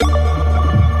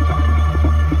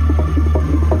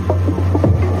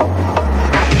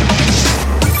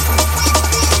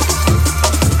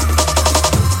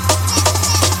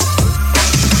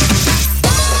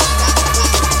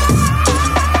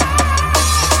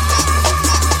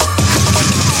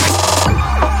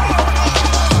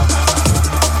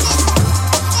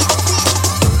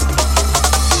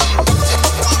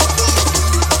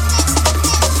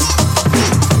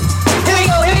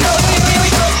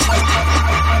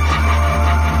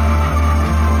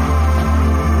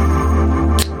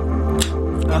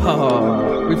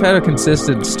had a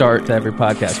consistent start to every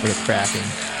podcast with a cracking.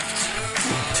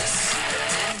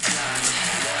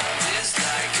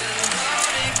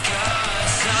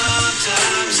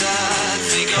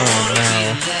 Oh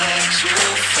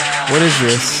no! What is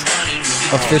this?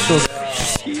 Official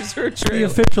teaser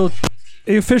trailer.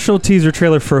 The official teaser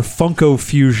trailer for Funko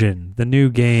Fusion, the new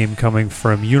game coming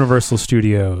from Universal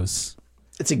Studios.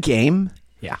 It's a game?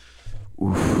 Yeah.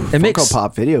 Oof, It makes Funko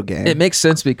Pop video game. It makes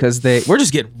sense because we're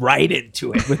just getting right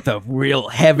into it with the real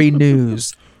heavy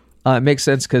news. It makes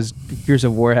sense because Gears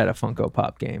of War had a Funko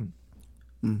Pop game.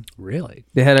 Really?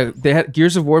 They had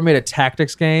Gears of War made a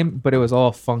tactics game, but it was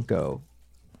all Funko.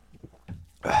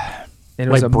 And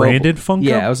it was Like a branded mobile, Funko?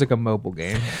 Yeah, it was like a mobile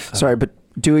game. Sorry, but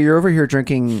Dewey, you're over here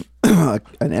drinking an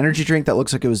energy drink that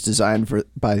looks like it was designed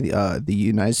by the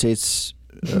United States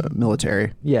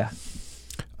military. Yeah.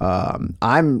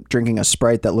 I'm drinking a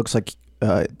Sprite that looks like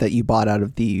that you bought out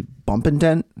of the Bump and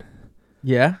Dent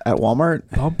Yeah. at Walmart.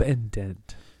 Bump and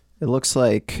dent. It looks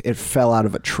like it fell out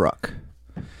of a truck.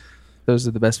 Those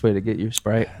are the best way to get your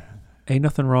Sprite. Ain't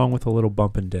nothing wrong with a little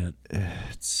bump and dent.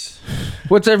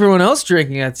 What's everyone else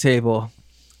drinking at the table?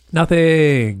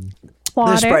 Nothing.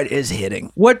 Water. This Sprite is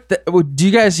hitting. Do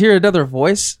you guys hear another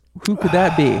voice? Who could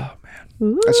that be?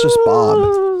 That's just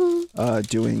Bob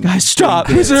doing. Guys, stop.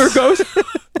 Is there a ghost?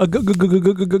 A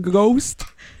ghost.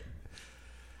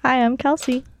 Hi, I'm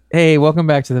Kelsey. Hey, welcome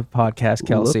back to the podcast,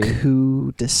 Kelsey. Look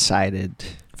who decided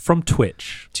From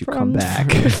Twitch. to come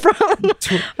back.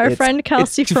 Our friend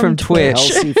Kelsey it's from, from Twitch.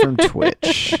 Kelsey from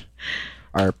Twitch,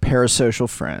 our parasocial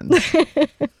friend.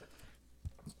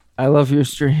 I love your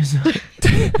streams.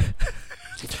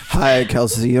 Hi,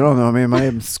 Kelsey. You don't know me. My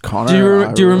name's Connor. Do you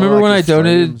really remember like when your I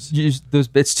donated streams. those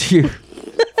bits to you?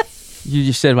 You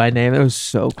just said my name. That was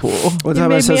so cool. One You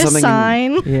time I made said me a something.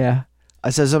 sign. Yeah. I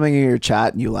said something in your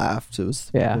chat and you laughed. It was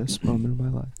the Yeah. best moment of my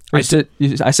life.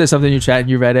 I said something in your chat and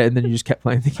you read it and then you just kept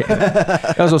playing the game.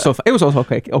 That was also it was also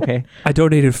okay. Okay. I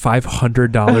donated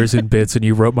 $500 in bits and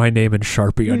you wrote my name in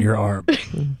Sharpie on your arm.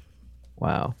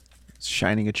 Wow.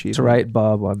 Shining achievement. To write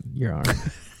Bob on your arm.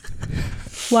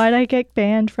 Why'd I get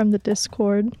banned from the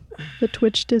Discord? The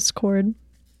Twitch Discord.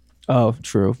 Oh,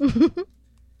 true.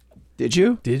 Did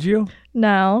you? Did you?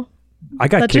 No. I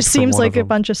got That kicked just from seems one like of a them.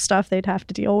 bunch of stuff they'd have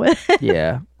to deal with.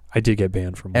 Yeah. I did get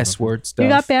banned from one of S them. word stuff. You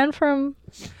got banned from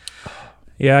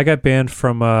Yeah, I got banned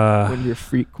from One of your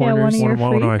freak Yeah, corners. one of your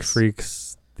one of my freaks.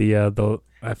 freaks. The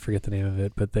I forget the name of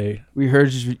it, but We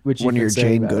heard what you One of your could say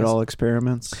Jane about us. Goodall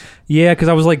experiments. yeah, because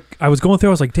I was going through.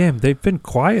 I was like, damn, they've been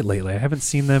quiet lately. I haven't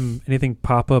seen anything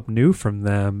pop up new from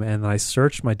them, and I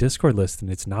searched my Discord list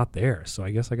and it's not there. So I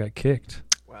guess I got kicked.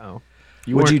 Wow. What'd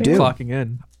you weren't do? clocking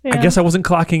in. I guess I wasn't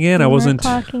clocking in. You I weren't wasn't.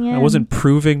 clocking I in. wasn't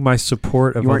proving my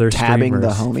support of You other weren't tabbing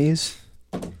streamers. the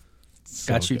homies.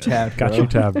 Got you good. tabbed. Got bro. you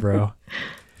tabbed, bro.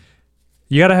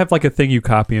 You gotta have like a thing you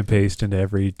copy and paste into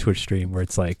every Twitch stream where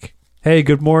it's like, "Hey,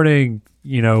 good morning."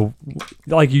 You know,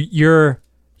 like your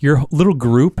little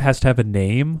group has to have a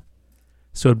name,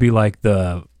 so it'd be like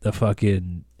the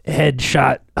fucking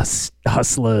headshot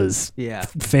hustlers Yeah.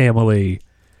 family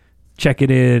checking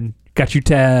in, got you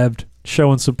tabbed,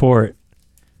 showing support,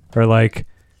 or like,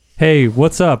 "Hey,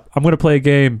 what's up? I'm gonna play a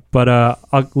game, but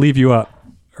I'll leave you up."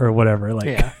 Or whatever. Like,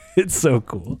 Yeah. it's so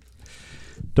cool.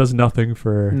 Does nothing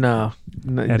for No, it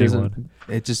anyone. doesn't.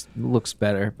 It just looks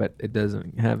better, but it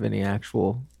doesn't have any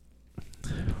actual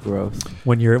growth.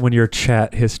 when your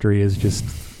chat history is just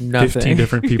Nothing. 15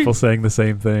 different people saying the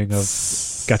same thing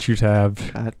of got you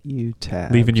tabbed, Got you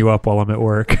tabbed. leaving you up while I'm at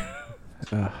work.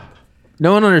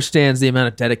 No one understands the amount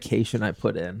of dedication I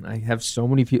put in. I have so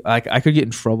many people. I could get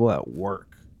in trouble at work.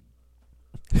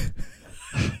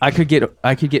 I could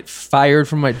get fired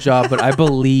from my job, but I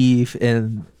believe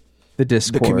in the The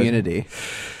Discord community.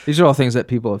 These are all things that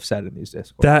people have said in these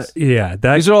Discords.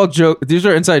 These are all These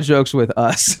are inside jokes with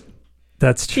us.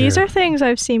 That's true. These are things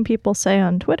I've seen people say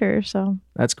on Twitter, so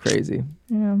That's crazy.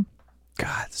 yeah.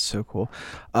 God, it's so cool.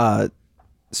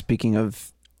 Speaking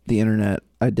of the internet,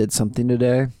 I did something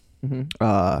today.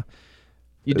 Mm-hmm.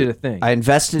 You did a thing. I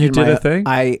invested You in did my a thing?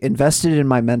 I invested in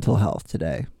my mental health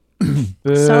today.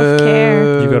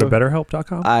 Self-care. You go to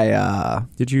betterhelp.com? I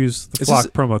Did you use the This Flock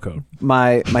is- promo code?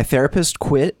 my therapist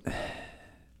quit.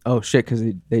 Oh shit! Because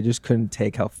they just couldn't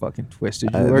take how fucking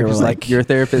twisted you They were. were Because like- your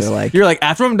therapist, they're like- you're like,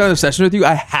 after I'm done a session with you,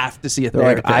 I have to see a They're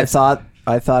like, therapist.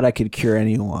 I thought I could cure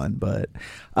anyone, but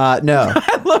no.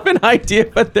 I love an idea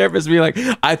of a therapist being like,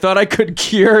 I thought I could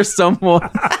cure someone.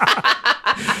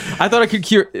 I thought I could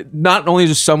cure not only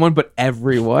just someone, but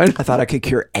everyone. I thought I could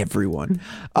cure everyone.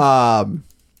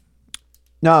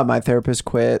 No, my therapist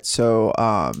quit, so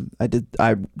I did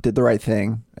the right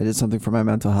thing. I did something for my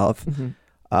mental health.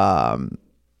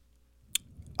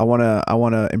 I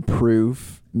wanna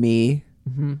improve me.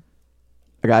 Mm-hmm.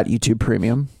 I got YouTube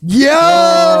Premium.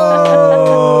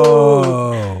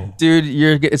 Oh. Dude,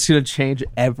 it's gonna change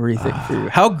everything for you.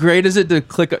 How great is it to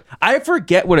click? I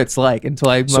forget what it's like until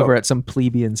I'm over at some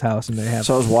plebeian's house and they have.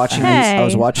 So I was watching. Hey. I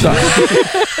was watching.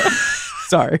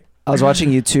 Sorry. I was watching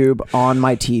YouTube on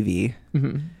my TV,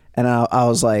 and I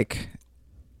was like,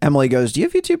 Emily goes, "Do you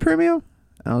have YouTube Premium?"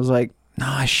 And I was like, "No,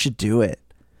 I should do it.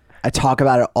 I talk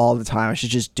about it all the time. I should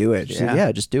just do it." She's like,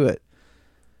 "Yeah, just do it."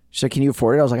 She's like, "Can you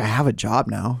afford it?" I was like, "I have a job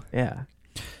now." Yeah.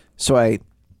 So I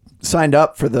signed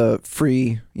up for the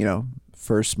free,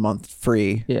 first month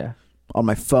free Yeah. on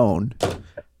my phone.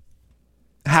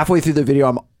 Halfway through the video,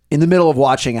 I'm in the middle of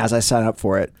watching as I sign up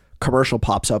for it. Commercial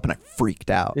pops up and I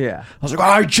freaked out. Yeah. I was like,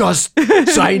 I just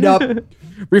signed up.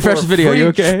 Refresh for the video. Free, You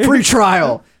okay? Free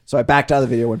trial. So I backed out of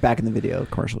the video, went back in the video.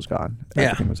 Commercial was gone. Yeah.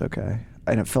 Everything was okay.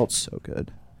 And it felt so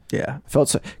good. Yeah. It felt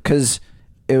so, because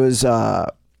it was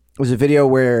a video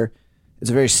where it's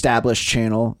a very established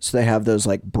channel. So they have those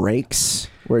like breaks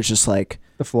where it's just like,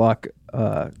 The Flock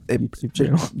YouTube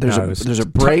channel. there's a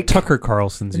break. Tucker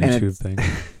Carlson's And YouTube thing.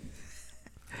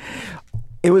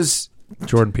 It was,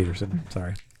 Jordan Peterson.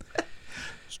 Sorry.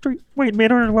 Wait,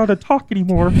 man, aren't allowed to talk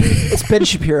anymore. it's Ben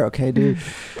Shapiro, okay, dude.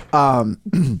 No,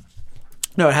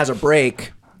 it has a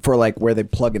break for like where they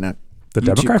plug in a The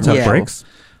YouTube Democrats have commercial. breaks.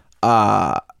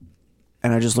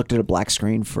 And I just looked at a black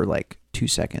screen for like 2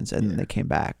 seconds, and then they came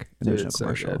back, and Dude, there's no it's so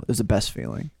commercial. good. It was the best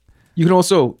feeling. You can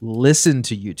also listen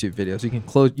to YouTube videos.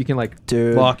 You can like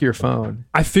Dude. lock your phone.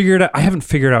 I haven't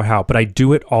figured out how, but I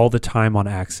do it all the time on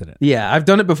accident. Yeah, I've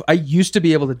done it before. I used to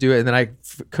be able to do it, and then I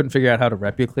couldn't figure out how to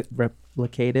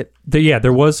replicate it.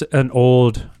 There was an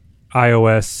old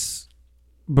iOS,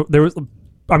 but there was,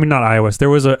 I mean, not iOS. There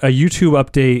was a YouTube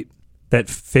update that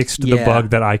fixed the Yeah.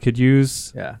 bug that I could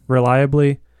use Yeah.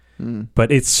 reliably,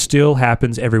 but it still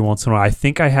happens every once in a while. I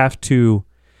think I have to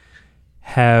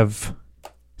have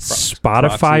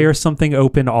Spotify proxy. or something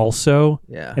open also.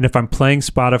 Yeah. And if I'm playing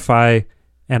Spotify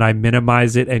and I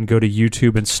minimize it and go to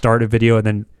YouTube and start a video and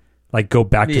then like go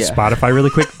back to Yeah. Spotify really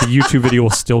quick, the YouTube video will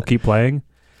still keep playing.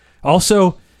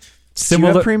 Also, Do you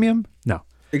similar. have premium? No,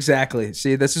 Exactly.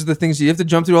 See, this is the things you have to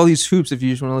jump through all these hoops if you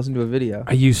just want to listen to a video.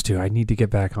 I used to. I need to get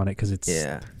back on it because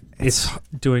it's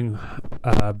doing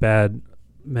bad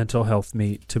mental health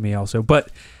to me also. But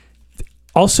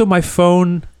also, my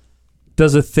phone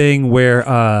does a thing where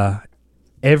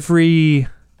every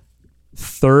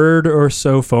third or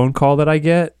so phone call that I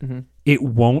get, it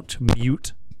won't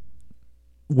mute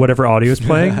whatever audio is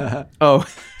playing. Oh,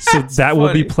 So that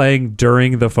will be funny. playing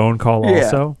during the phone call Yeah.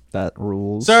 also. That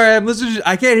rules. sorry, I'm listening.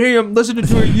 I can't hear you. I'm listening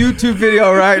to a YouTube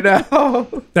video right now.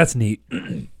 That's neat.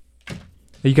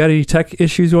 You got any tech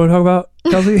issues you want to talk about,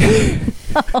 Kelsey?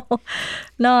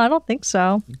 No, I don't think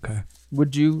so. Okay.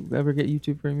 Would you ever get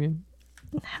YouTube Premium?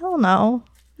 Hell no.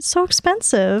 It's so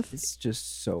expensive. It's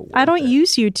just so. I don't worth it.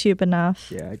 use YouTube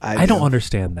enough. Yeah. I don't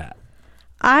understand that.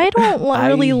 I don't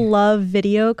really I- love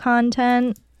video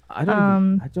content. I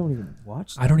don't even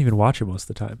watch. I don't even watch it most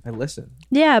of the time. I listen.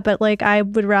 Yeah, but like I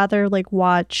would rather like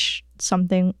watch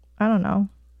something. I don't know.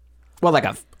 Well, like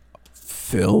a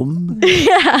film.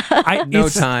 No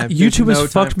time. There's YouTube no has time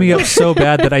fucked for me that. up so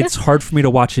bad that it's hard for me to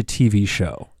watch a TV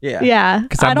show. Yeah. Yeah,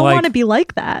 'Cause I I'm don't like- want to be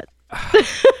like that.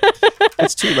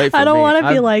 It's too late for me. I don't wanna be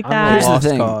I'm- like I'm that. a Here's the lost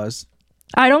thing. cause.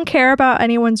 I don't care about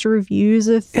anyone's reviews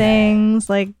of things.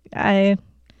 Like I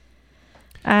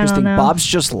Here's the don't thing, know. Bob's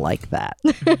just like that.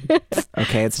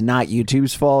 Okay, it's not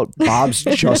YouTube's fault. Bob's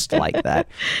just like that.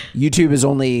 YouTube is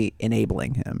only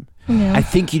enabling him. Yeah. I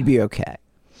think you'd be okay.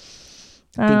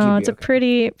 Oh, you'd it's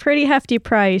be a pretty hefty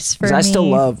price for Because me. I still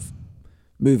love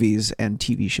movies and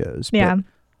TV shows. But Yeah.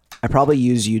 I probably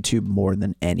use YouTube more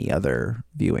than any other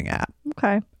viewing app.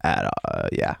 Okay.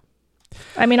 Yeah.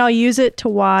 I mean, I'll use it to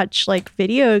watch like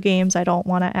video games I don't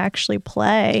want to actually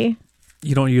play.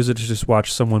 You don't use it to just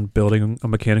watch someone building a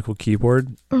mechanical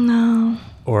keyboard, No,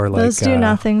 or like those do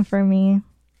nothing for me.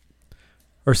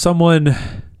 or someone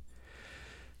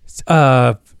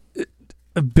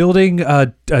building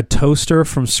a toaster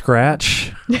from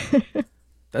scratch.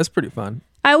 That's pretty fun.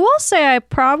 I will say I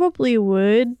probably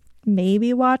would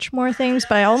maybe watch more things,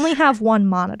 but I only have one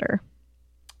monitor,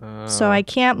 so I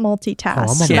can't multitask. Oh, I'm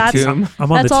on So that's the-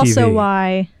 I'm on that's the TV. also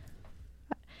why.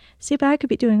 See, but I could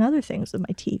be doing other things with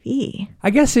my TV. I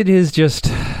guess it is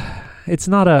just. It's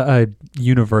not a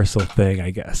universal thing,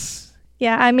 I guess.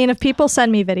 Yeah, I mean, if people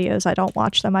send me videos, I don't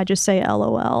watch them. I just say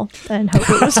LOL and hope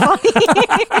it was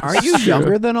funny. Are you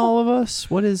younger than all of us?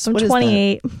 What is? I'm what is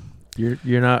 28.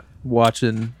 You're not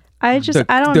watching. I just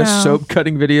the, I don't the know. soap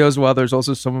cutting videos while there's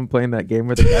also someone playing that game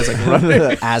where the guy's like running.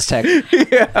 that? Aztec.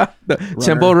 Yeah,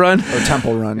 Temple Run. Or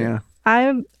Temple Run, yeah.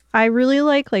 I really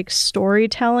like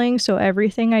storytelling, so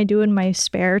everything I do in my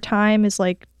spare time is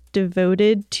like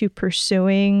devoted to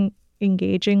pursuing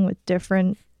engaging with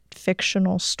different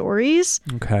fictional stories.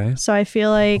 Okay. So I feel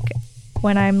like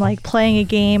when I'm like playing a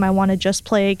game, I want to just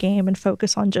play a game and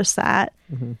focus on just that.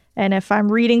 And if I'm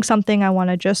reading something, I want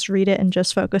to just read it and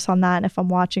just focus on that. And if I'm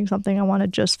watching something, I want to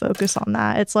just focus on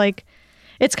that.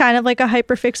 It's kind of like a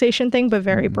hyperfixation thing, but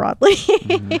very broadly.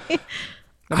 That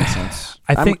makes sense.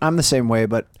 I think I'm the same way,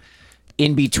 but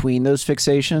in between those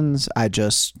fixations, I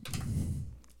just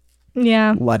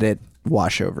Yeah. let it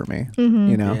wash over me,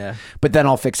 you know? Yeah. But then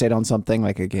I'll fixate on something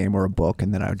like a game or a book,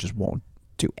 and then I just won't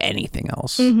do anything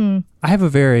else. I have a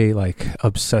very like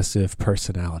obsessive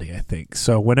personality, I think.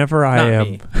 So whenever I Not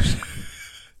am me.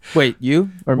 Wait,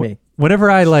 you or me? whenever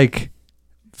I like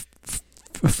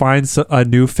find a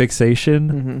new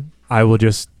fixation, I will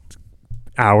just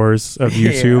hours of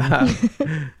YouTube.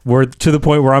 Yeah. We're to the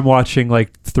point where I'm watching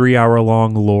like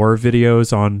 3-hour-long lore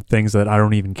videos on things that I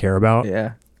don't even care about.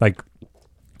 Yeah. Like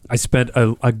I spent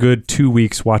a good 2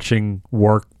 weeks watching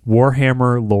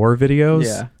Warhammer lore videos.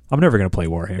 Yeah. I'm never gonna play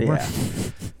Warhammer.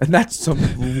 Yeah. And that's some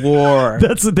lore.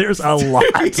 There's a lot.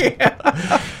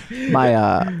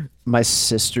 My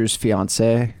sister's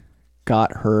fiance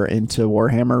got her into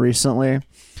Warhammer recently,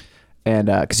 and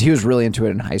because he was really into it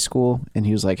in high school, and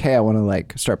he was like, "Hey, I want to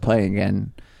like start playing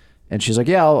again," and she's like,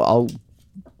 "Yeah, I'll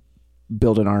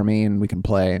build an army and we can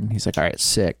play," and he's like, "All right,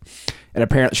 sick." And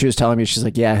apparently, she was telling me, she's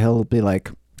like, "Yeah, he'll be like,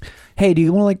 hey, do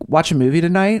you want to like watch a movie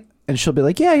tonight?" And she'll be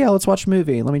like, yeah, let's watch a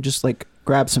movie. Let me just like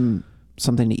grab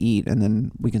something to eat, and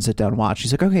then we can sit down and watch.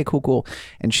 She's like, okay, cool.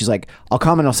 And she's like, I'll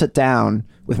come and I'll sit down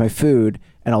with my food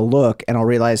and I'll look and I'll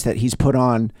realize that he's put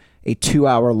on a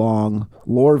 2-hour-long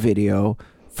lore video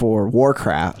for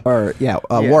Warcraft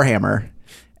Warhammer.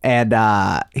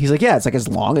 And he's like, yeah, it's like as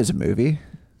long as a movie.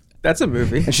 That's a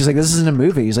movie. And she's like, this isn't a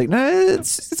movie. He's like, no,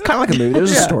 it's kind of like a movie.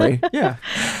 There's a story. Yeah.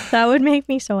 That would make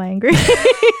me so angry.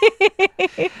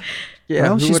 Yeah,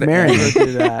 Well, who she's would married. ever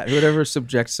do that? Who would ever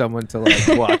subject someone to like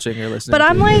watching or listening? But to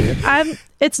I'm a like, video?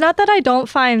 it's not that I don't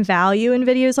find value in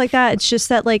videos like that. It's just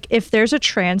that like if there's a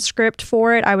transcript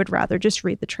for it, I would rather just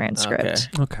read the transcript.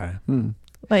 Okay.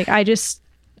 Like I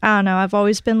don't know. I've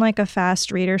always been like a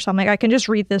fast reader. So I'm like, I can just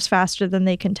read this faster than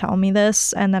they can tell me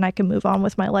this. And then I can move on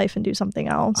with my life and do something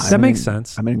else. That makes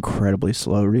sense. I'm an incredibly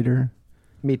slow reader,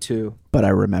 Me too. but I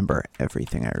remember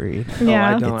everything I read.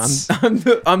 Yeah. Oh, I don't. It's-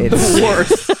 I'm the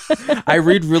worst. I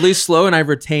read really slow and I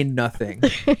retain nothing.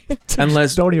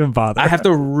 Unless Don't even bother. I have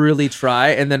to really try,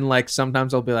 and then like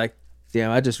sometimes I'll be like,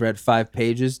 damn, I just read 5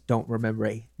 pages, don't remember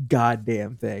a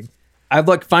goddamn thing. I've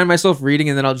like find myself reading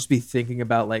and then I'll just be thinking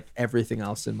about like everything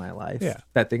else in my life. Yeah.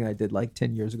 That thing I did like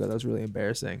 10 years ago that was really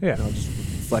embarrassing. Yeah. And I'll just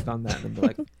reflect on that and be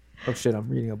like, oh shit, I'm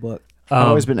reading a book. I've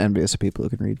always been envious of people who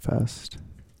can read fast.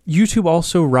 YouTube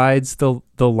also rides the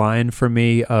line for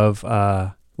me of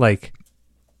like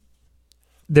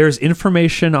there's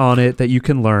information on it that you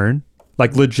can learn,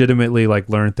 like legitimately like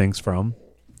learn things from.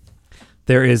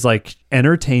 There is like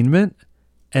entertainment,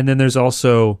 and then there's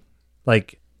also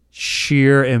like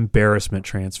sheer embarrassment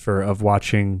transfer of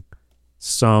watching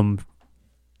some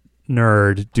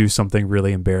nerd do something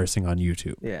really embarrassing on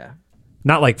YouTube. Yeah.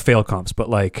 Not like fail comps, but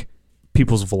like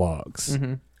people's vlogs.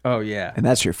 Mm-hmm. Oh yeah. And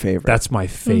that's your favorite. That's my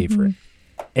favorite.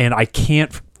 And I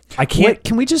can't. Wait,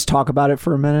 can we just talk about it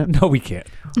for a minute? No, we can't.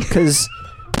 Because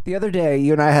the other day,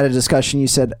 you and I had a discussion. You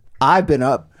said, I've been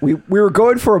up. We were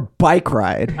going for a bike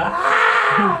ride.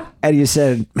 And you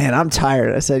said, man, I'm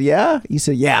tired. I said, yeah? You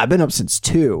said, yeah, I've been up since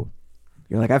 2.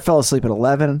 You're like, I fell asleep at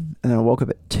 11 and then I woke up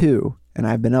at 2 and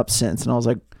I've been up since. And I was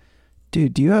like,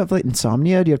 dude, do you have like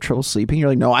insomnia? Do you have trouble sleeping? You're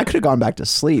like, no, I could have gone back to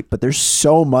sleep, but there's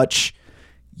so much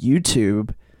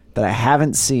YouTube that I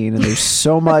haven't seen, and there's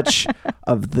so much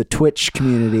of the Twitch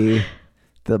community,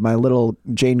 my little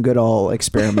Jane Goodall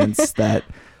experiments that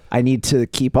I need to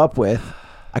keep up with.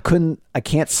 I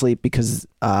can't sleep because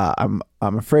I'm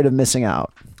afraid of missing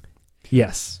out.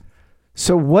 Yes.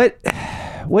 So what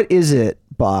is it,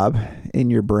 Bob, in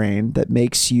your brain that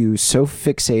makes you so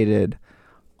fixated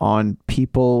on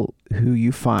people who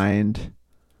you find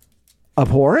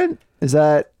abhorrent? Is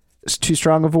that too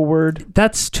strong of a word?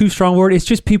 That's too strong a word. It's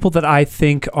just people that I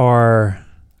think are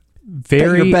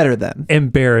very You're better than.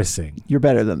 embarrassing. You're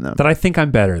better than them. That I think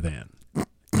I'm better than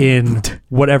in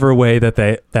whatever way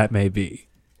that may be.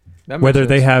 That makes Whether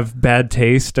they sense. have bad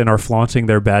taste and are flaunting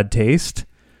their bad taste,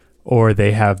 or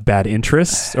they have bad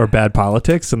interests or bad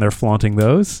politics and they're flaunting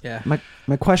those. Yeah.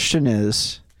 My question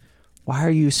is, why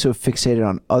are you so fixated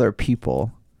on other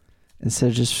people instead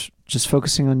of just just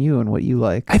focusing on you and what you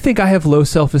like. I think I have low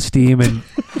self-esteem, and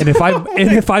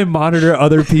if I monitor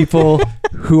other people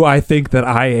who I think that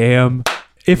I am,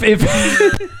 if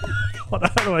hold on,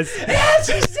 how do I say it? Yes,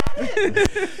 he said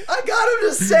it. I got him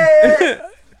to say it.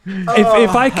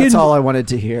 If I can, That's all I wanted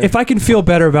to hear. if I can feel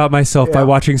better about myself by Yeah.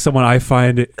 watching someone I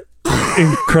find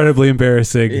incredibly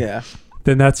embarrassing, Yeah.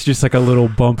 then that's just like a little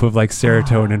bump of like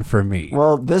serotonin for me.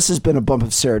 Well, this has been a bump of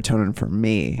serotonin for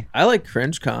me. I like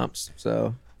cringe comps,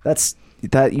 so That's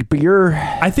that. But you're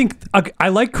I think I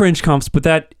like cringe comps, but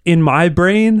that in my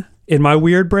brain, in my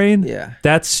weird brain, yeah,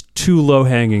 that's too low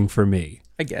hanging for me.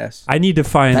 I guess. I need to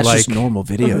find that's like just normal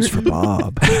videos for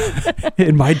Bob.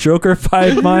 in my Joker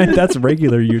 5 mind, that's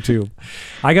regular YouTube.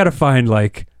 I gotta find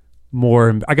like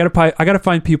more. I gotta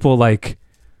find people like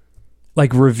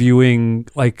reviewing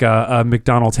like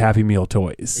McDonald's Happy Meal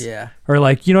toys, Yeah. or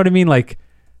like, you know what I mean. Like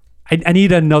I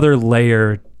need another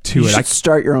layer to You it. should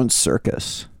start your own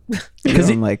circus. Because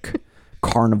Your own, like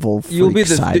carnival. You'll be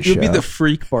the sideshow.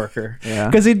 freak barker. Yeah.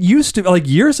 Because it used to, like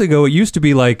years ago, it used to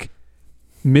be like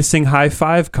missing high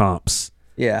five comps,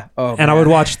 Yeah. Oh. and I would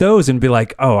watch those and be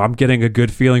like, oh, I'm getting a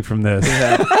good feeling from this.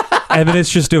 Yeah. And then it's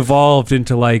just evolved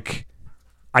into like,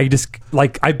 I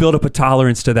build up a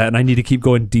tolerance to that, and I need to keep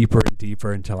going deeper and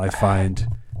deeper until I find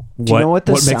Do you know what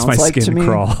this makes my sounds like to skin me?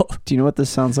 crawl. Do you know what this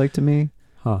sounds like to me?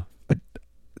 Huh. It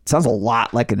sounds a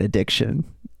lot like an addiction.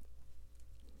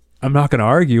 I'm not going to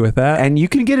argue with that. And you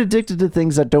can get addicted to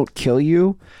things that don't kill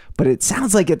you, but it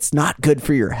sounds like it's not good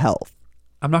for your health.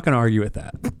 I'm not going to argue with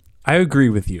that. I agree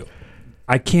with you.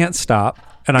 I can't stop,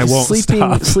 and I won't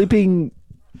stop. Sleeping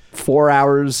 4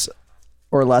 hours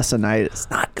or less a night is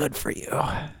not good for you.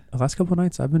 The last couple of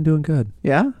nights, I've been doing good.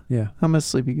 Yeah? Yeah. How much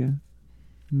sleep you get?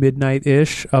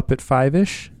 Midnight-ish, up at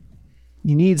 5-ish.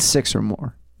 You need 6 or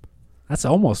more. That's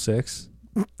almost 6.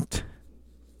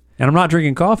 And I'm not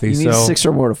drinking coffee, You need so 6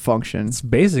 or more to function. it's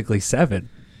basically 7.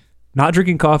 Not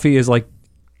drinking coffee is like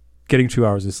getting 2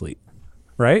 hours of sleep,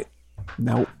 right?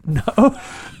 Nope. No.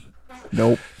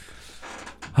 Nope.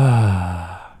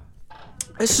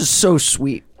 This is so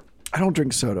sweet. I don't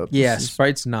drink soda. Yeah. This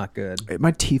Sprite's not good. is-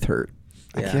 my teeth hurt.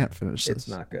 I Yeah, can't finish this. It's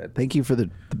not good. Thank you for the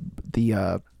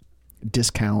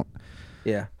discount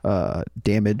Yeah.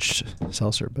 damaged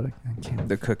seltzer, but I can't.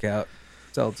 The cookout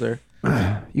seltzer.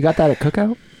 You got that at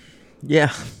Cookout?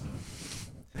 Yeah.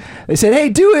 They said, "Hey,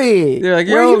 Dewey, They're like,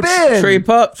 where yo, you been? Trey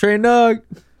Pup, Trey Nug.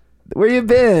 Where you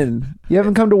been? You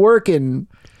haven't come to work in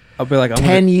I'll be like,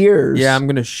 10 years." Yeah, I'm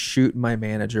gonna shoot my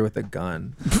manager with a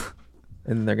gun,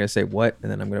 and they're gonna say what,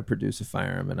 and then I'm gonna produce a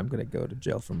firearm, and I'm gonna go to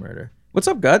jail for murder. What's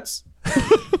up, Guts?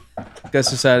 Guts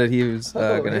decided he was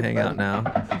gonna hang out now.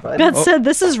 God said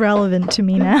this is relevant to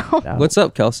me now. What's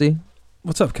up, Kelsey?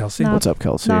 What's up, Kelsey? Not- What's up,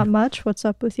 Kelsey? Not much. What's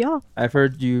up with y'all? I've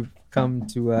heard you come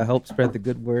to help spread the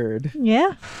good word.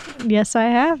 Yeah. Yes, I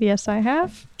have. Yes, I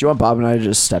have. Do you want Bob and I to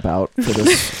just step out for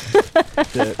this?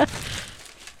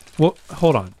 Well,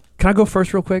 hold on. Can I go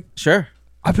first real quick? Sure.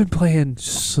 I've been playing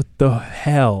the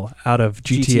hell out of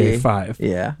GTA 5.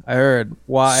 Yeah, I heard.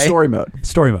 Why? Story mode.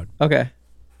 Story mode. Okay.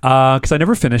 Because I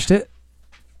never finished it.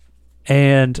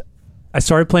 And I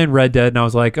started playing Red Dead, and I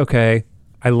was like, okay,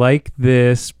 I like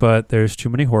this, but there's too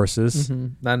many horses.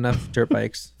 Mhm. Not enough dirt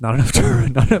bikes. Not enough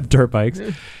dirt bikes.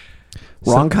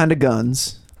 Wrong kind of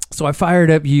guns. So I fired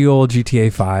up ye old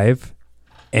GTA 5,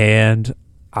 and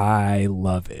I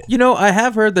love it. You know, I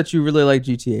have heard that you really like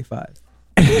GTA 5.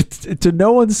 To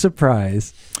no one's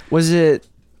surprise, Was it?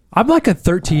 I'm like a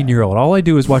 13-year-old. All I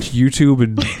do is watch YouTube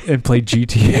and play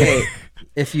GTA.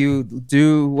 If you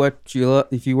do what you love,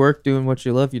 if you work doing what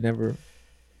you love, you never.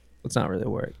 It's not really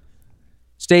work.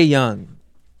 Stay young.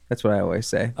 That's what I always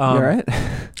say. You all right?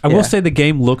 I will Yeah. say the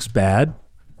game looks bad.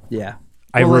 Yeah.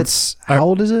 Well, it's how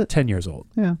old is it? 10 years old.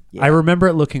 Yeah. Yeah. I remember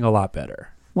it looking a lot better.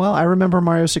 Well, I remember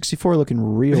Mario 64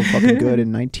 looking real fucking good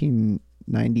in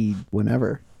 1990,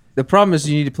 whenever. The problem is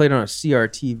you need to play it on a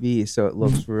CRTV so it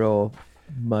looks real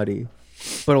muddy,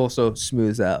 but also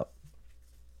smooths out.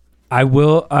 I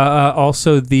will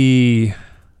also the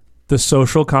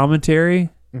social commentary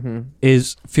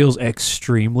feels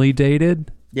extremely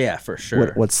dated. Yeah, for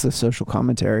sure. What's the social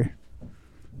commentary?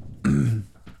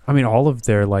 I mean, all of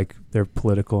their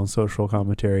political and social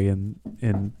commentary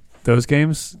in those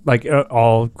games, like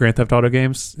all Grand Theft Auto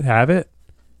games have it,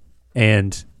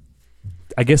 and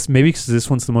I guess maybe because this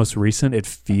one's the most recent, it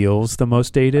feels the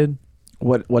most dated.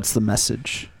 What's the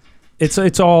message?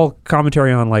 It's all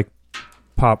commentary on like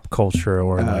pop culture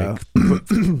or like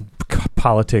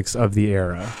politics of the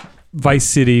era. Vice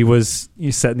City was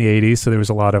set in the 80s, so there was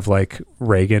a lot of like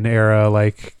Reagan era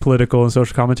like political and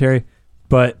social commentary.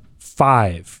 But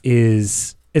 5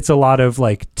 it's a lot of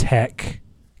like tech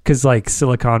because like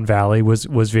Silicon Valley was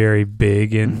very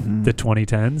big in the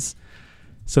 2010s.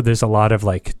 So there's a lot of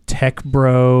like tech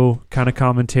bro kind of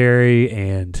commentary,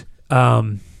 and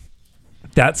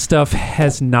that stuff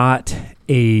has not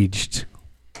aged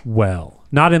well.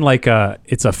 Not in like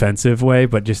it's offensive way,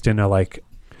 but just in a like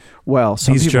Well,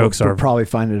 some These people jokes would are probably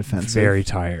find it offensive. very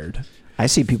tired. I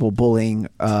see people bullying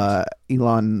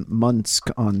Elon Musk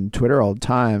on Twitter all the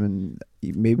time, and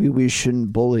maybe we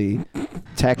shouldn't bully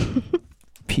tech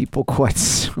people quite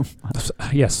so much.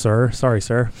 Yes, sir. Sorry,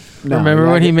 sir. No, Remember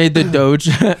yeah, when I he get- made the Doge?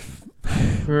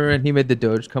 Remember when he made the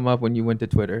Doge come up when you went to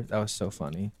Twitter? That was so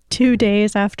funny. 2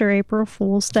 days after April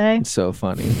Fool's Day. It's so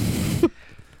funny.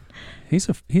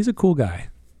 He's a cool guy.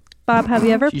 Bob, have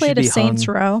you ever You should played a be Saints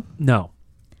hung. Row? No.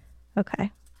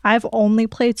 Okay. I've only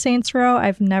played Saints Row.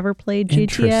 I've never played GTA.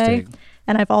 Interesting.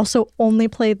 And I've also only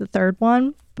played the third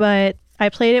one, but I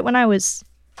played it when I was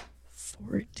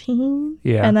 14.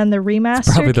 Yeah. And then the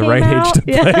remaster Probably the came right out. age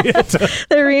to Yeah. play it.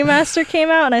 The remaster came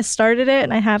out and I started it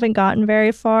and I haven't gotten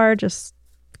very far just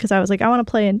because I was like, I want to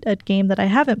play a game that I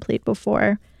haven't played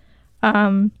before.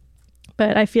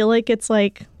 But I feel like it's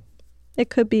like it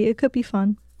could be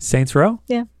fun. Saints Row?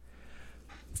 Yeah.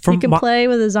 From You can my- play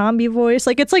with a zombie voice.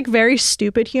 Like it's like very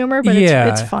stupid humor, but Yeah.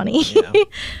 it's funny.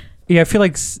 Yeah, I feel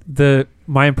like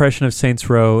my impression of Saints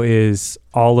Row is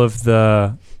all of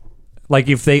the, like,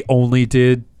 if they only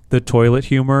did the toilet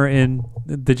humor in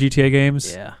the GTA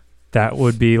games, Yeah. that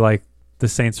would be like the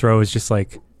Saints Row is just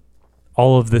like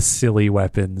all of the silly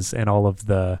weapons and all of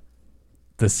the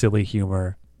silly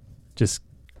humor just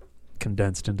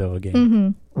condensed into a game. hmm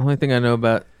The only thing I know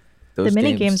about The those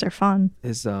mini games are fun.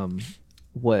 is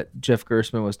what Jeff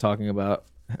Gersman was talking about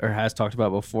or has talked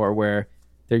about before, where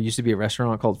there used to be a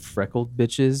restaurant called Freckled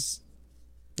Bitches.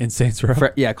 In Saints Row?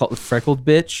 Called Freckled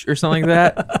Bitch or something like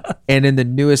that. And in the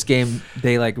newest game,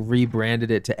 they like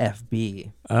rebranded it to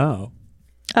FB. Oh.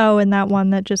 Oh, and that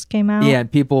one that just came out. Yeah,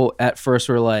 and people at first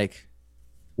were like,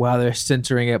 wow, they're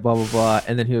censoring it, blah, blah, blah.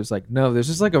 And then he was like, no, this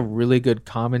is like a really good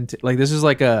comment. Like,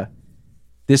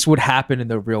 this would happen in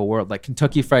the real world. Like,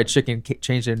 Kentucky Fried Chicken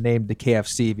changed their name to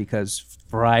KFC because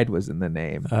fried was in the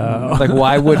name. Oh. Like,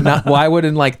 why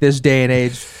wouldn't like this day and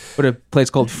age would a place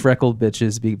called Freckled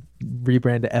Bitches be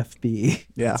rebranded to FB?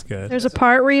 Yeah. That's good. There's a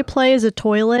part where you play as a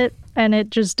toilet, and it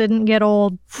just didn't get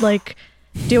old. Like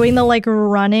doing the like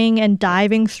running and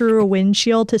diving through a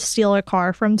windshield to steal a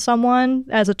car from someone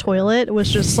as a toilet was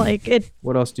just like it.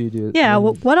 What else do you do? Yeah.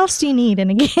 What else do you need in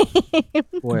a game?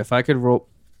 Boy, if I could roll.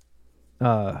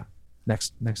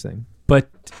 Next thing.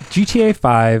 But GTA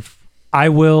 5, I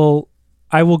will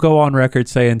go on record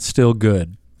saying still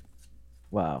good.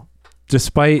 Wow.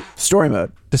 Despite Story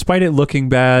mode. it looking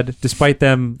bad, despite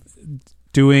them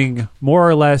doing more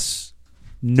or less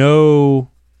no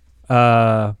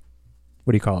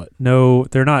what do you call it? No,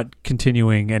 they're not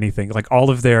continuing anything. Like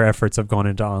all of their efforts have gone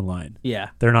into online. Yeah.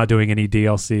 They're not doing any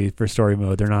DLC for story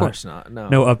mode. They're Of not course not. No.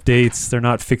 no updates. They're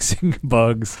not fixing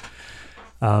bugs.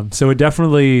 So it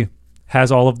definitely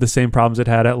has all of the same problems it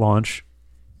had at launch.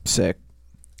 Sick.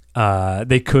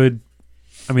 They could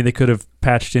have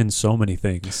patched in so many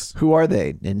things. Who are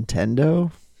they?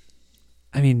 Nintendo?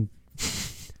 I mean,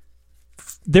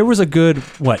 there was a good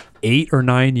 8 or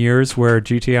 9 years where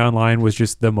GTA Online was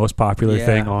just the most popular Yeah.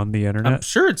 thing on the internet. I'm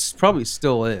sure it's probably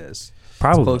still is. It's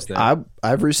Probably, close there.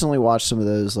 I've recently watched some of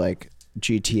those like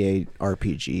GTA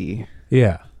RPG.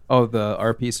 yeah. Oh, the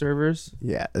RP servers.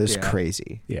 Yeah, it was Yeah.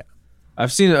 crazy.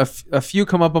 I've seen a few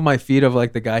come up on my feed of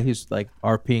like the guy who's like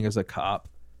RPing as a cop.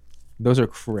 Those are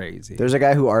crazy. There's a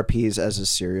guy who RPs as a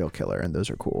serial killer, and those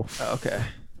are cool. Okay.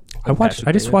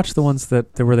 I just watched the ones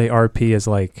that where they RP as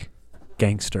like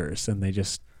gangsters and they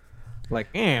just Like,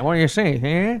 what are you saying,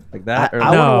 huh? Like I, that. I Or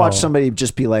want to No. watch somebody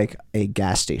just be like a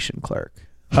gas station clerk.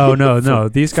 oh no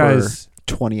these for guys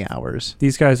 20 hours.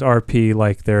 RP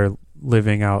like they're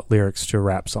living out lyrics to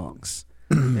rap songs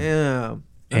yeah.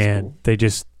 That's and cool. they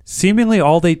just seemingly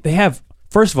all they have.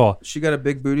 First of all, She got a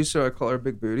big booty, so I call her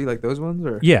Big Booty, like those ones,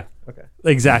 or yeah, Okay.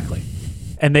 exactly.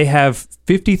 And they have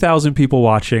 50,000 people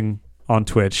watching on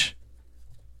Twitch,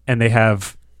 and they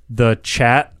have the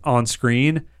chat on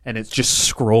screen, and it's just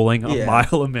scrolling a Yeah.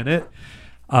 mile a minute.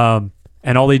 And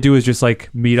all they do is just like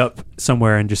meet up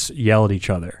somewhere and just yell at each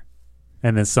other.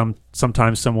 And then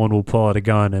sometimes someone will pull out a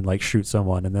gun and like shoot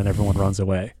someone, and then everyone runs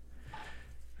away.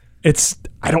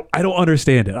 I don't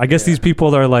understand it. I guess these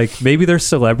people are like, maybe they're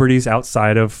celebrities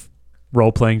outside of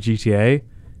role playing GTA,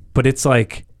 but it's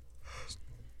like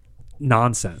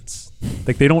nonsense.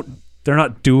 Like they're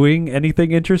not doing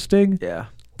anything interesting. Yeah.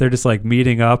 They're just like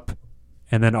meeting up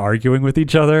and then arguing with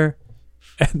each other.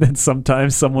 and then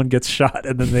sometimes someone gets shot,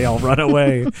 and then they all run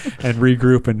away and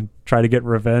regroup and try to get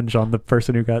revenge on the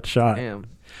person who got shot. Damn.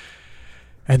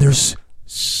 And there's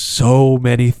so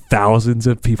many thousands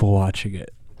of people watching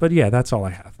it. But yeah, that's all I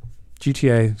have.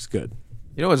 GTA is good.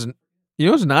 You know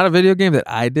what's not a video game that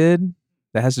I did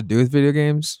that has to do with video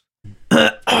games?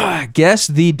 Guess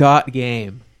the Dot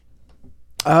Game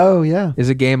Oh yeah. is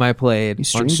a game I played You on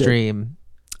streamed it. stream.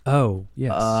 Oh,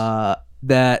 yes.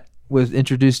 That was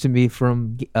introduced to me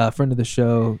from a friend of the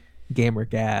show, Gamer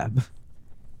Gab,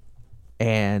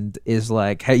 and is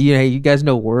like, hey, you guys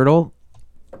know Wordle?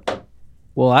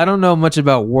 Well, I don't know much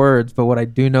about words, but what I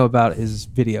do know about is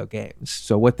video games.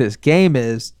 So what this game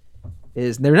is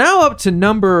they're now up to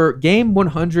game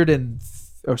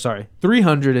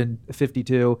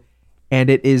 352, and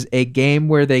it is a game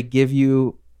where they give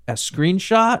you a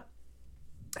screenshot,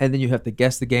 and then you have to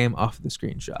guess the game off of the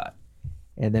screenshot.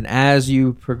 And then as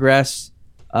you progress,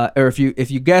 or if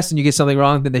you guess and you get something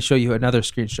wrong, then they show you another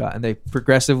screenshot, and they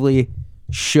progressively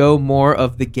show more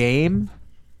of the game.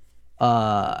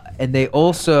 And they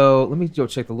also, let me go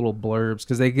check the little blurbs,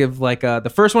 because they give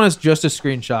the first one is just a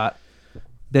screenshot.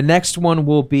 The next one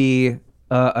will be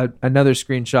another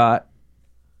screenshot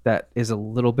that is a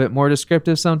little bit more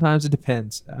descriptive. Sometimes it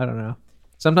depends. I don't know.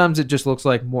 Sometimes it just looks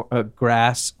like more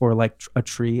grass or like a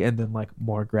tree, and then like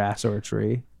more grass or a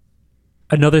tree.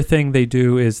 Another thing they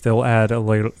do is they'll add a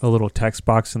little text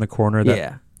box in the corner that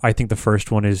Yeah. I think the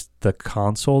first one is the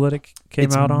console that it came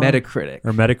It's out on. Metacritic.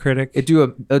 Or Metacritic.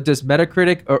 It does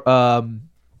Metacritic, or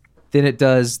then it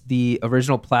does the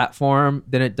original platform,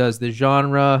 then it does the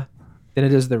genre, then it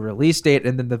does the release date,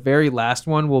 and then the very last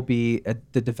one will be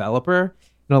the developer.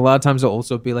 And a lot of times it'll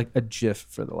also be like a GIF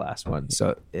for the last one,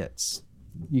 so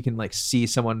you can like see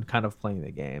someone kind of playing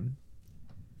the game.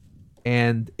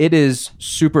 And it is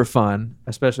super fun,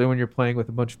 especially when you're playing with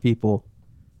a bunch of people.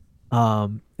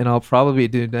 And I'll probably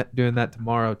be doing that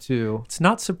tomorrow too. It's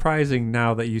not surprising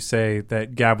now that you say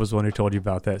that Gab was the one who told you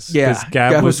about this. Yeah, 'Cause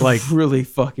Gab was like really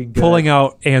fucking good. pulling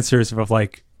out answers of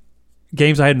like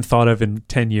games I hadn't thought of in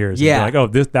 10 years. And Yeah. be like,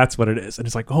 oh, that's what it is. And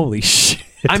it's like, holy shit.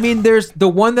 I mean, there's the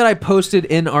one that I posted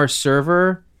in our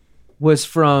server was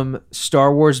from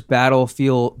Star Wars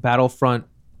Battlefront,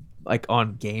 like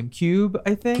on GameCube,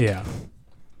 I think. Yeah.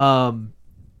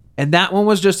 And that one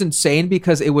was just insane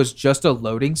because it was just a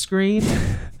loading screen.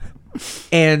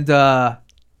 And I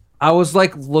was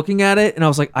like looking at it and I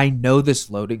was like, I know this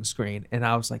loading screen. And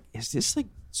I was like, is this like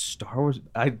Star Wars?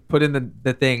 I put in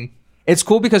the thing. It's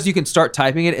cool because you can start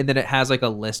typing it and then it has like a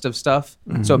list of stuff.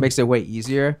 So it makes it way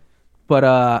easier. But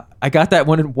I got that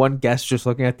one in one guess just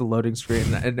looking at the loading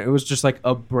screen. And it was just like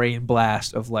a brain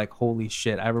blast of like, holy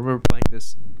shit. I remember playing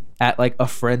this at like a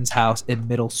friend's house in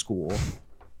middle school.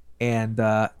 And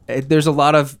there's a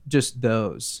lot of just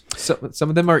those. So, some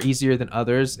of them are easier than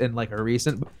others and like are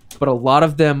recent, but a lot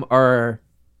of them are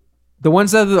the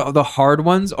ones that are the hard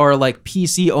ones are like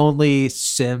PC only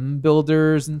sim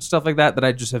builders and stuff like that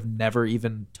I just have never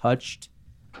even touched.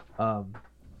 Oh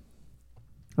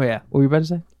yeah, what were you about to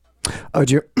say? Oh,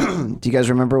 do you guys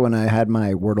remember when I had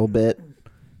my Wordle bit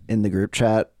in the group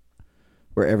chat,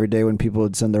 where every day when people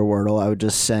would send their Wordle, I would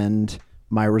just send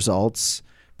my results,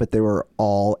 but they were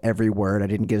all every word. I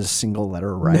didn't get a single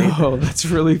letter right. No, that's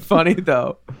really funny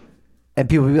though. And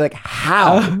people would be like,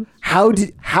 "How? How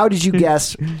did you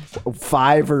guess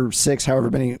 5 or 6, however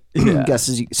many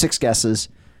guesses? 6 guesses,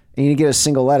 and you didn't get a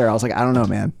single letter?" I was like, "I don't know,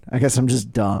 man. I guess I'm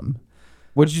just dumb."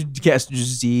 What did you guess?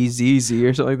 Just Z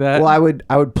or something like that? Well,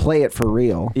 I would play it for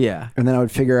real. Yeah. And then I would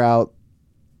figure out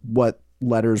what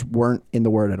letters weren't in the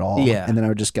word at all. Yeah. And then I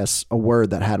would just guess a word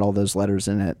that had all those letters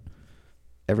in it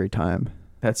every time.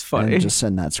 That's funny. And just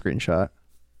send that screenshot.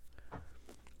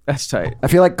 That's tight. I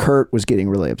feel like Kurt was getting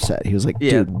really upset. He was like,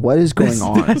 Yeah. dude, what is going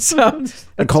on? That sounds,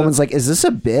 And Coleman's like, is this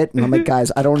a bit? And I'm like,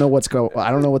 guys, I don't know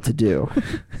I don't know what to do.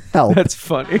 Help. that's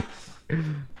funny.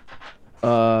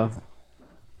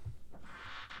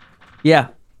 Yeah,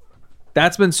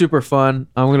 that's been super fun.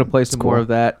 I'm gonna play some more cool. of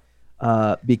that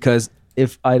because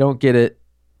if I don't get it,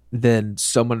 then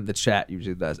someone in the chat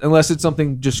usually does, unless it's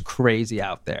something just crazy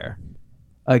out there.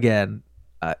 Again,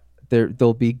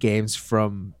 there'll be games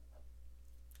from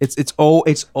it's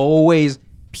always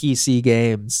PC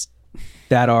games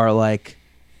that are like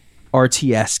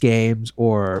RTS games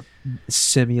or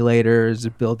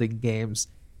simulators, building games.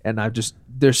 And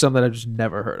there's some that I've just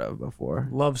never heard of before.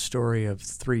 Love story of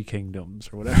 3 kingdoms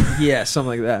or whatever. Yeah,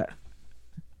 something like that.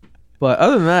 But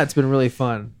other than that, it's been really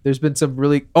fun. There's been some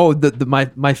really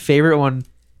my favorite one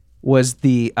was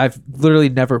I've literally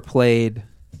never played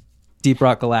Deep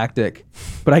Rock Galactic,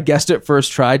 but I guessed it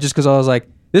first try just because I was like,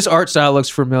 this art style looks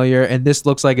familiar and this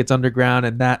looks like it's underground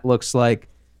and that looks like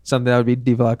something that would be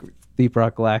Deep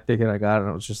Rock Galactic, and I got it, and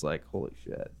I was just like, holy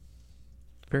shit.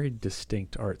 Very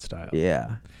distinct art style.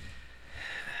 Yeah.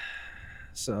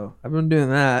 So I've been doing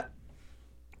that.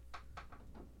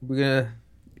 We're gonna.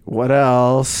 What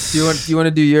else? Do you want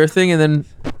to do your thing and then,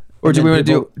 or do we want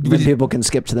to do? Then people can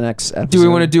skip to the next episode. Do we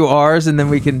want to do ours and then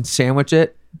we can sandwich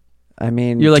it? I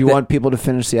mean, You're like do you the- want people to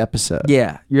finish the episode?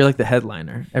 Yeah, you're like the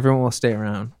headliner. Everyone will stay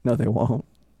around. No, they won't.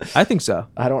 I think so.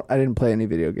 I didn't play any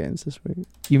video games this week.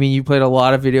 You mean you played a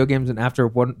lot of video games, and after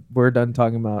we're done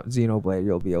talking about Xenoblade,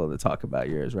 you'll be able to talk about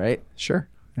yours, right? Sure.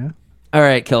 Yeah. All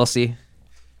right, Kelsey.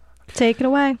 Take it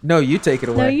away. No, you take it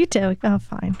away. No, you do. Oh,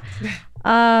 fine.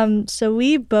 So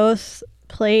we both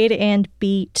played and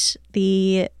beat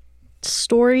the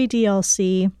story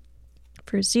DLC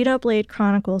for Xenoblade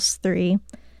Chronicles 3.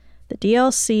 The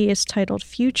DLC is titled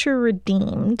Future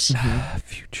Redeemed.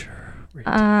 Future.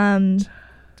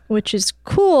 Which is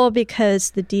cool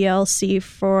because the DLC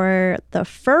for the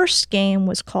first game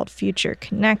was called Future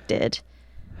Connected.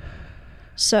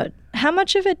 So how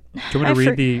much of it? Do you want me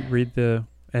to read the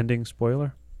ending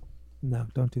spoiler? No,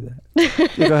 don't do that.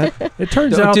 Yeah, go ahead. It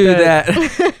turns Don't out do that,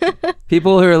 that.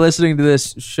 People who are listening to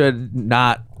this should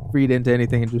not read into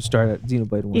anything and just start at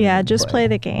Xenoblade 1. Yeah, and just play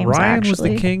the games. Ryan was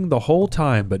actually. the king the whole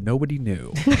time, but nobody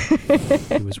knew.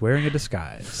 He was wearing a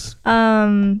disguise.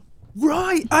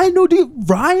 Right, I know, dude.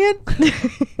 Ryan.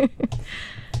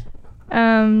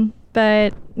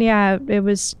 But yeah, it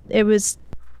was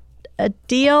a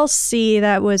DLC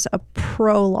that was a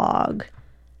prologue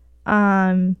To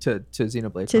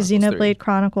Xenoblade. to Chronicles Xenoblade 3.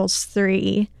 Chronicles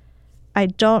 3.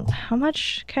 How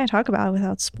much can I talk about it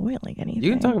without spoiling anything?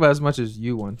 You can talk about as much as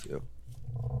you want to.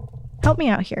 Help me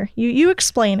out here. You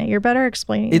explain it. You're better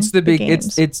explaining. It's the big.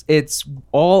 games. It's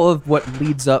all of what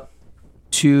leads up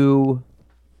to.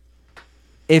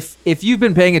 If you've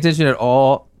been paying attention at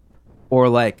all, or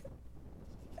like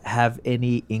have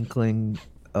any inkling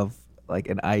of like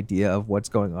an idea of what's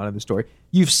going on in the story,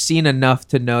 you've seen enough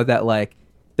to know that like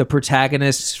the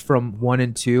protagonists from 1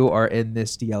 and 2 are in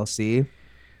this DLC,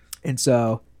 and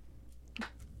so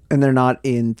And they're not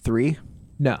in 3?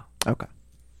 no. Okay.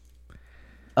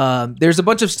 There's a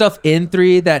bunch of stuff in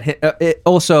 3 that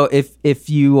also, if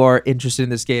you are interested in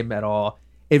this game at all,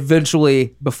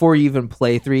 eventually, before you even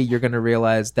play 3, you're going to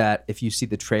realize that if you see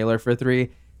the trailer for 3,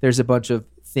 there's a bunch of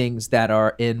things that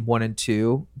are in 1 and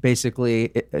 2,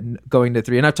 basically going to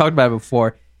 3. And I've talked about it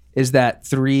before, is that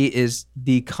 3 is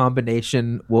the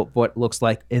combination what looks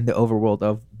like in the overworld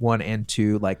of 1 and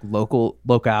 2, like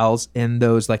locales in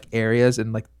those like areas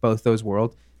and like both those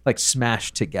worlds like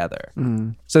smashed together.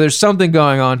 So there's something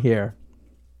going on here,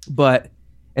 and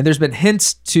there's been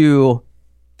hints to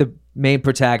the main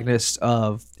protagonist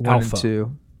of 1 Alpha. and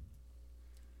 2.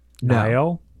 No,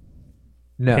 Niall?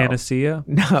 no, Panacea?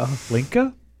 no,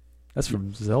 Linka? That's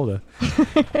from Zelda.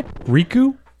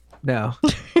 Riku? no.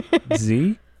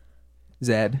 Z?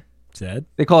 Zed. Zed?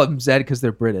 They call him Zed because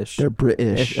they're British. They're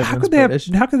British. If- How Everyone's could they have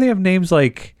British. how could they have names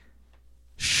like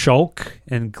Shulk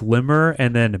and Glimmer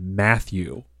and then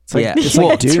Matthew? It's like, Yeah. it's Well,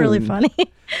 like it's really Dune. funny.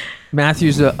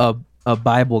 Matthew's a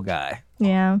Bible guy.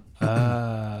 Yeah.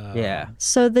 Yeah.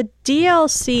 So the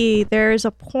DLC, there's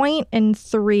a point in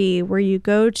 3 where you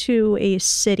go to a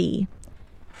city,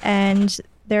 and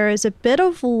there is a bit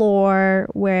of lore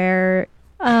where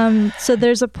so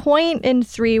there's a point in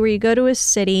 3 where you go to a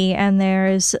city and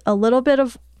there's a little bit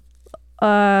of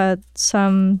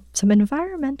some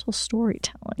environmental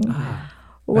storytelling.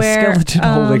 Where a skeleton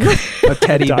holding A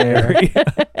teddy bear. diary.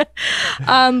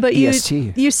 but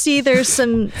EST. you see there's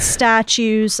some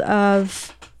statues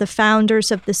of the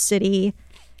founders of the city,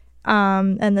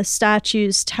 and the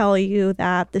statues tell you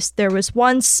that there was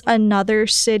once another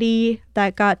city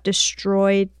that got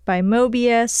destroyed by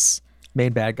Mobius,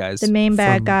 Main bad guys. the main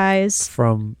bad From- guys.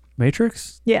 From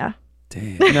Matrix? Yeah,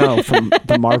 No, from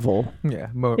the Marvel. Yeah.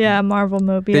 yeah, Marvel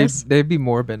Mobius. They'd be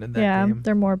Morbin in that Yeah, game.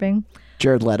 they're Morbing.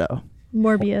 Jared Leto.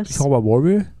 Morbius. Talk about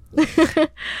Warrior?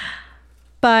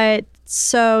 But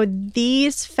so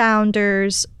these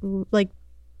founders like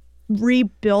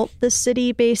rebuilt the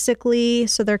city basically.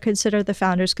 So they're considered the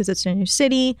founders because it's a new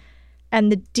city.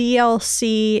 And the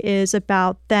DLC is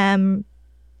about them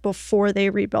before they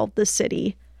rebuilt the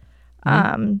city.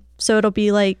 So it'll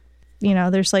be like,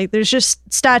 there's just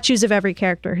statues of every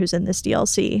character who's in this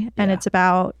DLC. And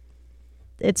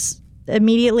it's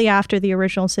immediately after the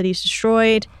original city's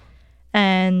destroyed.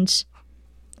 And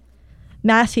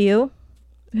Matthew,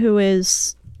 who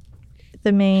is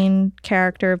the main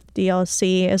character of the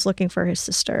DLC, is looking for his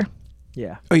sister.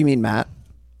 Yeah. Oh, you mean Matt?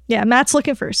 Yeah, Matt's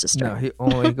looking for his sister. No, he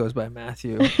only goes by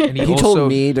Matthew. And He also, told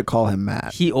me to call him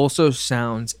Matt. He also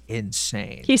sounds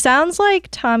insane. He sounds like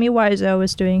Tommy Wiseau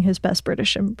is doing his best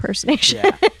British impersonation.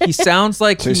 Yeah. He sounds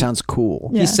like So he sounds cool.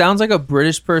 Yeah. he sounds like a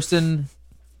British person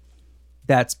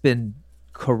that's been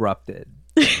corrupted.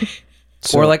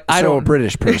 So, Or like, I so don't- a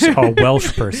British person. A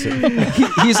Welsh person.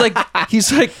 He's like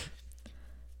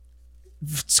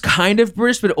it's kind of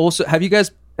British, but also, have you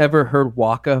guys ever heard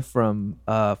Waka from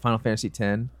Final Fantasy X?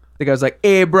 The guy's like,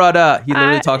 "Hey, brother." He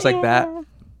literally talks like that.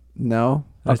 No.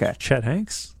 Okay. Chet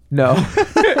Hanks. No,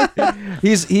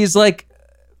 he's like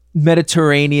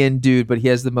Mediterranean dude, but he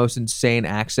has the most insane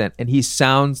accent, and he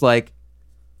sounds like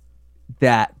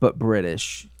that, but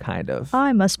British, kind of.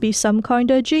 I must be some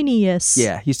kind of genius.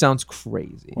 Yeah, he sounds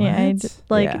crazy. Yeah,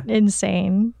 like Yeah.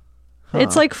 insane.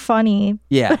 It's like funny.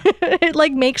 Yeah, It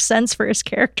like makes sense for his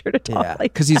character to talk yeah,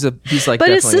 like because that. he's like, But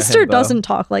his definitely a sister himbo. doesn't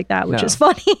talk like that, which No. is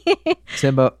funny.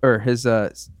 Simba, or his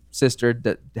sister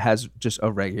that has just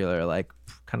a regular, like,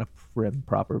 kind of prim,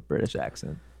 proper British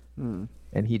accent,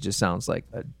 and he just sounds like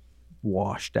a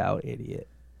washed out idiot.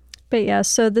 But yeah,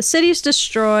 so the city's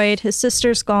destroyed. His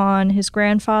sister's gone. His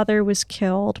grandfather was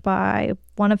killed by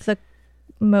one of the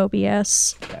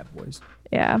Mobius. Bad boys.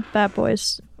 Yeah, bad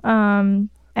boys.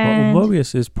 And Well,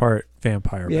 Mobius is part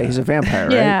vampire. Yeah, bat. he's a vampire,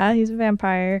 right? yeah, he's a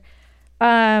vampire.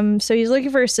 So he's looking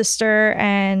for his sister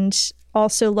and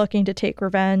also looking to take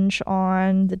revenge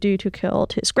on the dude who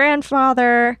killed his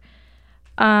grandfather.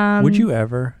 Would you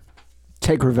ever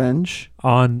Take revenge.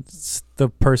 on the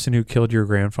person who killed your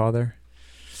grandfather?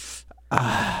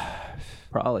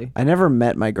 Probably. I never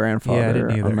met my Yeah, I grandfather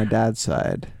didn't either. on my dad's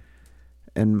side.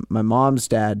 And my mom's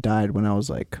dad died when I was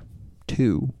like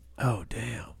 2. Oh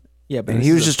damn! Yeah, but And this he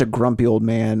is was a- just a grumpy old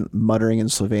man muttering in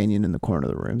Slovenian in the corner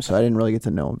of the room. So I didn't really get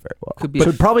to know him very well. Could be But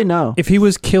a- I'd probably know. If he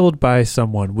was killed by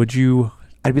someone, would you?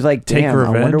 I'd be like, Take damn, I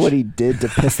wonder revenge? what he did to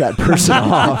piss that person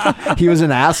off. He was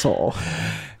an asshole.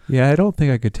 Yeah, I don't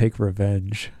think I could take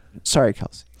revenge. Sorry,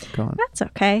 Kelsey. Go on. That's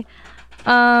okay.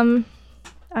 I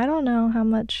don't know how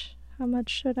much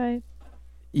should I?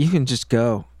 You can just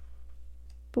go.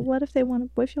 But what if they want to?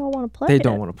 What if y'all want to play? They it?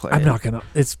 don't want to play. I'm it. not gonna.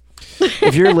 It's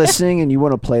If you're listening and you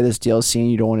want to play this DLC and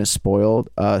you don't want to spoil,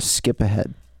 skip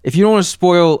ahead. If you don't want to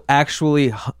spoil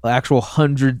actual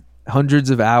hundreds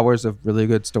of hours of really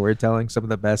good storytelling, some of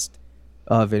the best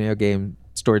video game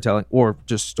storytelling, or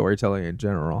just storytelling in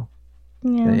general.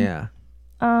 Yeah.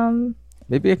 Yeah.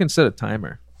 Maybe I can set a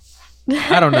timer.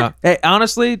 I don't know. Hey,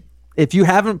 honestly, if you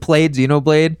haven't played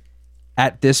Xenoblade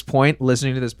at this point,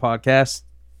 listening to this podcast,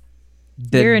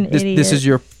 then You're an this is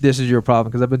idiot. this is your problem,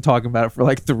 because I've been talking about it for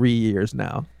like 3 years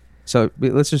now. So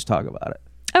let's just talk about it.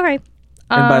 Okay.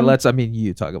 And by let's, I mean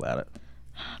you talk about it.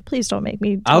 Please don't make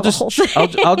me. I'll tell the just whole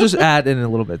thing. I'll just add in a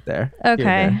little bit there. Here and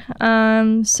Okay.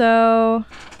 there. So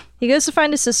he goes to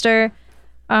find his sister.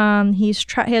 He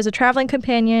has a traveling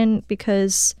companion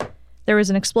because there was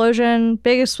an explosion,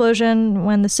 big explosion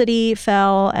when the city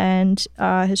fell, and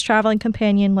his traveling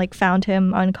companion like found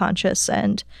him unconscious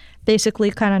and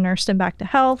basically kind of nursed him back to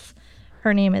health.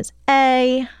 Her name is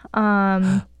A.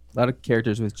 A lot of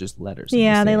characters with just letters. in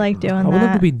Yeah, this they name. like doing I would love to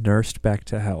that. be nursed back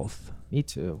to health. Me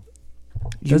too.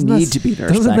 You Doesn't need that- to be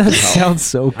nursed Doesn't back that to health. sound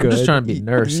so good? I'm just trying to be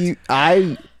nursed.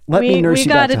 Let me nurse we you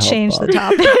back gotta to health, change Bob. the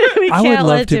topic. We I would can't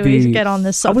love let to Dewey be. get on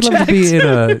this I would subject.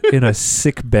 love to be in a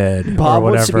sick bed Bob or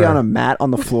whatever. wants to be on a mat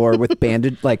on the floor with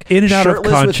bandage, like In and out of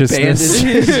shirtless consciousness. with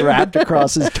bandages wrapped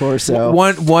across his torso.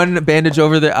 One bandage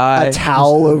over the eye, A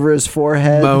towel over his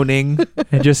forehead. moaning.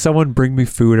 and just someone bring me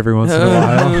food every once in a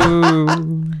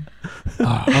while.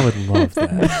 Oh, I would love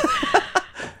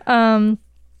that.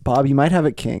 Bob, you might have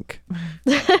a kink.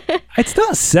 It's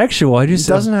not sexual. I It just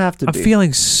doesn't have to I'm be.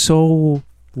 feeling so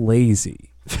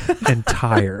lazy and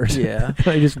tired. Yeah.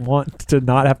 I just want to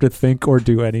not have to think or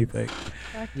do anything.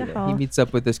 Back to Yeah, he health. meets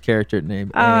up with this character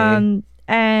named A.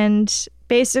 And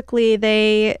basically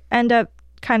they end up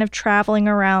kind of traveling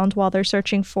around while they're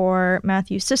searching for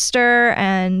Matthew's sister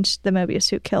and the Mobius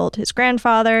who killed his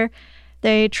grandfather.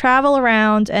 They travel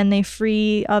around and they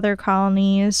free other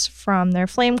colonies from their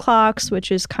flame clocks,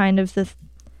 which is kind of the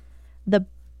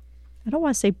I don't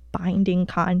want to say binding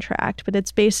contract, but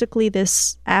it's basically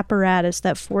this apparatus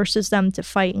that forces them to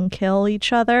fight and kill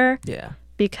each other, Yeah.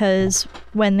 because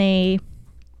when they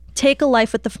take a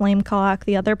life with the flame clock,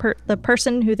 the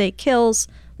person who they kill's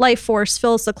life force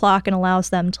fills the clock and allows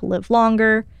them to live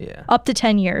longer, Yeah. up to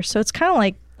 10 years. So it's kind of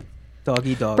like,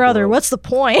 Doggy dog. brother, world. what's the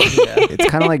point? Yeah. It's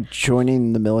kind of like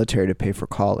joining the military to pay for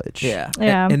college. Yeah.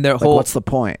 Yeah. And their Like, whole what's the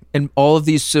point? and all of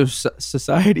these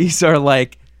societies are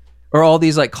like, or all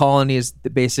these like colonies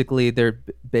that basically they're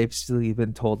basically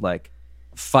been told like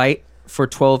fight for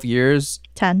 12 years,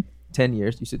 10. 10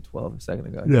 years. You said 12 a second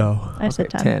ago. No. I said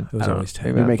 10. 10. It was I don't always know.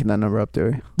 10. We're making that number up,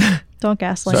 Dewey. Don't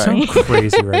gaslight Sorry. me. Sound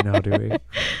crazy right now, do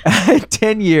we?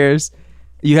 10 years.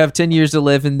 You have 10 years to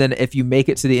live, and then if you make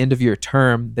it to the end of your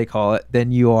term, they call it,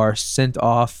 then you are sent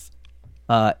off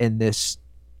in this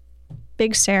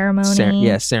Big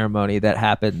ceremony. ceremony that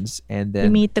happens, and then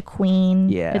You meet the queen.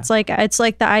 Yeah. It's like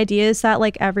the idea is that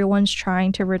like everyone's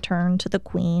trying to return to the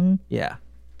queen. yeah,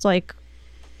 It's like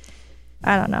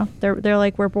I don't know. They're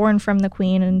like we're born from the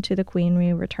queen and to the queen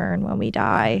we return when we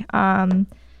die.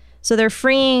 So they're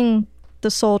freeing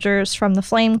the soldiers from the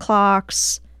flame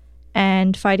clocks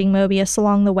and fighting Mobius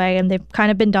along the way, and they've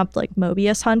kind of been dubbed like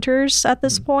Mobius hunters at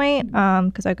this point,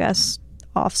 because I guess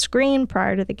off screen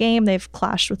prior to the game they've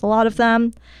clashed with a lot of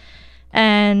them,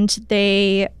 and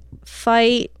they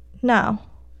fight. No,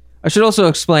 I should also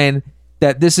explain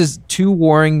that this is two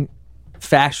warring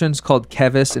factions called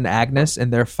Kevis and Agnes,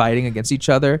 and they're fighting against each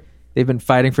other. They've been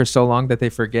fighting for so long that they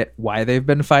forget why they've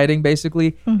been fighting,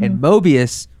 basically. And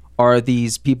Mobius are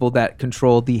these people that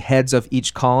control the heads of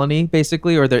each colony,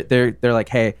 basically, or they're like,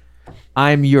 hey,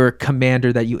 I'm your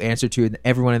commander that you answer to, and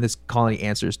everyone in this colony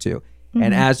answers to.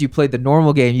 And as you play the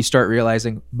normal game, you start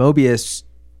realizing Mobius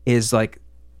is like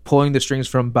pulling the strings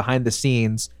from behind the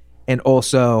scenes, and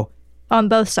also on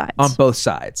both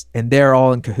sides. And they're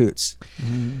all in cahoots.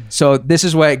 So this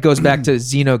is why it goes back to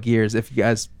Xenogears. If you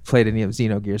guys played any of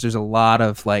Xenogears, there's a lot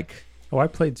of like Oh, I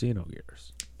played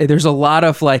Xenogears. there's a lot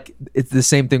of like, it's the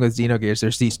same thing with Xenogears.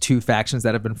 There's these two factions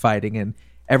that have been fighting, and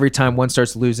every time one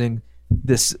starts losing,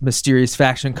 this mysterious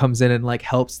faction comes in and like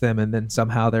helps them, and then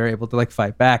somehow they're able to like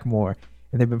fight back more.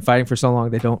 And they've been fighting for so long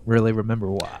they don't really remember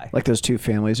why. Like those two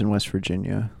families in West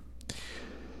Virginia.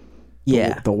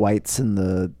 Yeah. The whites and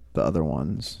the other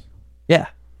ones. Yeah.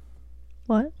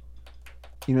 What?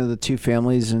 You know the two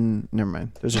families in... Never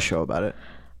mind. There's a show about it.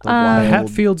 The The wild-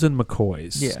 Hatfields and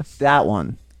McCoys. Yeah. That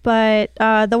one. But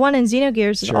the one in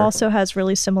Xenogears Sure. also has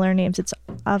really similar names. It's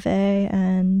Ave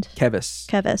and Kevis.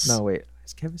 Kevis. No, wait.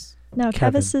 Is Kevis? No,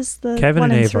 Kevin. Kevis is the Kevin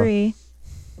one and in Ava. 3,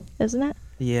 isn't it?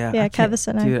 Yeah. Yeah, I can't- Kevis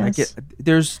and dude, Agnes.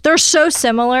 there's They're so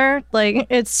similar. Like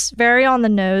it's very on the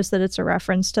nose that it's a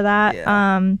reference to that.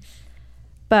 Yeah.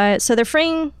 But so they're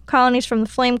freeing colonies from the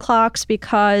flame clocks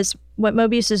because what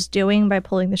Mobius is doing by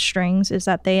pulling the strings is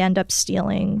that they end up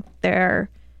stealing the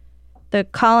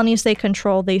colonies they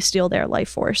control. They steal their life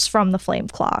force from the flame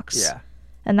clocks. Yeah.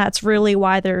 And that's really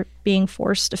why they're being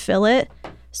forced to fill it.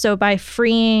 So by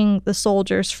freeing the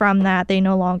soldiers from that, they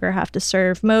no longer have to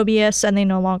serve Mobius, and they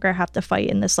no longer have to fight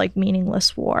in this like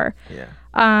meaningless war. Yeah.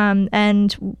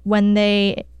 And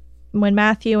when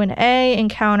Matthew and A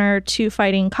encounter two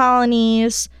fighting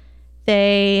colonies,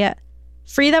 they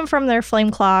free them from their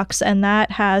flame clocks, and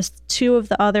that has two of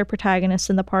the other protagonists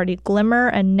in the party, Glimmer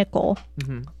and Nickel.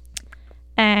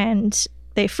 And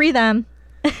they free them,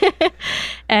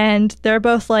 and they're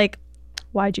both like,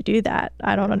 why'd you do that?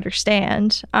 I don't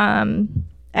understand.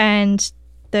 And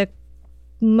the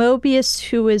Mobius,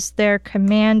 who is their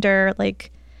commander,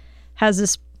 like has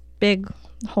this big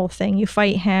whole thing. You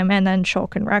fight him, and then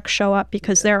Shulk and Rex show up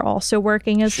because they're also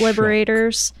working as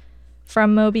liberators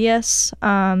from Mobius,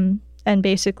 and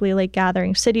basically like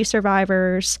gathering city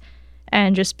survivors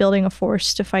and just building a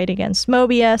force to fight against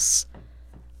Mobius.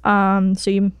 So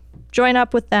you join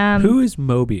up with them. Who is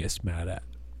Mobius mad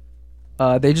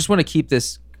at? They just want to keep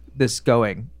this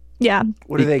going. Yeah,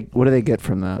 What do they get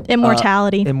from that?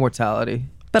 immortality. Immortality.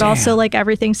 But also Damn. like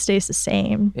everything stays the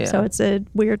same. Yeah. So it's a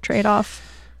weird trade-off.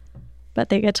 But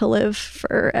they get to live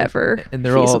forever. And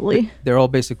they're feasibly. all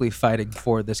basically fighting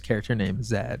for this character named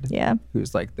Zed. Yeah.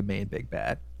 Who's like the main big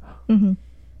bad. What's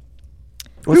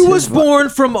Who was his born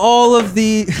from all of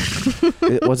the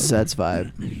What's Zed's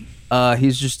vibe?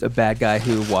 he's just a bad guy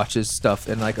who watches stuff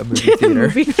in like a movie theater.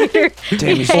 Movie theater.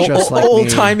 Damn, he's just like me. Old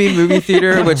timey movie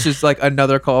theater, which is like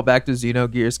another callback to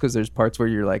Xenogears, because there's parts where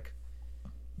you're like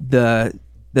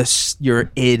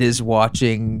your id is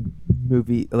watching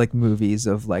movies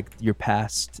of like your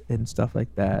past and stuff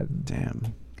like that.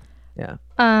 Damn. Yeah.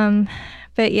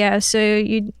 But yeah, so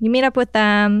you meet up with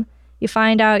them. You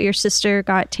find out your sister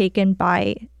got taken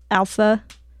by Alpha.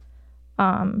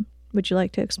 Would you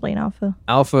like to explain Alpha?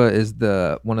 Alpha is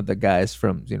one of the guys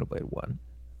from Xenoblade 1.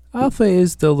 Alpha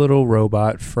is the little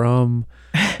robot from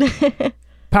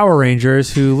Power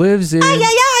Rangers who lives in...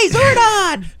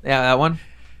 Yeah, that one.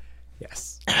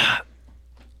 Yes.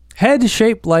 Head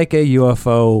shaped like a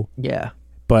UFO, Yeah.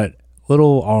 but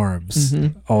little arms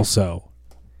also.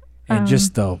 And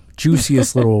just the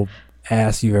juiciest little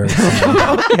ass you've ever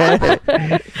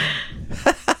seen.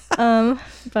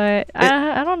 But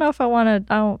I don't know if I want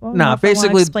to. I don't know Nah, if I wanna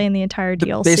basically, explain the entire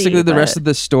DLC. Basically, the rest but- of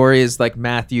the story is like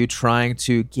Matthew trying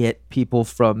to get people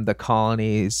from the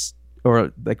colonies,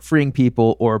 or like freeing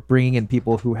people, or bringing in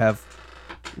people who have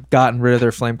gotten rid of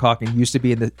their flame cock and used to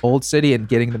be in the old city, and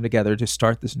getting them together to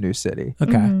start this new city.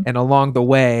 Okay. Mm-hmm. And along the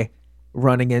way,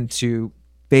 running into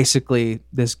basically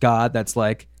this god that's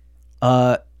like,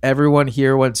 everyone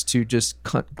here wants to just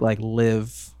like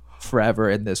live forever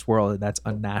in this world, and that's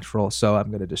unnatural, so I'm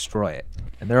gonna destroy it.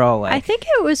 And they're all like, I think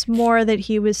it was more that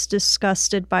he was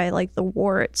disgusted by like the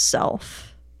war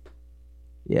itself.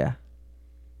 yeah,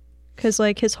 Because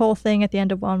like his whole thing at the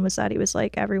end of 1 was that he was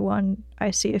like, everyone, I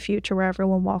see a future where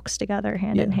everyone walks together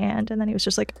hand in Yeah. hand. And then he was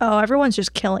just like, oh, everyone's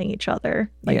just killing each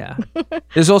other. Like, yeah.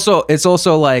 It's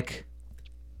also like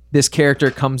this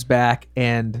character comes back,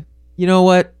 and you know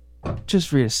what?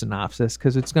 Just read a synopsis,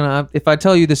 because it's gonna. If I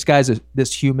tell you this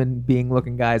this human being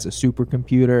looking guy is a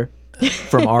supercomputer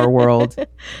from our world,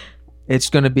 it's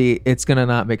gonna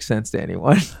not make sense to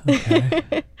anyone.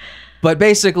 Okay. But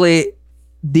basically,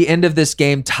 the end of this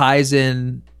game ties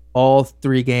in all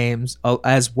 3 games,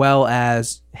 as well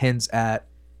as hints at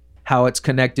how it's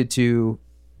connected to,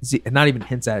 not even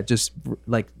hints at it, just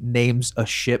like names a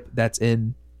ship that's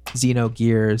in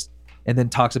Xenogears, and then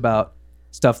talks about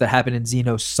stuff that happened in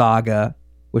Xenosaga,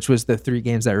 which was the 3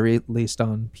 games that were released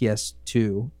on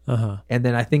PS2. Uh-huh. And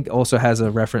then I think also has a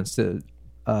reference to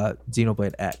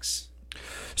Xenoblade X.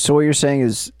 So what you're saying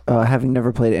is, having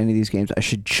never played any of these games, I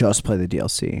should just play the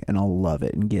DLC and I'll love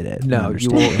it and get it. and No,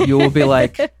 understand. you will be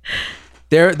like,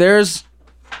 there's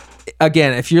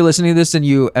again, if you're listening to this and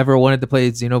you ever wanted to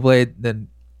play Xenoblade, then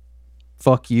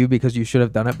fuck you, because you should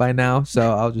have done it by now. So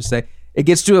I'll just say it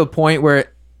gets to a point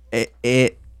where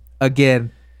it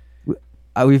again,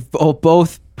 we've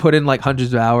both put in like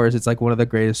hundreds of hours. It's like one of the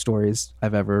greatest stories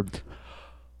I've ever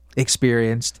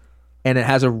experienced, and it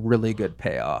has a really good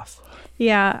payoff.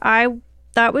 Yeah,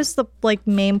 that was the like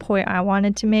main point I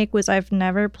wanted to make, was I've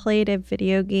never played a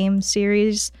video game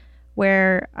series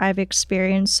where I've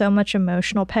experienced so much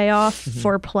emotional payoff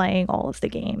for playing all of the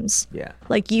games. Yeah,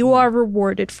 Like you are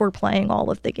rewarded for playing all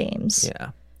of the games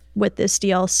yeah, with this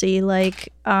DLC. Like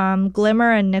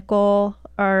Glimmer and Nickel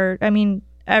are, I mean,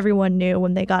 everyone knew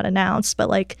when they got announced, but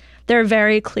like they're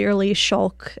very clearly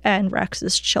Shulk and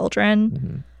Rex's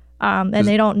children. And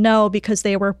they don't know because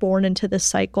they were born into this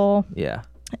cycle. yeah.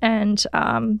 And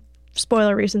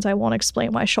spoiler reasons, I won't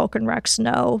explain why Shulk and Rex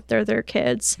know they're their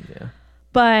kids. Yeah.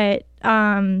 But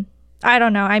I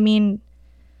don't know. I mean,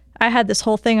 I had this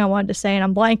whole thing I wanted to say and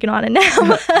I'm blanking on it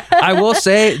now. I will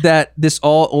say that this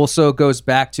all also goes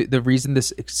back to the reason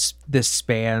this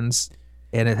spans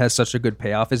and it has such a good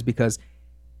payoff is because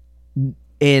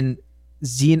in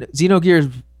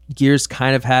Xenogears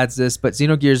kind of has this, but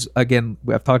Xenogears, again,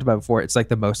 I've talked about it before, it's like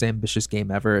the most ambitious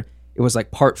game ever. It was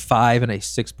like part 5 in a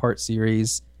 6-part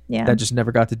series Yeah. that just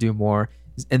never got to do more.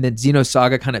 And then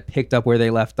Xenosaga kind of picked up where they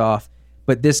left off.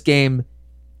 But this game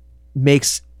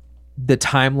makes the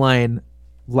timeline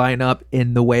line up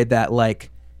in the way that like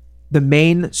the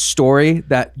main story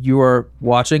that you are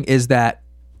watching is that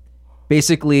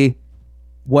basically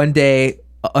one day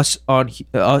us on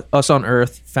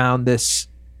Earth found this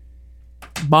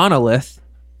monolith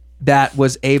that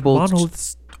was able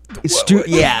Monoliths.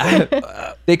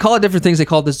 yeah. They call it different things. They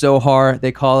call it the Zohar.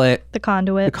 They call it the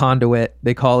conduit. the conduit.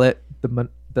 They call it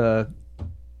the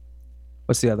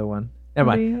what's the other one? Never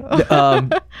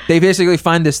mind. They basically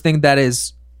find this thing that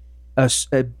is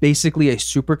basically a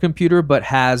supercomputer, but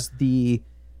has the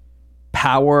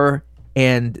power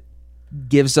and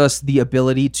gives us the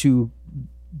ability to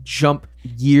jump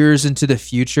years into the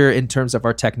future in terms of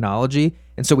our technology.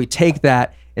 And so we take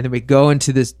that and then we go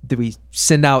into this, we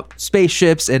send out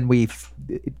spaceships and we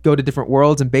go to different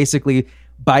worlds. And basically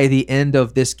by the end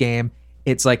of this game,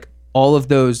 it's like all of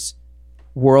those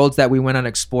worlds that we went on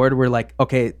explored were like,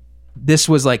 okay, this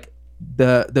was like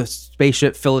the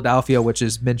spaceship Philadelphia, which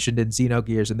is mentioned in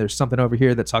Xenogears, and there's something over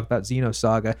here that talks about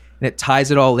Xenosaga, and it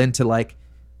ties it all into like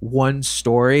one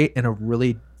story in a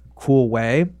really cool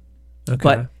way. Okay.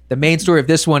 But the main story of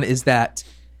this one is that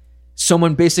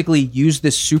someone basically used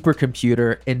this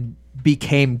supercomputer and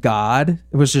became God.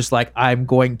 It was just like, I'm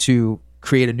going to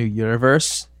create a new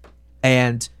universe.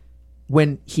 And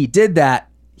when he did that,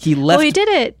 he left. Well, he did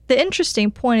it. The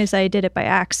interesting point is that he did it by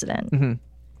accident.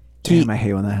 Damn, I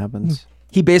hate when that happens.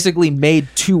 He basically made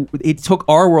two. He took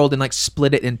our world and like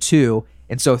split it in two.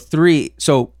 And so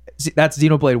that's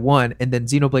Xenoblade 1. And then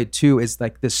Xenoblade 2 is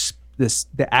like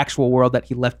the actual world that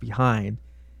he left behind.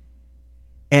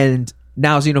 And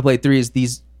now Xenoblade 3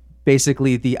 is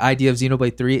basically the idea of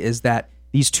Xenoblade 3 is that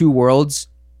these two worlds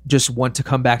just want to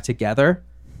come back together.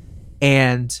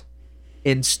 and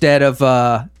instead of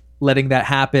letting that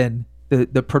happen,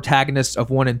 the protagonists of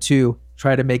 1 and 2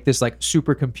 try to make this like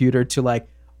supercomputer to like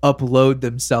upload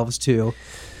themselves to,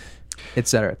 et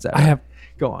cetera, et cetera.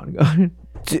 Go on.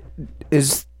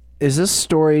 Is this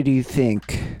story, do you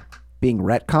think, being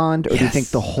retconned, or do you think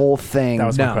the whole thing That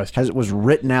was my question. was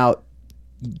written out?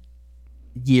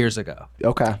 Years ago.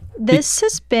 Okay. This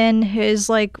has been his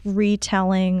like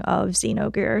retelling of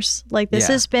Xenogears. Like this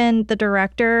Yeah. has been the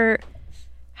director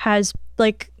has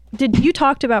like you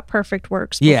talked about Perfect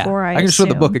Works before? I can show the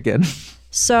assume. book again.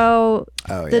 So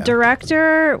Oh, the yeah.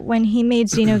 director, when he made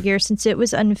Xenogears, since it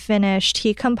was unfinished,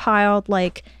 he compiled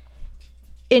like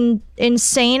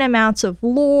insane amounts of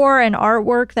lore and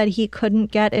artwork that he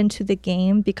couldn't get into the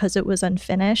game because it was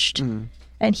unfinished.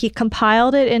 And he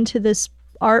compiled it into this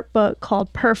art book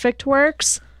called Perfect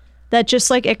Works that just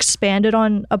like expanded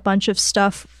on a bunch of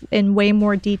stuff in way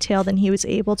more detail than he was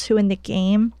able to in the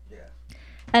game.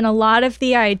 And a lot of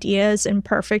the ideas in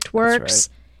Perfect Works,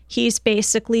 he's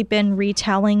basically been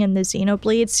retelling in the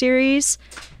Xenoblade series.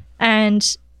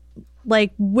 And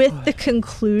like with the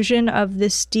conclusion of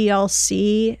this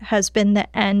DLC has been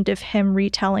the end of him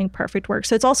retelling Perfect Works.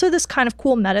 So it's also this kind of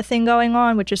cool meta thing going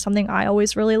on, which is something I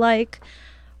always really like,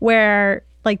 where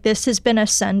like this has been a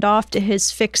send-off to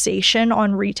his fixation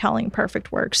on retelling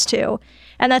Perfect Works too.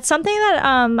 And that's something that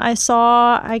I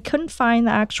saw, I couldn't find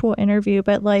the actual interview,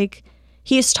 but like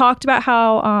he's talked about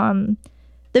how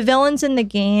the villains in the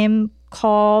game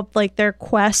called like their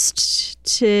quest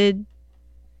to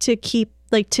keep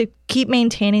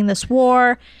maintaining this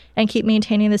war and keep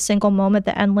maintaining the single moment,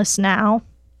 the endless now.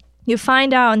 You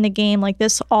find out in the game like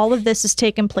this, all of this has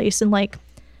taken place in like,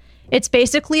 it's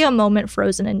basically a moment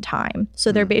frozen in time.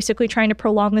 So they're basically trying to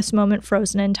prolong this moment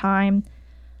frozen in time.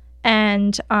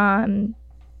 And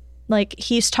like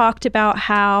he's talked about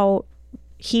how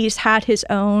he's had his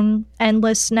own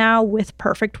endless now with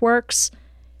Perfect Works,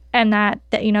 and that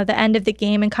you know the end of the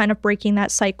game and kind of breaking that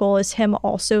cycle is him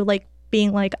also like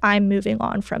being like, I'm moving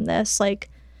on from this. Like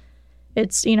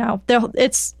it's, you know,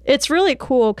 it's really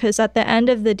cool because at the end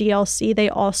of the DLC they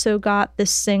also got the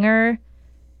singer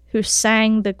who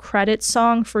sang the credit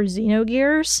song for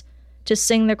Xenogears to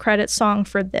sing the credit song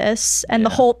for this. And the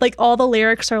whole, like, all the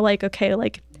lyrics are like, okay,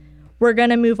 like, we're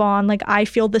gonna move on. Like, I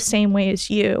feel the same way as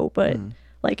you, but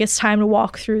like, it's time to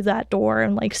walk through that door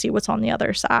and like see what's on the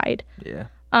other side. Yeah.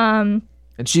 And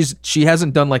she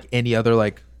hasn't done like any other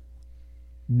like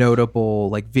notable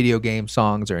like video game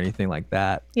songs or anything like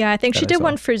that. Yeah, I think she that I did saw.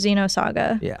 one for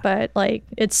Xenosaga. Yeah. But like,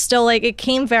 it's still like, it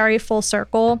came very full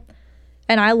circle.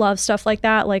 And I love stuff like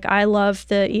that. Like, I love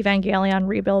the Evangelion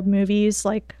rebuild movies,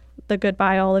 like the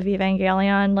Goodbye All of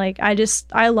Evangelion. Like,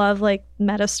 I love like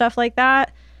meta stuff like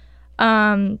that.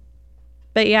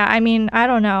 But yeah, I mean, I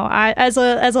don't know. I as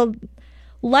a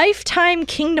lifetime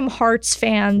Kingdom Hearts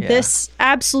fan, this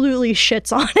absolutely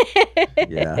shits on it.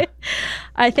 Yeah.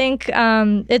 I think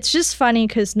it's just funny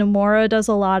because Nomura does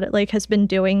a lot, like has been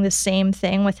doing the same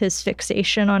thing with his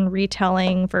fixation on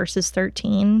retelling versus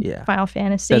 13 Final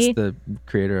Fantasy. That's the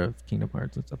creator of Kingdom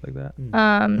Hearts and stuff like that.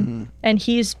 And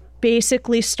he's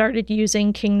basically started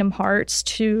using Kingdom Hearts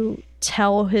to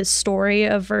tell his story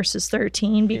of versus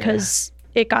 13 because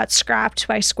it got scrapped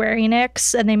by Square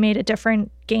Enix and they made a different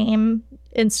game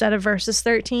instead of versus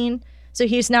 13. So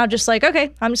he's now just like,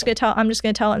 okay, I'm just gonna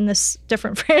tell it in this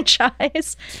different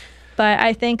franchise. But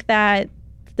I think that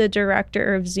the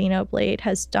director of Xenoblade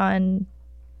has done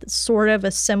sort of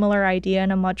a similar idea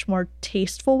in a much more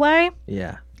tasteful way.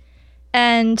 Yeah.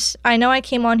 And I know I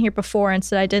came on here before and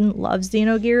said I didn't love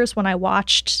Xenogears when I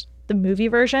watched the movie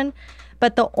version.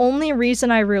 But the only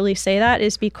reason I really say that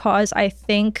is because I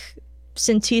think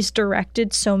since he's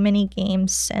directed so many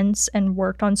games since and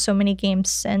worked on so many games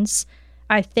since,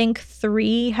 I think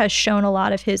 3 has shown a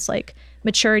lot of his like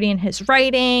maturity in his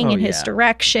writing and his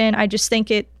direction. I just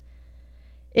think it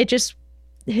just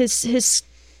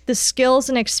the skills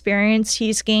and experience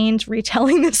he's gained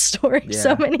retelling this story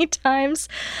so many times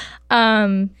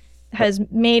has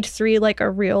made 3 like a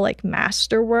real like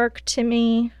masterwork to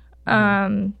me.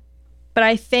 But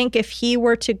I think if he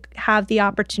were to have the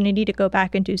opportunity to go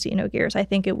back and do Xenogears, I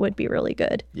think it would be really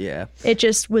good. Yeah. It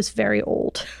just was very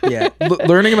old. Yeah.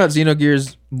 Learning about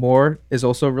Xenogears more is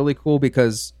also really cool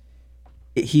because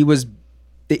he was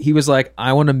like,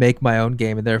 I want to make my own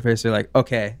game. And they're basically like,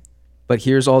 okay, but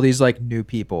here's all these like new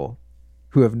people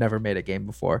who have never made a game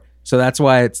before. So that's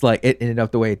why it's like it ended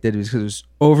up the way it did, because it was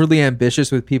overly ambitious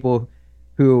with people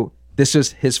who... This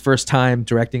was his first time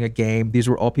directing a game. These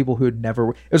were all people who had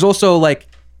never... It was also like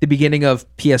the beginning of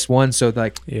PS1, so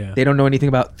like they don't know anything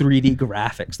about 3D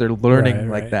graphics. They're learning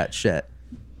like that shit.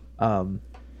 But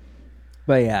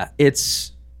But yeah,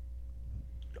 it's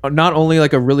not only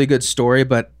like a really good story,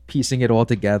 but piecing it all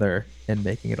together and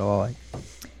making it all like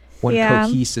one Yeah.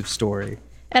 cohesive story.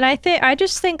 And I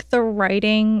just think the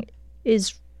writing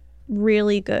is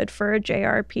really good for a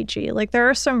JRPG. Like there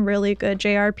are some really good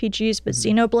JRPGs, but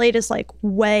Xenoblade is like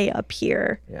way up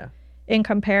here Yeah. in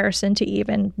comparison to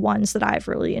even ones that I've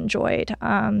really enjoyed.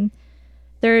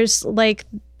 There's like,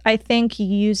 I think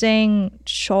using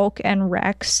Shulk and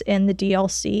Rex in the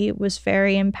DLC was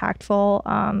very impactful,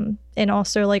 and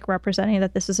also like representing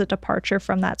that this is a departure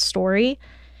from that story.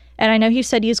 And I know he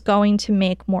said he's going to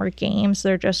make more games.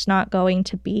 They're just not going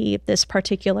to be this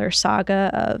particular saga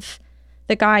of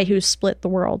the guy who split the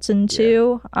worlds in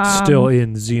two. Still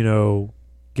in Xeno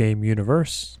game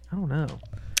universe. I don't know.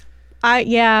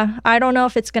 I don't know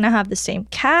if it's gonna have the same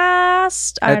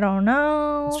cast. I don't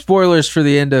know. Spoilers for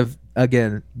the end of,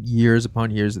 again, years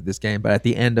upon years of this game, but at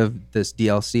the end of this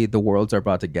DLC, the worlds are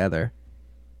brought together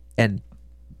and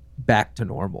back to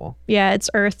normal. Yeah, it's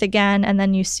Earth again, and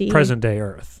then you see Present day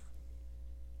Earth.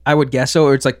 I would guess so.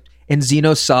 Or it's like in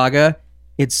Xenosaga,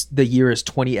 it's the year is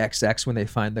 20XX when they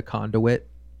find the conduit,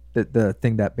 the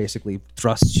thing that basically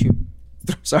thrusts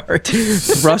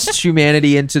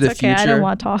humanity into the It's okay, future. I don't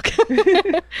want to talk.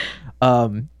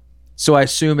 So I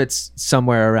assume it's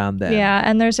somewhere around then. Yeah,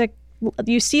 and there's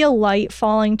you see a light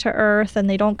falling to Earth, and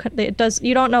you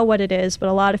don't know what it is, but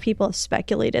a lot of people have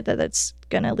speculated that it's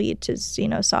gonna lead to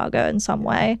Xenosaga in some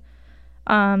way.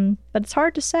 But it's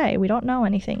hard to say. We don't know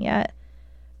anything yet.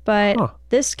 But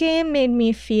this game made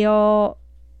me feel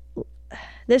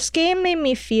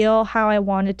how I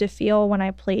wanted to feel when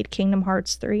I played Kingdom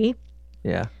Hearts 3.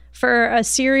 Yeah. For a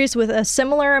series with a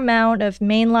similar amount of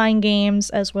mainline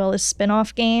games as well as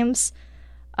spin-off games,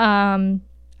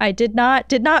 I did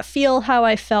not feel how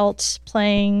I felt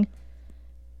playing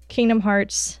Kingdom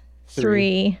Hearts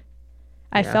 3.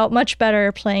 I felt much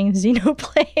better playing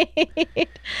Xenoblade.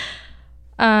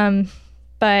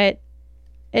 But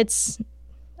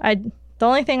the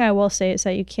only thing I will say is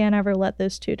that you can't ever let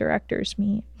those two directors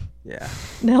meet. Yeah.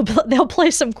 They'll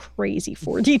play some crazy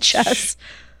 4D chess.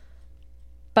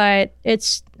 But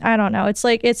I don't know. It's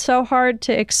like, it's so hard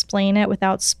to explain it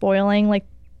without spoiling. Like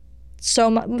so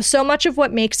much of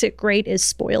what makes it great is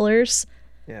spoilers.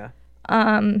 Yeah.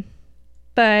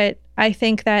 But I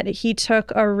think that he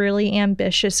took a really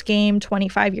ambitious game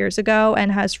 25 years ago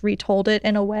and has retold it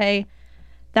in a way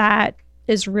that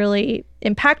is really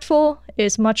impactful,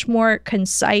 is much more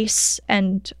concise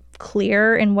and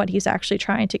clear in what he's actually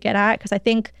trying to get at. Because I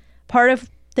think part of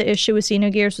the issue with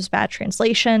Xenogears was bad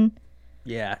translation.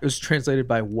 Yeah. It was translated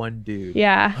by one dude.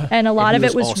 Yeah, and a lot of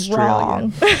it was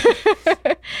wrong.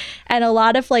 And a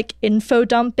lot of like info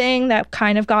dumping that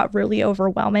kind of got really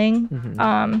overwhelming.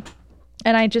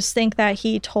 And I just think that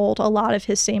he told a lot of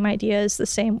his same ideas the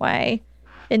same way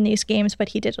in these games, but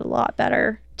he did it a lot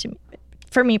better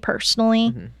for me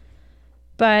personally.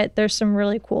 But there's some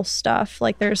really cool stuff.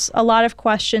 Like there's a lot of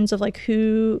questions of like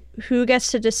who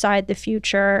gets to decide the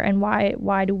future, and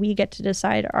why do we get to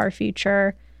decide our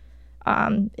future?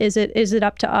 Is it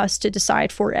up to us to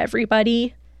decide for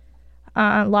everybody?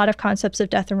 A lot of concepts of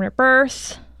death and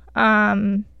rebirth.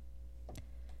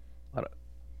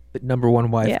 Number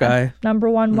one wife guy. Number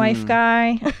one wife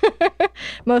guy.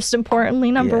 Most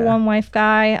importantly, number one wife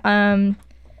guy.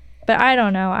 But I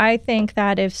don't know. I think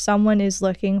that if someone is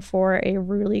looking for a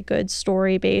really good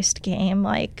story-based game,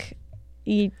 like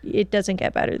it doesn't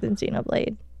get better than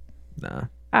Xenoblade. Nah.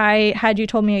 Had you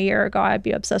told me a year ago I'd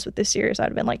be obsessed with this series, I'd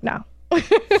have been like, no.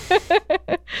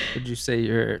 Would you say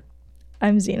you're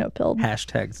I'm Xenopilled.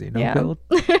 #Xenopilled?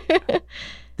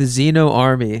 The Xeno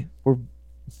army.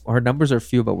 Our numbers are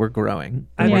few, but we're growing.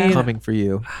 And we're coming for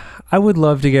you. I would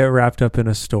love to get wrapped up in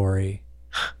a story,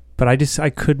 but I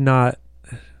could not.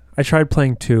 I tried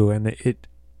playing 2, and it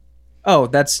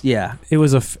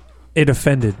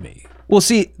offended me. Well,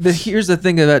 see, here's the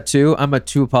thing about 2. I'm a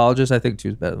 2 apologist. I think 2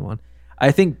 is better than 1.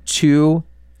 I think 2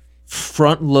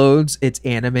 front loads its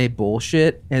anime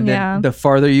bullshit, and then the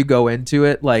farther you go into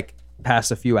it, like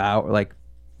past a few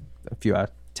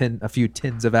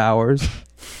tens of hours,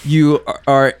 you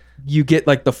get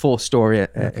like the full story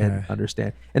and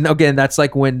understand. And again, that's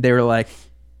like when they were like,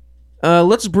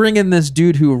 let's bring in this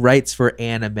dude who writes for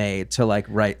anime to like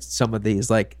write some of these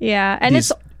like and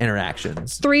these it's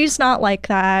interactions. 3's not like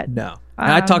that. No.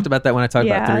 And I talked about that when I talked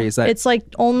about 3. Is that it's like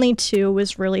only 2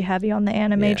 was really heavy on the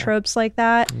anime tropes like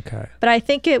that. Okay. But I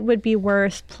think it would be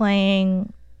worth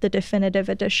playing the definitive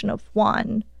edition of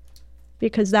 1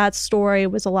 because that story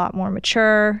was a lot more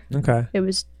mature. Okay. It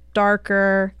was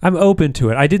darker. I'm open to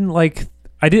it.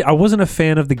 I wasn't a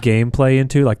fan of the gameplay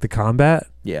into like the combat.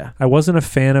 Yeah. I wasn't a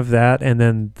fan of that, and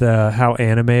then the how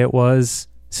anime it was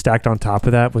stacked on top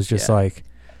of that was just Yeah. like,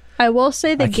 I will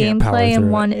say the I can't power gameplay through in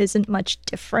it. one isn't much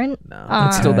different. No,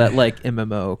 it's still that like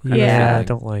MMO. Kind Yeah. of I thing.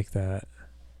 don't like that.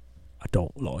 I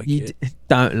don't like You it.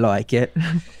 don't like it.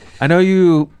 I know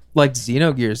you like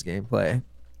Xenogears gameplay.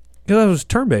 Because it was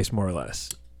turn-based more or less.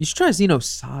 You should try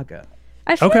Xenosaga.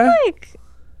 I feel Okay.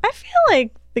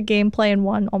 like the gameplay in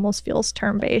one almost feels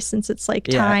turn-based since it's like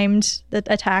Yeah. timed. The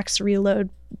attacks reload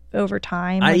over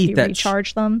time. I Like eat you that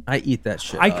recharge them. I eat that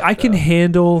shit. I up, can though.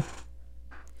 handle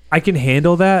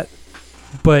that,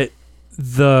 but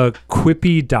the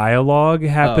quippy dialogue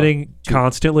happening dude.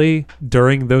 constantly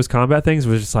during those combat things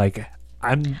was just like,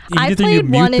 I either you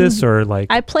played one mute this in- or like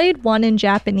I played one in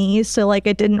Japanese, so like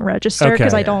it didn't register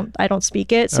because Okay. I don't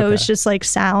speak it, so it's Okay. just like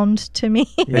sound to me.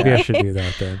 maybe I should do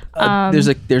that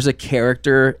then. There's a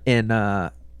character in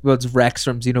it's Rex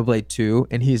from Xenoblade 2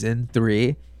 and he's in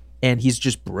 3 and he's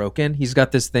just broken. He's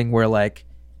got this thing where like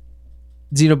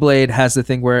Xenoblade has the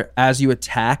thing where as you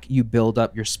attack you build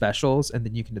up your specials and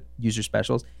then you can use your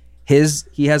specials.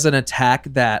 He has an attack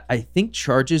that I think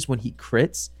charges when he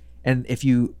crits, and if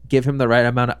you give him the right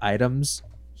amount of items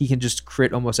he can just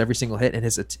crit almost every single hit, and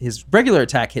his regular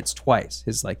attack hits twice,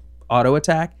 his like auto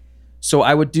attack. So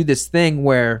I would do this thing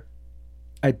where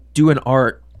I do an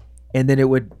art and then it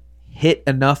would hit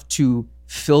enough to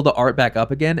fill the art back up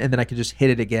again, and then I could just hit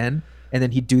it again, and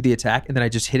then he'd do the attack and then I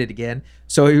just hit it again.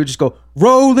 So he would just go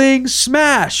rolling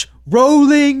smash,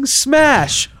 rolling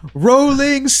smash,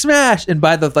 rolling smash, and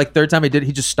by the like third time he did it,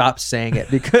 he just stopped saying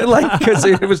it because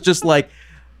it was just like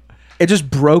it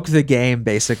just broke the game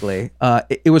basically.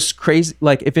 It was crazy.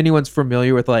 Like if anyone's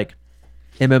familiar with like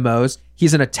MMOs,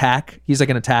 he's like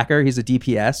an attacker, he's a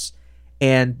DPS.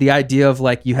 And the idea of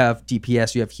like you have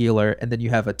DPS, you have healer, and then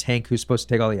you have a tank who's supposed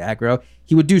to take all the aggro.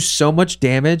 He would do so much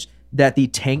damage that the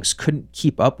tanks couldn't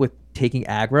keep up with taking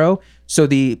aggro. So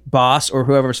the boss or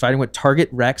whoever was fighting would target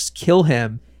Rex, kill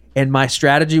him, and my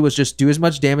strategy was just do as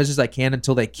much damage as I can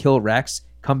until they kill Rex,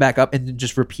 come back up, and then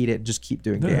just repeat it and just keep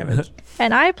doing damage.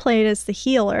 And I played as the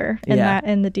healer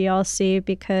in the DLC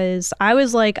because I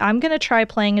was like, I'm gonna try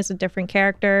playing as a different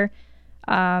character.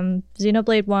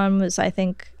 Xenoblade 1 was, I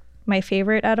think, my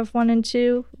favorite out of 1 and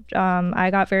 2. I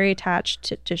got very attached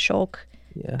to Shulk.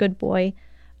 Yeah. Good boy.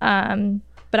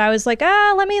 But I was like,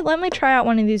 let me try out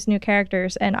one of these new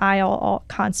characters, and I all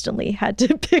constantly had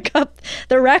to pick up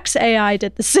the Rex AI.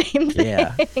 Did the same thing.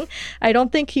 Yeah. I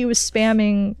don't think he was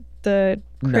spamming the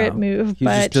crit No. move, He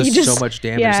but just he does just so much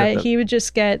damage Yeah, that he would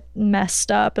just get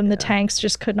messed up, and the tanks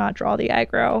just could not draw the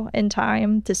aggro in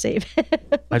time to save him.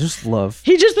 I just love.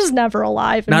 He just was never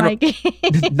alive in Not my a- game.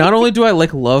 Not only do I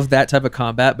like love that type of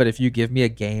combat, but if you give me a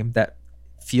game that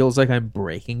feels like I'm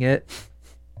breaking it,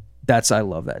 I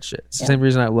love that shit. It's the same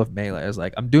reason I love Melee. I was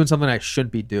like, I'm doing something I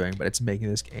shouldn't be doing, but it's making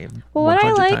this game. Well, what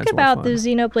I 100 like times more about the fun.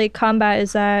 Xenoblade combat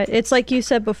is that it's like you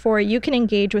said before, you can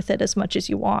engage with it as much as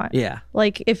you want. Yeah.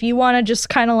 Like if you want to just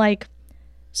kind of like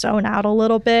zone out a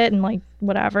little bit and like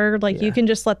whatever, like you can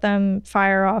just let them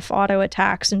fire off auto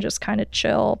attacks and just kind of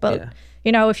chill. But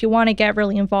you know, if you want to get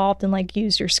really involved and like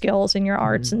use your skills and your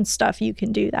arts and stuff, you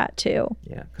can do that too.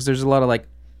 Yeah, because there's a lot of like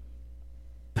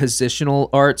positional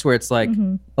arts where it's like,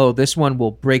 oh, this one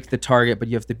will break the target, but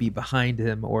you have to be behind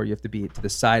him or you have to be to the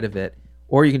side of it,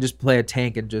 or you can just play a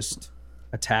tank and just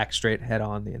attack straight head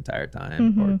on the entire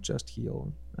time, or just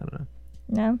heal. I don't know.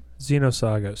 Yeah.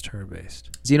 Xenosaga is turn-based.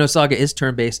 Xenosaga is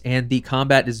turn-based, and the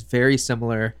combat is very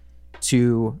similar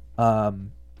to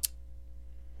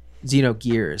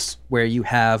Xenogears, where you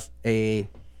have you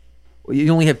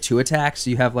only have 2 attacks. So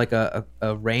you have like a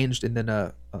ranged and then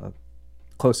a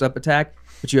close-up attack,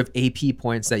 but you have AP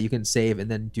points that you can save and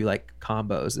then do like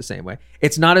combos the same way.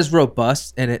 It's not as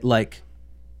robust, and it like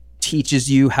teaches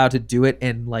you how to do it,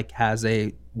 and like has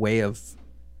a way of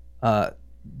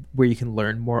where you can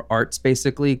learn more arts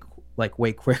basically like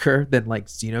way quicker than like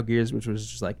Xenogears, which was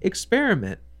just like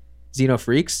experiment.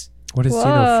 Xenofreaks. What is Whoa.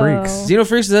 Xenofreaks?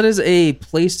 Xenofreaks, that is a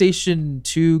PlayStation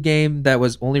 2 game that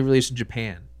was only released in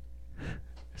Japan.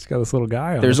 It's got this little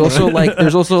guy on There's it. also like a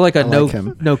like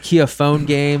him. Nokia phone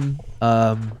game.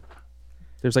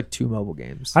 There's like 2 mobile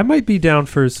games. I might be down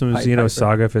for some Piper.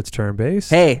 Xenosaga if it's turn-based.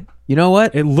 Hey, you know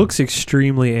what? It looks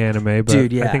extremely anime, but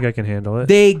Dude, yeah. I think I can handle it.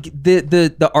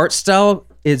 The art style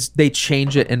is they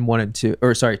change it in 1 and 2,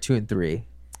 or sorry, 2 and 3.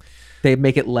 They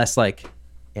make it less like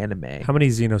anime. How many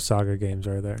Xenosaga games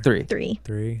are there? 3. 3.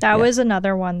 3? That was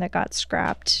another one that got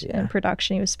scrapped Yeah. in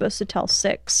production. He was supposed to tell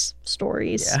 6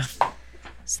 stories. Yeah.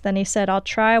 So then he said, I'll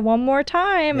try one more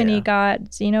time. And Yeah. he got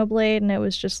Xenoblade, and it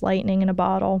was just lightning in a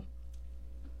bottle.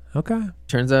 Okay.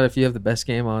 Turns out if you have the best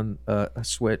game on a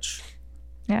Switch,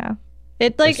 Yeah.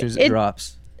 It as soon as it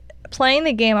drops. playing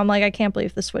the game, I'm like, I can't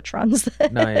believe the Switch runs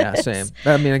this. No, yeah, same.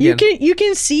 I mean, again, You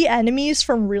can see enemies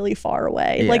from really far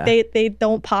away. Like Yeah. they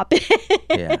don't pop in.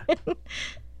 yeah.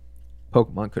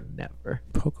 Pokemon could never.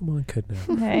 Pokemon could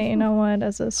know. Hey, you know what?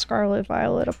 As a Scarlet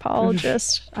Violet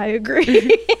apologist, I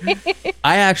agree.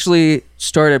 I actually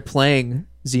started playing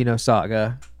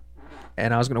Xenosaga,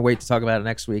 and I was gonna wait to talk about it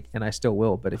next week, and I still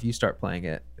will. But if you start playing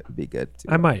it, it would be good too.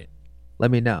 I might. Let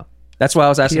me know. That's why I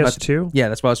was asking about. PS2? Yeah,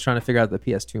 that's why I was trying to figure out the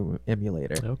PS2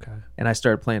 emulator, Okay. and I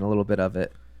started playing a little bit of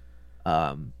it.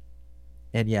 And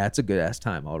yeah, it's a good ass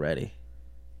time already.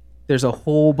 There's a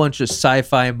whole bunch of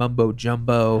sci-fi mumbo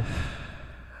jumbo.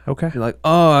 Okay. You're like,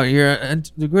 oh, you're going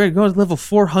to go to level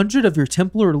 400 of your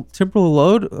temporal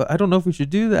load. I don't know if we should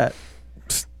do that.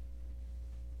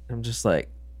 I'm just like,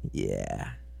 yeah,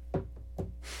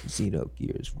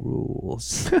 Xenogears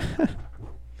rules.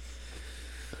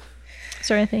 Is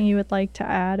there anything you would like to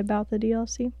add about the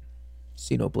DLC?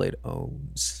 Xenoblade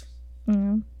owns.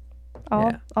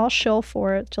 I'll shill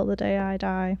for it till the day I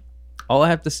die. All I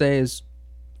have to say is,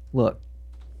 look,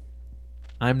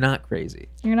 I'm not crazy,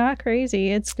 You're not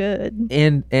crazy. It's good.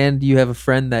 and you have a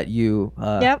friend that you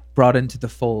Yep. brought into the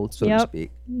fold, so to Yep.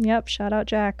 speak. Yep. Shout out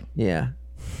Jack. Yeah.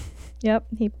 Yep.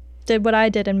 He did what I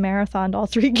did and marathoned all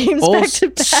 3 games Old back to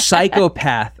back.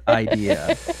 psychopath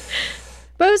idea.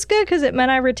 But it was good because it meant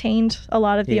I retained a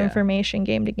lot of the Yeah. information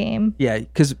game to game. Yeah,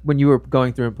 because when you were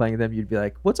going through and playing them, you'd be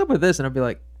like, "What's up with this?" And I'd be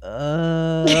like,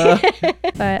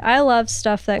 But I love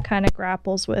stuff that kind of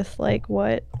grapples with like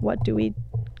what do we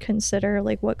consider,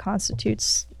 like what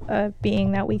constitutes a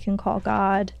being that we can call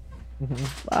God,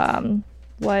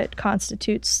 what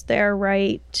constitutes their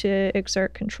right to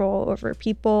exert control over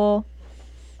people.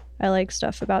 I like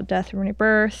stuff about death and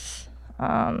rebirth,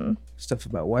 stuff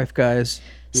about wife guys.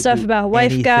 You'll stuff do about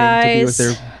wife anything to be with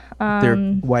guys,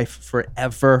 their wife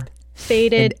forever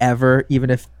fated. and ever, even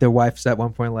if their wife's at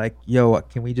one point like, "Yo,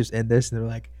 can we just end this?" And they're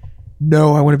like,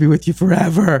 "No, I want to be with you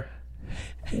forever."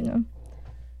 You know,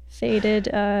 fated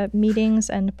meetings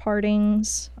and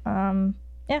partings. Yeah,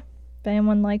 if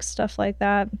anyone likes stuff like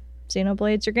that,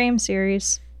 Xenoblade's your game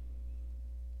series.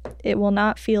 It will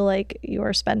not feel like you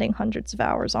are spending hundreds of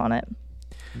hours on it.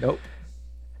 Nope.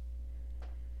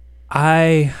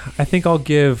 I think I'll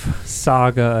give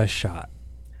Saga a shot.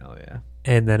 Hell yeah.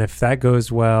 And then if that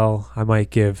goes well, I might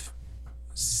give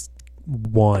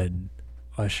 1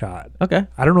 a shot. Okay.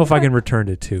 I don't know if I can return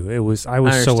to 2. I was so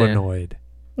understand. annoyed.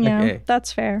 Yeah, Okay.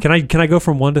 that's fair. Can I go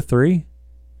from 1 to 3?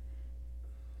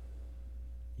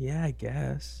 Yeah, I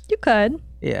guess. You could.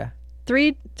 Yeah.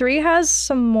 Three has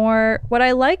some more. What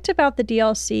I liked about the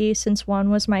DLC, since 1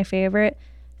 was my favorite,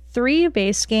 3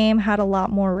 base game had a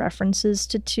lot more references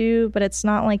to 2, but it's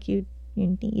not like you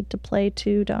need to play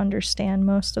 2 to understand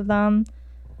most of them.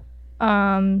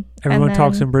 Everyone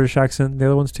talks in British accent. The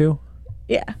other ones too.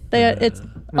 Yeah, it's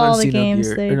Not all in the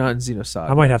games. They're not in Xenosaga.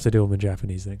 I might have to do them in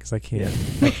Japanese then because I can't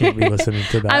be listening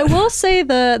to that. I will say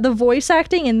the voice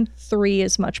acting in 3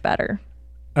 is much better.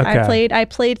 Okay. I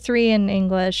played 3 in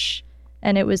English,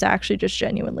 and it was actually just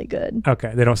genuinely good.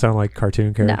 Okay, they don't sound like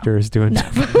cartoon characters doing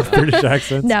British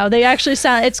accents. No, they actually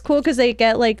sound. It's cool because they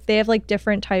have like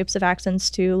different types of accents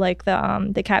too. Like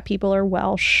the cat people are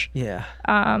Welsh. Yeah.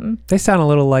 They sound a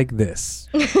little like this.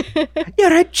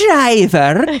 You're a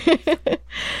driver.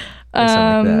 They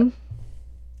sound like that.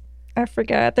 I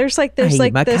forget. There's like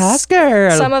I'm a this. cock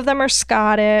girl. Some of them are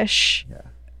Scottish. Yeah.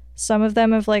 Some of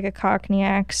them have like a Cockney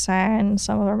accent.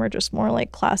 Some of them are just more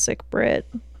like classic Brit.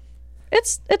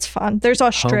 It's fun. There's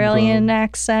Australian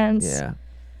accents.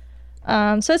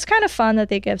 Yeah. So it's kind of fun that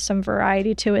they give some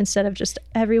variety to it instead of just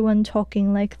everyone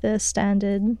talking like the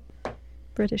standard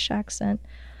British accent.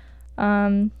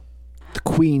 The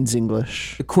Queen's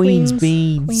English. The Queen's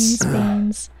beans. Queen's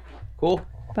beans. Cool.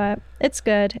 But it's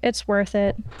good. It's worth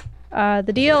it. The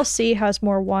DLC has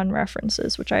more 1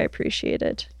 references, which I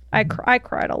appreciated. I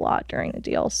cried a lot during the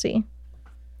DLC.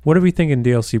 What are we thinking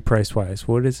DLC price wise?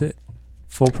 What is it?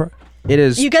 Full price? It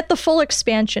is. You get the full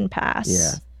expansion pass.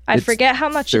 Yeah. I It's forget how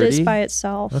much it is 30? by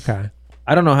itself. Okay.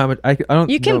 I don't know how much. I don't.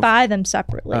 You can know. buy them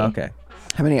separately. Oh, okay.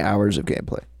 How many hours of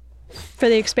gameplay? For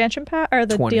the expansion pass or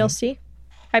the 20. DLC.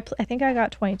 I think I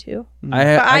got 22. But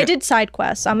I I did side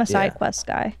quests. I'm a side quest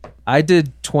guy. I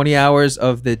did 20 hours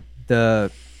of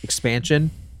the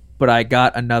expansion, but I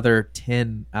got another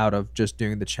 10 out of just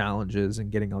doing the challenges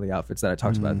and getting all the outfits that I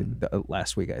talked about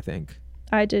last week, I think.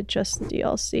 I did just the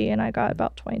DLC and I got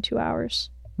about 22 hours.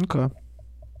 Okay.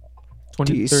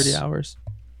 20 to 30 Jeez. hours.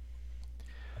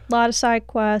 A lot of side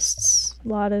quests, a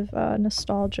lot of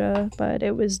nostalgia, but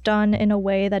it was done in a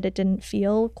way that it didn't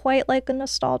feel quite like a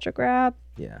nostalgia grab.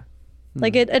 Yeah.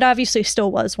 Like it obviously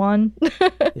still was one,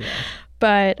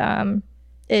 but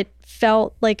it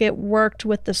felt like it worked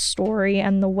with the story,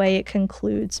 and the way it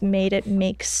concludes made it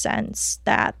make sense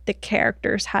that the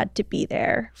characters had to be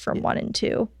there from 1 and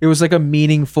 2. It was like a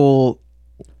meaningful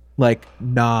like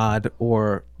nod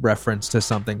or reference to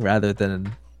something rather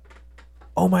than,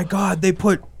 oh my God, they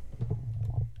put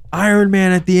Iron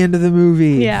Man at the end of the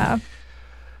movie. Yeah.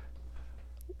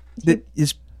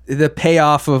 The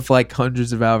payoff of like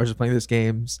hundreds of hours of playing this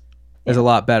games is a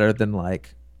lot better than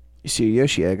like You see a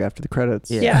Yoshi egg after the credits.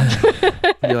 Yeah.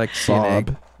 you're like see an egg.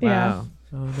 Bob. Yeah. Wow.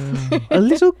 Oh no. A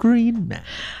little green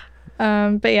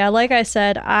man. But yeah, like I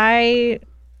said,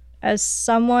 as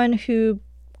someone who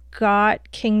got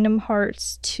Kingdom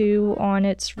Hearts 2 on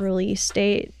its release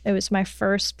date, it was my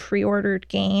first pre-ordered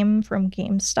game from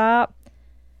GameStop,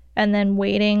 and then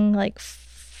waiting like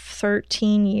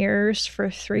 13 years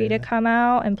for 3 to come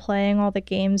out and playing all the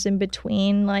games in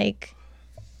between, like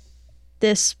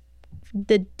the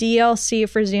DLC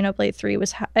for Xenoblade 3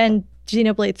 was and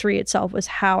Xenoblade 3 itself was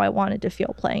how I wanted to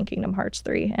feel playing Kingdom Hearts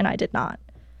 3, and I did not.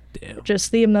 Damn.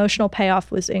 Just the emotional payoff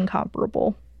was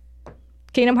incomparable.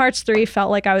 Kingdom Hearts 3 felt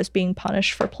like I was being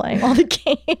punished for playing all the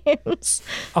games.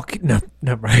 Okay, no,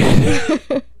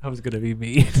 right. I was gonna be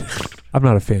mean. I'm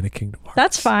not a fan of Kingdom Hearts.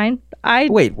 That's fine.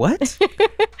 Wait, what?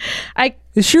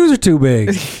 His shoes are too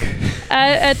big.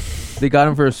 at They got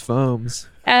him for his foams.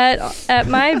 at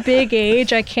my big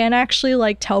age, I can't actually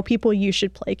like tell people you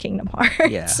should play Kingdom Hearts.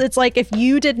 Yeah. It's like if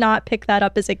you did not pick that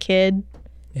up as a kid,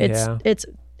 Yeah. it's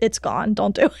gone.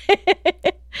 Don't do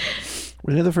it.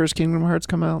 When did the first Kingdom Hearts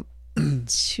come out?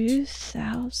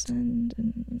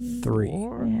 2003. 3.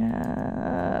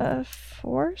 Yeah,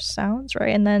 4 sounds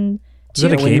right. And then Was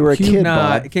it a when you were a GameCube? kid, Nah,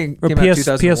 Bob. it came Or out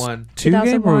 2001. PS2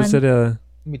 game, or was it a?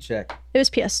 Let me check. it was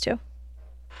PS2.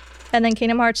 And then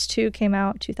Kingdom Hearts 2 came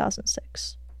out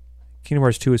 2006. Kingdom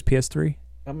Hearts 2 is PS3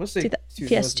 I'm gonna say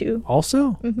PS2.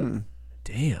 also. hmm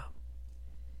Damn.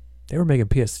 They were making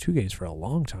PS2 games for a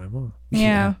long time, huh?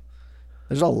 Yeah.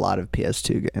 There's a lot of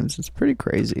PS2 games. It's pretty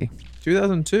crazy.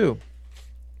 2002.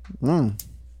 Mm.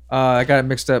 I got it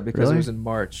mixed up because Really? it was in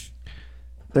March.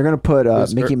 They're going to put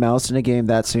was Mickey Mouse in a game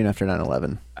that soon after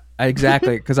 9/11.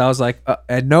 Exactly, because I was like,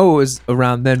 I know it was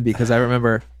around then because I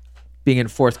remember being in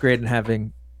 4th grade and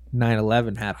having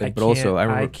 9/11 happen. But also,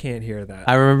 I can't hear that.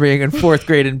 I remember being in 4th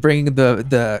grade and bringing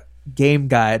the game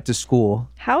guide to school.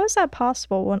 How is that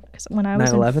possible? When I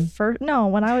was 9/11?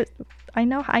 in when I was, I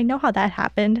know how that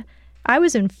happened. I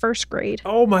was in 1st grade.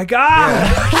 Oh my god!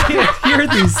 I can't hear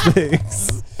these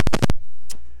things.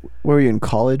 Were you in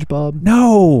college, Bob?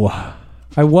 No,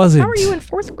 I wasn't. How are you in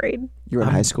 4th grade? You were in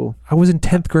high school. I was in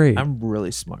 10th grade. I'm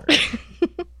really smart.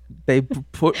 they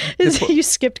put You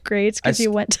skipped grades because I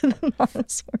you went to the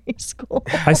Montessori school.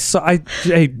 I saw.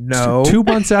 No. 2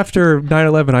 months after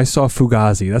 9/11, I saw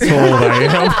Fugazi. That's how old I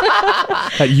am.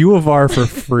 At U of R for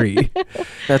free.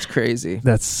 That's crazy.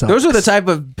 That sucks. Those are the type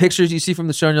of pictures you see from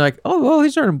the show, and you're like, oh, well,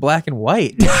 these are in black and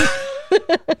white.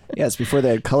 Yeah, it's before they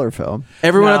had color film.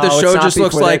 Everyone at the No, it's show not just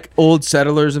looks before like old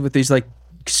settlers with these like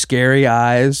scary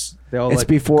eyes. They all It's like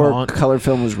before gaunt. color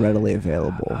film was readily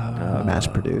available, mass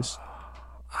produced.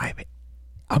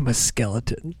 I'm a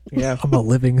skeleton. Yeah. I'm a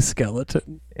living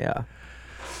skeleton. Yeah.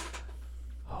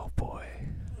 Oh boy.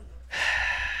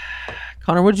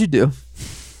 Connor, what'd you do?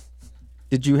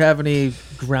 Did you have any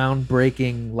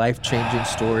groundbreaking, life-changing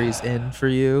stories in for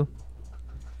you?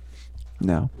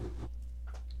 No.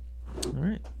 All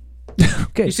right.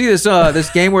 Okay. You see this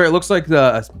game where it looks like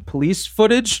the police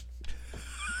footage?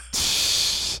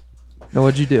 No,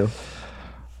 what'd you do?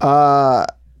 I've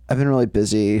been really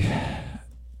busy,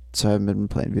 so I haven't been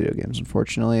playing video games,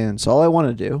 unfortunately. And so all I want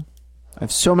to do, I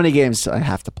have so many games I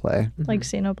have to play. Like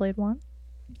Xenoblade 1.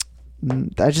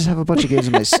 I just have a bunch of games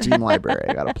in my Steam library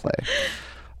I gotta play.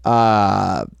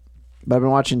 But I've been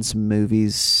watching some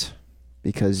movies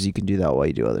because you can do that while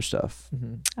you do other stuff.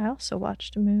 I also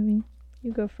watched a movie.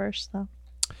 You go first, though.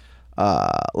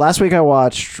 Last week I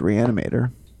watched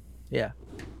Reanimator. Yeah.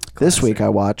 This week I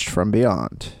watched From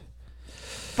Beyond.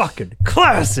 Fucking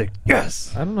classic.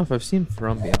 Yes. I don't know if I've seen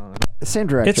From Beyond. The same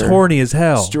director. It's horny as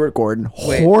hell. Stuart Gordon.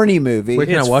 Wait. Horny movie. Wait,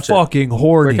 can I It's watch it? fucking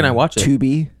horny. Where can I watch it?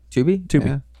 Tubi. Tubi? Tubi.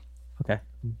 Yeah. Okay.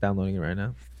 I'm downloading it right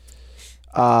now.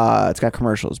 It's got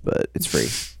commercials, but it's free.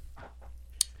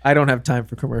 I don't have time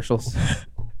for commercials.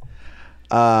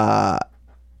 I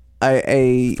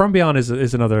From Beyond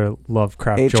is another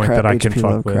Lovecraft joint that I can HP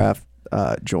fuck with. Lovecraft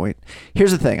joint.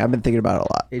 Here's the thing. I've been thinking about it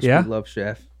a lot. HP Yeah? Love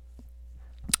Chef.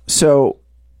 So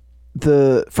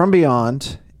the From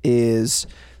Beyond is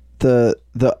the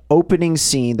opening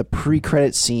scene, the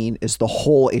pre-credit scene is the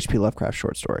whole HP Lovecraft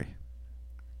short story.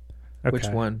 Okay. Which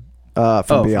one?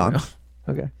 From Beyond.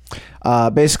 Okay.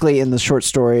 Basically, in the short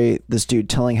story, this dude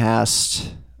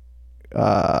Tillinghast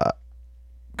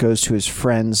goes to his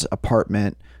friend's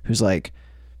apartment, who's like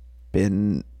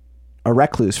been a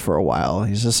recluse for a while.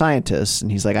 He's a scientist,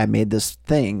 and he's like, I made this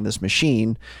thing, this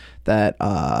machine that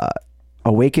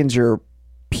awakens your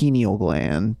pineal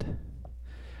gland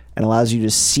and allows you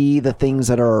to see the things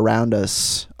that are around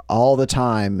us all the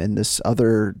time in this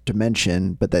other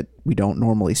dimension, but that we don't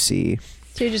normally see.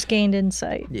 So you just gained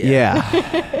insight.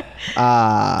 Yeah.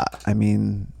 I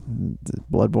mean,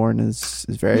 Bloodborne is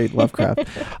very Lovecraft.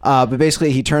 But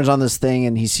basically, he turns on this thing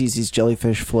and he sees these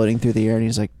jellyfish floating through the air, and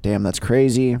he's like, damn, that's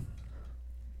crazy.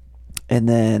 And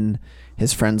then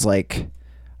his friend's like,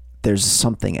 there's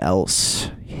something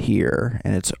else here,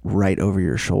 and it's right over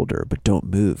your shoulder, but don't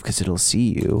move because it'll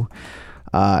see you.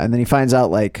 And then he finds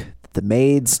out, like, the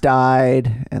maids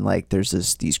died, and like there's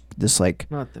this like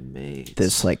Not the maids.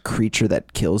 this like creature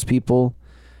that kills people,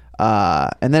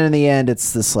 and then in the end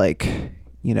it's this like,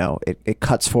 you know, it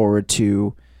cuts forward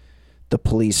to the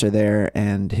police are there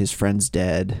and his friend's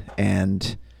dead,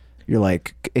 and you're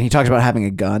like, and he talks about having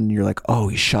a gun, and you're like, oh,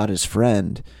 he shot his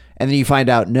friend, and then you find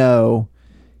out, no,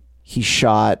 he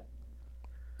shot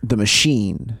the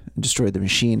machine, destroyed the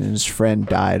machine, and his friend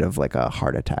died of like a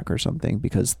heart attack or something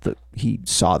because he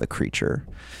saw the creature.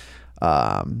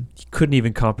 He couldn't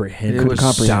even comprehend. It was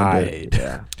died.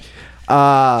 Yeah.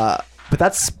 But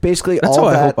that's basically That's all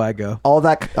how that. I hope I go. All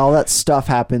that stuff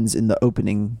happens in the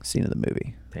opening scene of the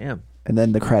movie, Damn. and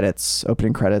then the credits,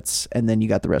 opening credits, and then you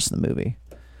got the rest of the movie.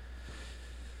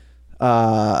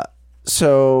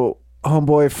 So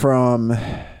homeboy from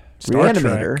Star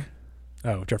Reanimator. Trek.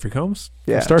 Oh, Jeffrey Combs?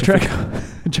 Yeah, Star Trek.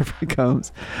 Jeffrey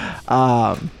Combs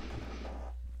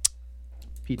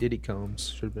P. Diddy Combs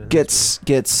should have been.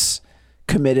 gets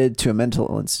committed to a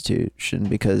mental institution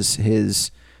because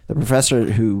the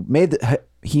professor who made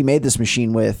this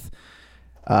machine with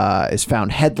is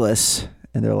found headless,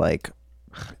 and they're like,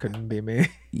 Couldn't be me.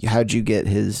 how did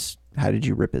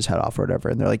you rip his head off or whatever?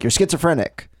 And they're like, you're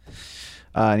schizophrenic.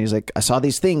 And he's like, I saw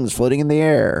these things floating in the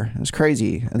air. It was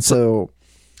crazy. And so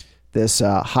this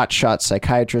hotshot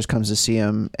psychiatrist comes to see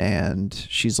him, and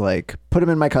she's like, put him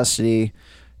in my custody,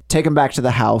 take him back to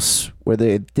the house where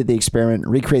they did the experiment,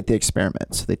 recreate the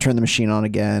experiment. So they turn the machine on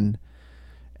again,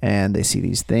 and they see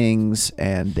these things,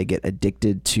 and they get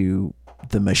addicted to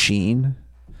the machine.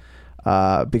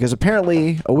 Because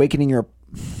apparently awakening your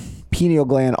pineal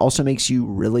gland also makes you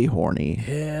really horny.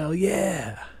 Hell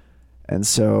yeah. And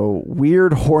so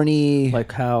weird, horny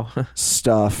Like how?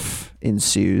 stuff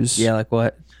ensues. Yeah, like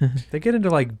what? They get into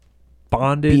like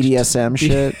bondage. BDSM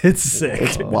shit. It's sick.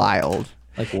 It's wild.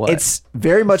 Like what? It's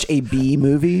very much a B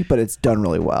movie, but it's done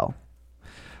really well.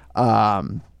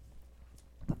 And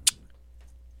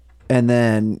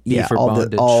then for all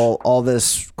bondage. all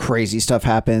this crazy stuff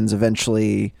happens.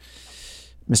 Eventually,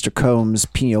 Mr. Combs'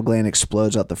 pineal gland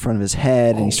explodes out the front of his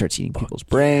head, and he starts eating people's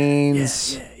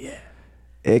brains. Yeah.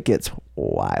 It gets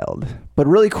wild, but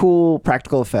really cool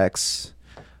practical effects.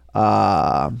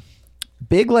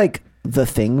 Big like The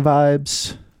Thing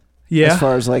vibes. Yeah. As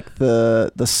far as like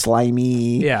the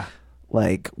slimy, Yeah.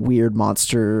 like weird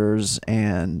monsters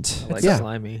and like yeah.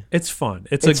 slimy. It's fun.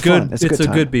 It's It's a good fun. It's a good a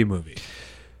time. good B movie.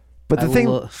 But the thing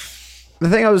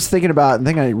I was thinking about, and the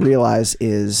thing I realized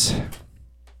is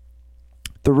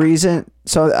the reason.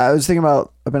 So I was thinking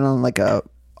about, I've been on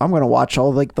I'm going to watch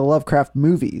all like the Lovecraft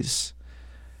movies,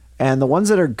 and the ones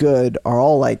that are good are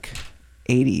all like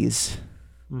 80s.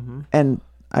 Mm-hmm. And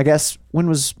I guess, when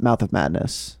was Mouth of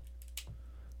Madness?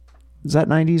 Is that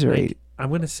 90s or 80s? I'm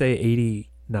going to say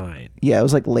 89. Yeah, it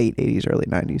was like late 80s, early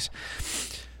 90s.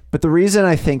 But the reason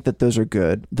I think that those are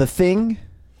good, The Thing,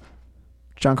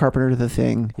 John Carpenter, The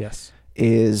Thing, Yes.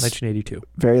 is 1982.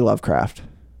 very Lovecraft.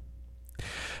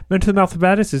 Men to the Mouth of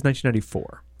Madness is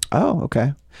 1994. Oh,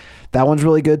 okay. That one's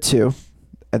really good too.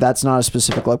 That's not a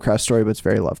specific Lovecraft story, but it's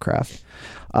very Lovecraft.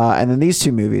 And then these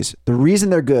two movies, the reason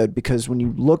they're good, because when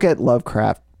you look at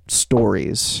Lovecraft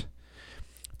stories,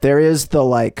 there is the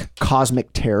like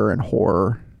cosmic terror and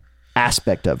horror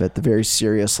aspect of it, the very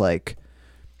serious, like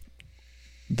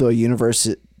the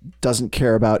universe doesn't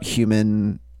care about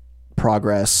human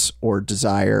progress or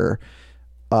desire.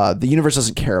 The universe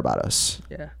doesn't care about us.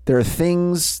 Yeah. There are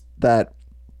things that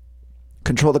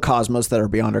control the cosmos that are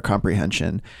beyond our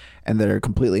comprehension and that are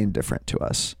completely indifferent to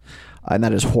us. And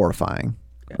that is horrifying,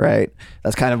 right?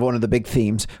 That's kind of one of the big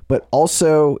themes. But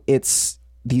also, it's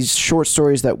these short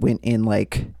stories that went in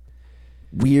like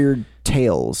weird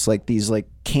tales, like these like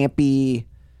campy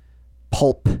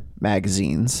pulp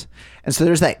magazines. And so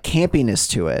there's that campiness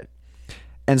to it.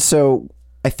 And so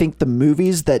I think the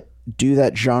movies that do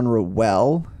that genre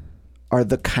well are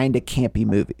the kind of campy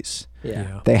movies.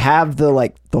 Yeah. They have the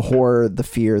horror, the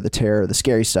fear, the terror, the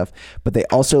scary stuff, but they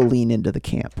also lean into the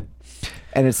camp.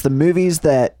 And it's the movies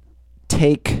that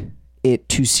take it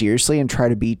too seriously and try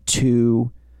to be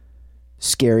too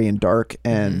scary and dark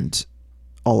and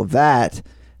all of that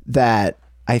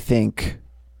I think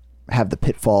have the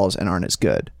pitfalls and aren't as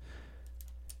good.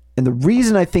 And the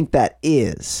reason I think that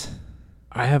is,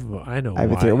 I know I have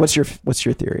a why. theory. What's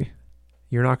your theory?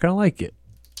 You're not gonna like it.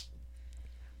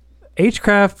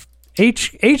 H-Craft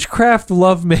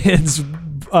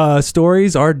Loveman's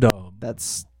stories are dumb.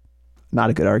 That's not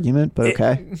a good argument, but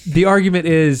okay. The argument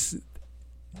is,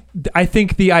 I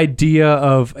think the idea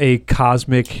of a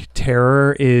cosmic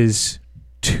terror is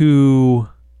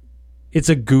it's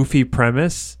a goofy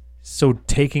premise, so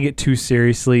taking it too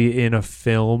seriously in a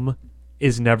film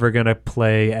is never going to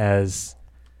play as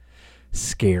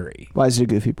scary. Why is it a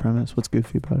goofy premise? What's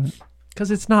goofy about it?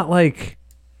 Because it's not like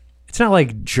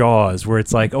Jaws, where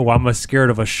it's like, oh, I'm scared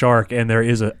of a shark and there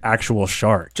is an actual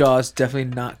shark. Jaws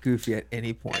definitely not goofy at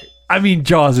any point. I mean,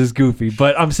 Jaws is goofy,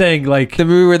 but I'm saying like The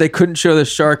movie where they couldn't show the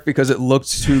shark because it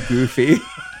looked too goofy.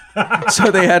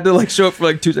 So they had to like show it for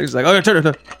like 2 seconds. Like, okay,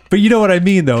 turn. but you know what I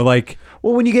mean though, like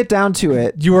Well, when you get down to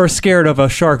it, you are scared of a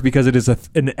shark because it is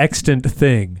an extant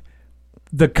thing.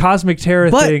 The cosmic terror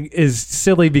thing is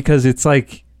silly because it's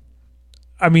like,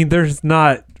 I mean, there's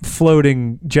not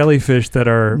floating jellyfish that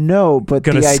are no, but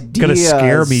gonna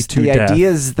scare me to death. The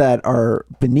ideas that are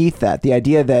beneath that, the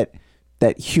idea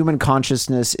that human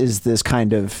consciousness is this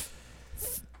kind of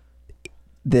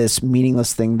this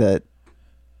meaningless thing that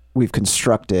we've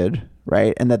constructed,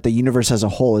 right? And that the universe as a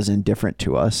whole is indifferent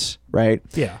to us, right?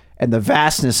 Yeah. And the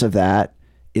vastness of that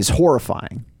is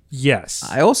horrifying. Yes.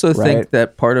 I also Right. think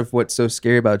that part of what's so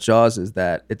scary about Jaws is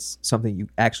that it's something you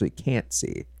actually can't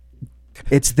see.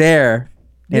 It's there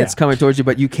and Yeah. it's coming towards you,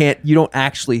 but you don't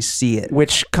actually see it.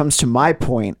 Which comes to my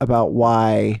point about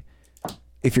why,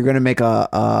 if you're going to make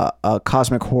a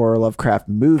cosmic horror Lovecraft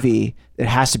movie, it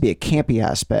has to be a campy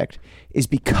aspect, is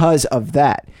because of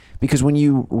that. Because when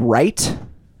you write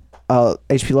a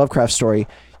H.P. Lovecraft story,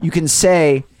 you can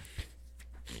say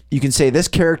this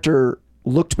character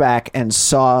looked back and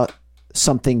saw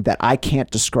something that I can't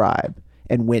describe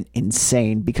and went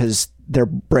insane because their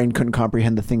brain couldn't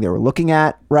comprehend the thing they were looking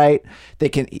at, right?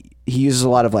 He uses a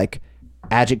lot of like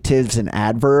adjectives and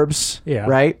adverbs, Yeah.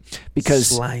 right? Because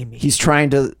Slimy. he's trying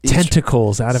to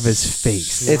Tentacles out of his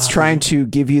face. it's trying to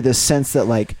give you the sense that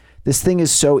like this thing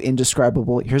is so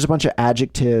indescribable. Here's a bunch of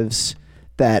adjectives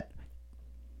that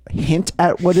hint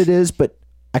at what it is, but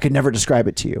I could never describe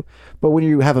it to you. But when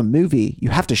you have a movie, you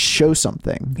have to show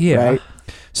something, Yeah. right?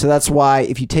 So that's why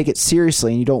if you take it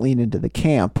seriously and you don't lean into the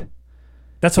camp,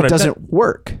 That's what it doesn't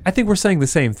work, I think we're saying the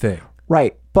same thing.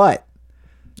 right? But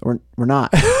we're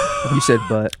not. You said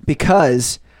but.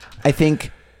 Because I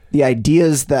think the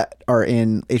ideas that are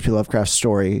in H.P. Lovecraft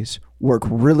stories work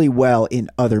really well in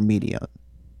other media.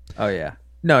 Oh yeah.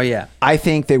 No, yeah. I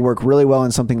think they work really well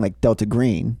in something like Delta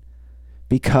Green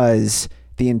because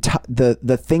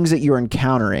the things that you're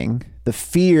encountering, the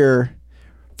fear,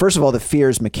 first of all, the fear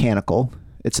is mechanical.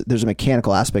 There's a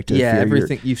mechanical aspect to the Yeah, fear.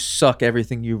 everything you suck,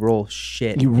 everything you roll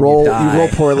shit. You and roll die.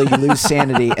 poorly, you lose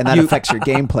sanity, and that affects your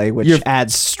gameplay, which Your-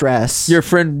 adds stress. Your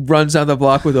friend runs down the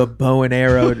block with a bow and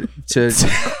arrow to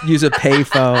use a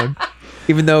payphone,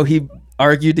 even though he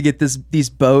argued to get these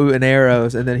bow and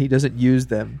arrows, and then he doesn't use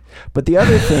them. But the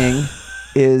other thing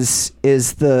is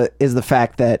the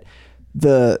fact that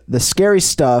the scary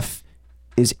stuff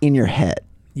is in your head,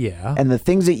 Yeah. and the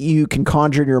things that you can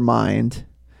conjure in your mind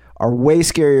are way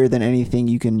scarier than anything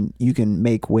you can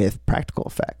make with practical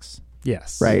effects.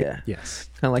 yes. Right. Yeah. Yes.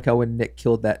 Kind of like how when Nick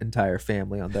killed that entire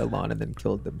family on their lawn and then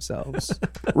killed themselves.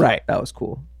 Right. That was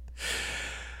cool.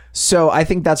 So I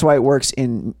think that's why it works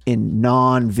in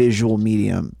non-visual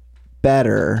medium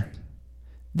better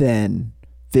than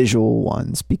visual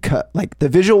ones, because like the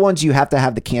visual ones you have to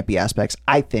have the campy aspects,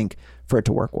 I think, for it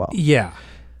to work well. Yeah.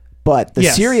 But the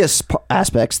Yes. serious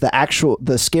aspects,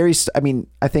 the scary I mean,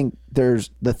 I think there's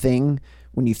the thing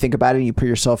when you think about it and you put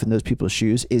yourself in those people's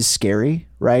shoes is scary,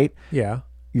 right? Yeah.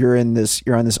 You're on this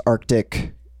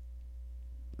Arctic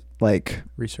like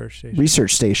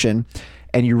Research station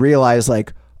and you realize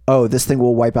like, oh, this thing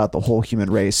will wipe out the whole human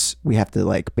race. We have to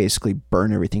like basically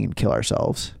burn everything and kill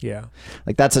ourselves. Yeah.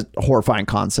 Like that's a horrifying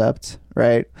concept,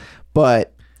 right?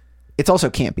 But it's also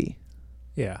campy,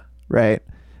 Yeah. right?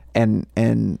 And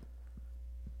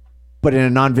but in a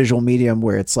non-visual medium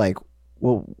where it's like,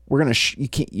 well, we're gonna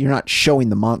you're not showing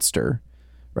the monster,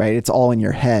 right? It's all in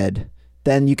your head.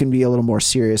 Then you can be a little more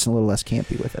serious and a little less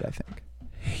campy with it. I think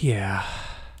Yeah.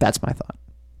 that's my thought.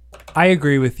 I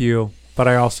agree with you. but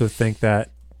I also think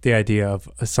that the idea of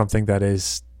something that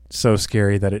is so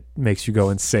scary that it makes you go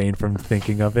insane from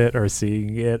thinking of it or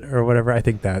seeing it or whatever, I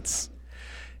think that's,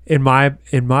 in my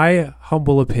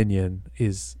humble opinion,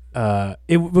 is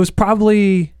it was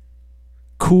probably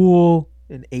cool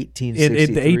In in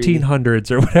 1863. the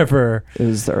 1800s or whatever. It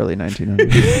was the early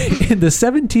 1900s. In the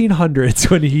 1700s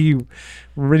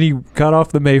when he got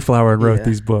off the Mayflower and wrote Yeah.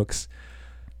 these books.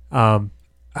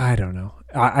 I don't know.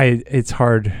 It's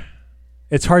hard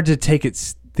to take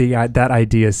that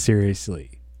idea seriously.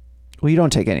 Well, you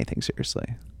don't take anything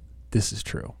seriously. This is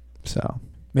true. So,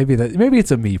 Maybe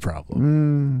it's a me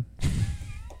problem.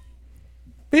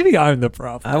 Maybe I'm the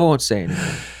problem. I won't say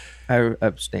anything. I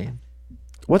abstain.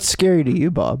 what's scary to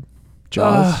you, Bob?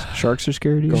 Jaws? Sharks are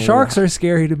scary to you? Sharks are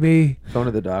scary to me. Going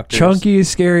to the doctor. Chunky is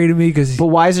scary to me because But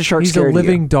why is a shark he's scary a to you?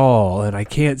 living doll, and I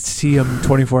can't see him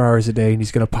 24 hours a day, and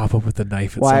he's gonna pop up with a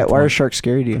knife. Why are sharks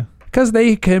scary to you? Because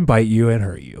they can bite you and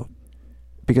hurt you.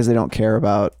 Because they don't care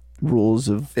about rules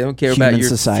of They don't care human about your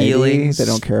society. feelings. They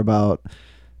don't care about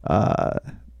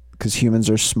because humans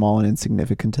are small and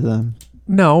insignificant to them.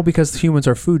 No, because humans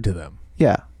are food to them.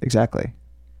 Yeah, exactly.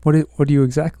 What do you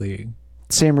exactly?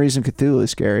 Same reason Cthulhu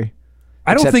is scary.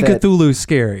 I don't Except think that- Cthulhu's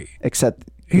scary. Except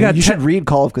He got you te- should read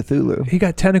Call of Cthulhu. He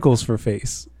got tentacles for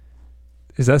face.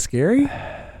 Is that scary?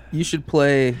 You should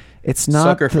play It's not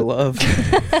Sucker for the- Love.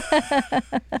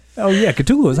 Oh yeah,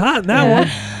 Cthulhu was hot in that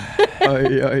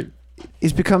one.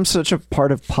 It's become such a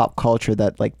part of pop culture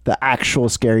that like the actual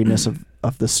scariness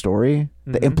of the story,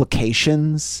 the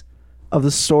implications of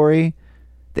the story,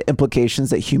 the implications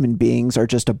that human beings are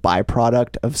just a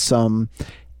byproduct of some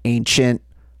ancient,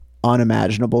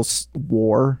 unimaginable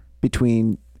war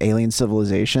between alien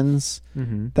civilizations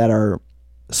that are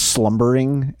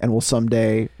slumbering and will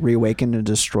someday reawaken and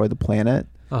destroy the planet.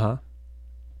 Uh-huh.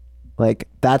 Like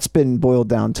that's been boiled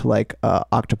down to like a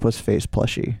octopus face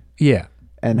plushie. Yeah.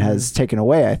 And has taken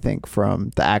away, I think,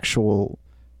 from the actual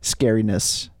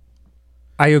scariness.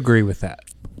 I agree with that.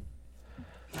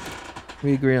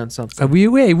 We agree on something. We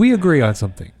agree on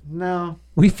something. No,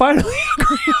 We finally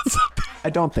agree on something. I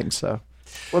don't think so.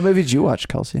 What movie did you watch,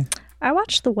 Kelsey? I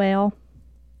watched The Whale.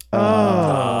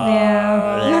 Oh,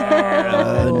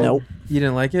 Yeah. nope, You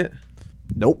didn't like it?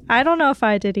 nope. I don't know if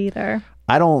I did either.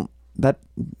 I don't. That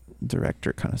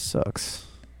director kind of sucks.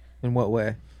 In what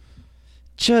way?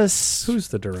 Just Who's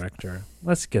the director?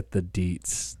 Let's get the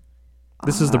deets.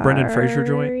 This is the Brendan Fraser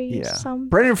joint. Ari yeah. something.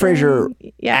 Brendan Fraser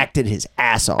Yeah. acted his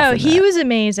ass off. Oh, in he that. was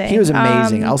amazing. He was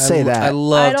amazing. I'll say I that.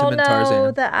 loved I him don't in know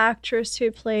Tarzan. the actress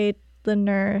who played the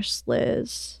nurse,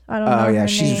 Liz. I don't know. Oh, yeah, her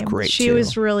she's name. great, She too.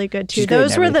 was really good too. She's great in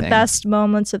Those were the everything. best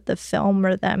moments of the film,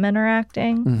 were them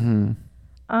interacting.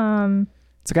 Mm-hmm.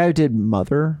 It's the guy who did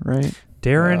Mother, right?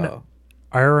 Darren Oh.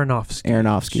 Aronofsky.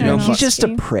 Aronofsky. You know, He's just a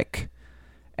Aronofsky. prick,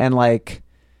 and like,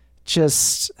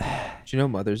 just Do you know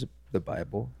Mother's the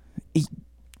Bible?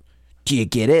 do you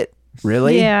get it?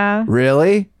 Really? Yeah.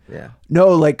 Really? Yeah. No,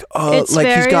 like, It's like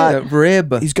very- The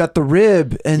rib. he's got the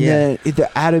rib, and Yeah. the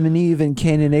Adam and Eve and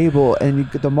Cain and Abel, and you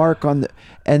get the mark on the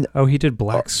and Oh, he did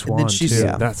Black and Swan then too. she's-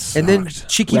 Yeah. That's And then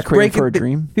she keeps Requiem breaking for a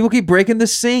Dream. People keep breaking the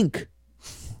sink.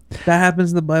 That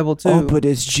happens in the Bible too. Oh, but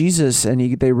it's Jesus,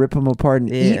 and they rip him apart and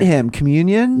Yeah. eat him.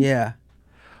 Communion. yeah.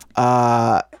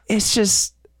 It's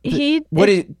just He.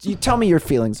 you tell me your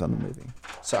feelings on the movie?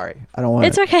 Sorry, I don't want.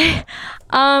 It's okay.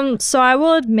 So I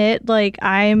will admit, like,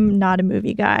 I'm not a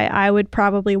movie guy. I would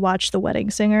probably watch The Wedding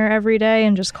Singer every day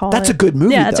and just call That's it. a good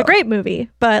movie, Yeah, it's a though. great movie.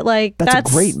 But like, That's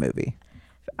a great movie.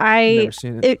 Never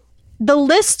seen it. The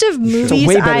list of movies It's a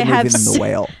way better I movie have than The se-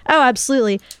 Whale. Oh,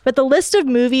 absolutely. But the list of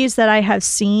movies that I have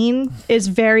seen is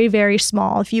very, very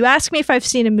small. If you ask me if I've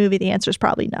seen a movie, the answer is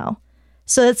probably no.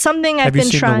 So it's something I've Have you been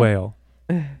seen trying. The Whale?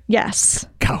 Yes,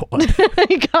 Got one.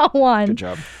 I got one. Good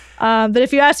job. But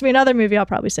if you ask me another movie, I'll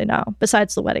probably say no.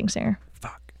 Besides The Wedding Singer,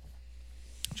 Fuck.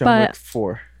 John but- Wick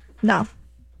 4. no.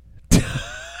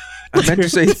 I meant to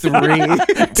say 3.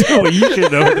 Oh, you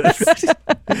should know this.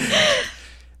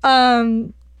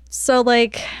 So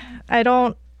like, I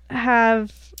don't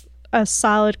have a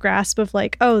solid grasp of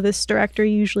like, oh, this director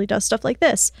usually does stuff like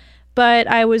this. But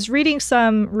I was reading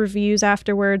some reviews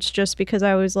afterwards just because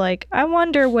I was like, I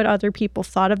wonder what other people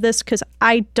thought of this, because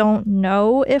I don't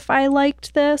know if I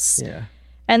liked this. Yeah.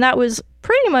 And that was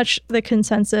pretty much the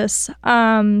consensus.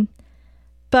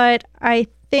 But I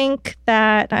think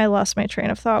that I lost my train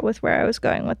of thought with where I was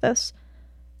going with this.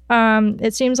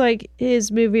 It seems like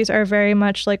his movies are very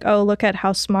much like, oh, look at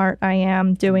how smart I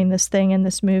am doing this thing in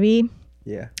this movie.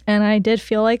 Yeah. And I did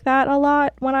feel like that a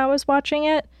lot when I was watching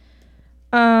it.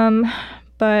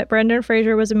 But Brendan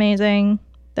Fraser was amazing.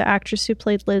 The actress who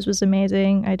played Liz was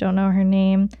amazing. I don't know her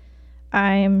name.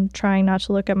 I'm trying not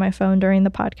to look at my phone during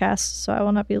the podcast, so I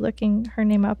will not be looking her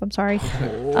name up. I'm sorry.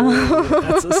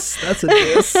 That's a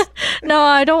diss. No,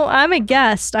 I don't. I'm a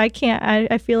guest. I can't.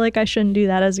 I feel like I shouldn't do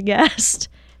that as a guest.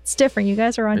 It's different. You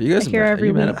guys are on You guys here are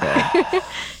every mad week. at Bob?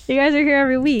 You guys are here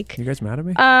every week. You guys mad at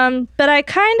me? But I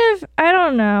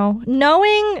don't know.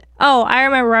 I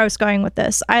remember where I was going with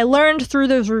this. I learned through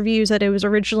those reviews that it was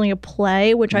originally a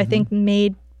play, which I think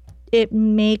made it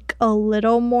make a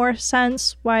little more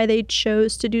sense why they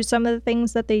chose to do some of the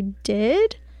things that they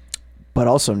did. But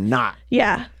also not.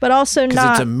 Yeah, but also Because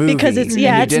not it's a movie. because it's and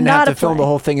yeah, you it's didn't not have to a film the play.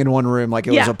 whole thing in one room like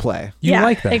it was Yeah. a play. You yeah,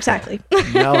 like that? exactly.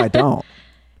 No, I don't.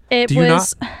 It Do you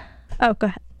was. Oh, go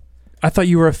ahead. I thought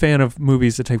you were a fan of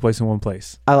movies that take place in one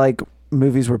place. I like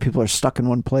movies where people are stuck in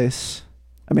one place.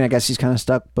 I mean, I guess he's kind of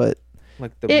stuck, but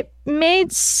Like the It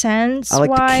made sense I like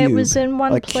the why it Cube. was in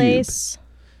one like Cube. place,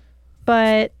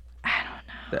 but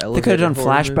the they could have done elevator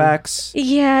horror movie. flashbacks.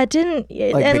 yeah, it didn't.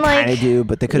 Like and they kind of do,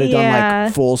 but they could have done yeah.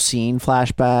 like full scene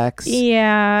flashbacks.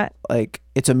 Yeah, Like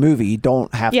it's a movie. You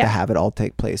don't have Yeah. to have it all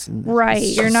take place. In right.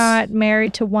 You're not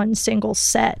married to one single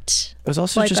set. It was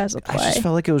also like just. as a I just play.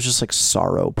 felt like it was just like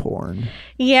sorrow porn.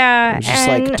 Yeah, It was just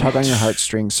and, like tug on your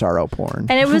heartstrings sorrow porn.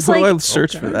 and it was Where do I like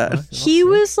search for that? he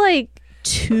was like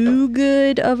too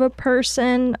good of a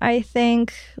person. I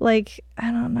think like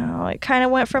I don't know. It kind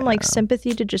of went from like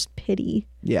sympathy to just pity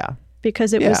Yeah.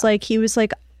 because it was like he was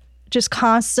like just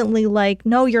constantly like,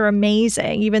 no, you're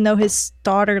amazing, even though his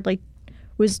daughter like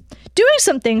was doing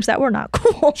some things that were not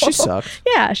cool. She sucked.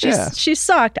 Yeah, Yeah. she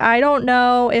sucked. I don't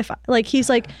know if like he's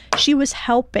like she was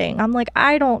helping. I'm like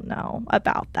I don't know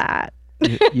about that.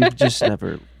 You've just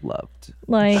never loved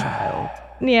Like child.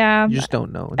 yeah. You just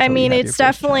don't know. I until you mean, have it's your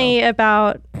first definitely child.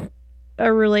 about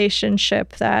a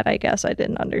relationship that I guess I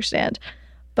didn't understand.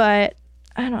 But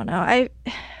I don't know.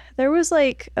 There was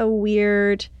like a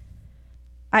weird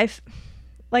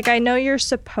I know you're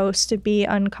supposed to be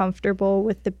uncomfortable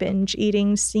with the binge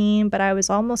eating scene, but I was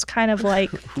almost kind of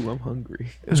like Ooh, I'm hungry.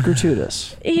 It was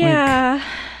gratuitous. yeah,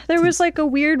 there was like a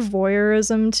weird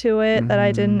voyeurism to it that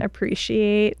I didn't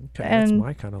appreciate. Okay, that's and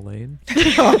my kind of lane.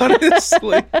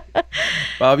 Honestly,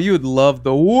 Bob, you would love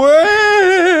the whale.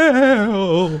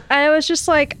 I was just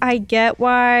like, I get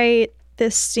why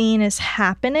this scene is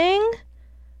happening,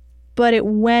 but it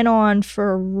went on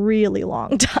for a really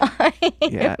long time.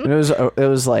 Yeah. And it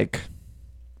was like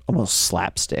almost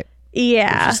slapstick. It was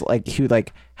Yeah. just like he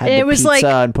like had It the was pizza like-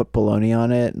 and put bologna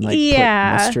on it and like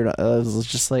Yeah. put mustard on it. was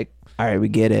just like, all right, we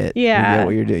get it. We Yeah. get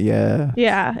what you're doing. Yeah.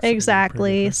 Yeah,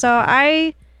 exactly. So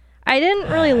I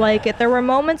didn't really like it. There were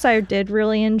moments I did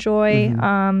really enjoy.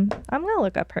 I'm gonna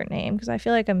look up her name because I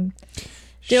feel like I'm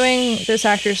doing this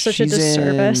actor such a She's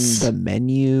disservice. in The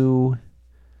Menu.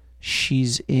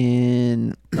 She's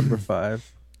in Number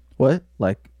 5. what?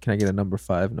 Like, can I get a number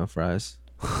 5? No fries.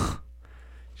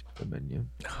 The menu.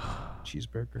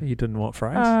 Cheeseburger. You didn't want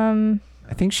fries?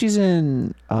 I think she's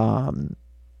in Hong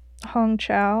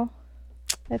Chow,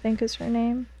 I think is her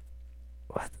name.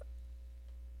 What?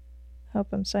 Hope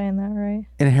I'm saying that right.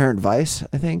 Inherent Vice,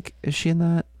 I think. Is she in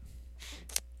that?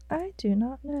 I do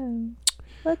not know.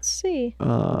 Let's see.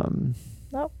 Um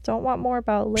Nope, don't want more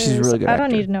about Liz. She's a really good I don't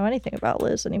actor. need to know anything about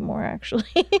Liz anymore, actually.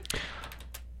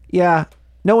 Yeah.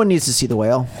 No one needs to see The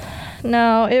Whale.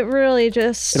 No, it really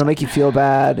just. It'll make you feel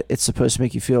bad. It's supposed to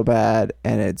make you feel bad,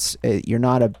 and you're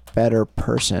not a better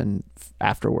person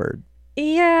afterward.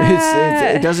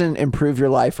 Yeah. It doesn't improve your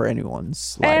life or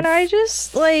anyone's life. And I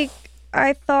just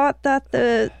I thought that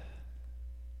the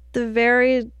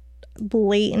very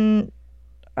blatant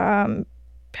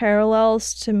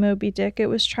parallels to Moby Dick it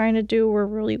was trying to do were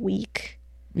really weak.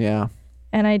 Yeah.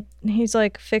 And he's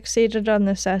like fixated on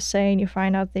this essay, and you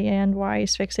find out at the end why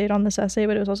he's fixated on this essay,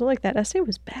 but it was also like that essay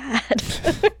was bad.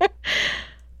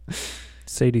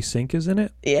 Sadie Sink is in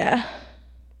it. Yeah.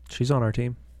 She's on our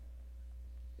team.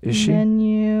 Is she?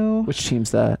 Menu. Which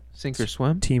team's that? Sink or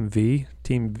swim? Team V.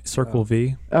 Team Circle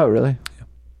V. Oh, really?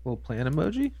 Little plan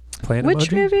emoji? Planet Which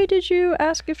emoji? movie did you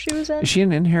ask if she was in? Is she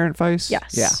in Inherent Vice?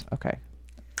 Yes. Yeah. Okay.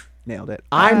 Nailed it.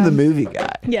 I'm the movie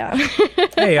guy. Yeah.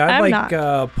 Hey, I I'm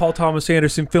like Paul Thomas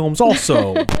Anderson films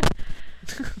also.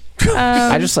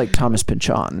 I just like Thomas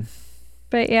Pynchon.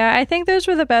 But yeah, I think those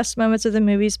were the best moments of the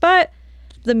movie.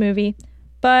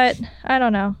 But I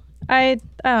don't know. I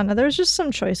don't know. There was just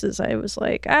some choices I was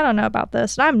like, I don't know about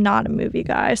this. And I'm not a movie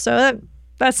guy, so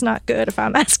that's not good if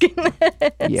I'm asking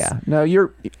this. Yeah. No,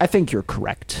 I think you're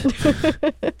correct. You're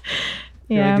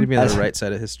Yeah. going to be on the right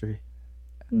side of history.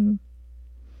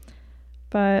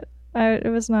 But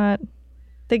it was not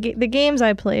the games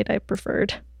I played. I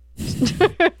preferred.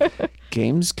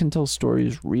 Games can tell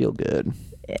stories real good.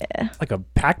 Like a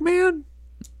Pac-Man?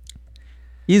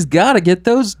 He's got to get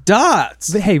those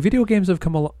dots. Hey, video games have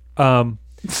come along. I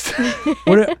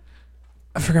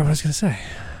forgot what I was gonna say.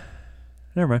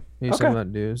 Never mind. You talking about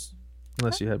news?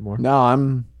 Unless you had more. No,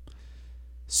 I'm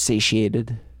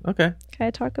satiated. Okay. Can I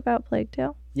talk about Plague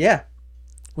Tale? Yeah.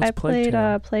 What's I played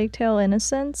Plague Tale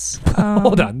Innocence.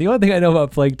 Hold on. The only thing I know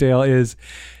about Plague Tale is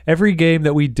every game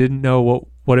that we didn't know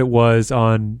what it was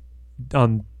on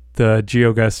the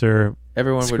GeoGuessr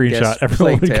Everyone would screenshot. guess Everyone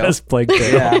Plague would Tale. guess Plague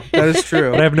Tale. Yeah, that is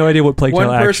true. But I have no idea what Plague One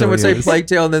Tale person actually would say is. Plague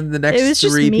Tale, and then the next It was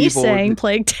just three me people saying would.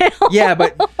 Plague Tale. Yeah,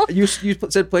 but you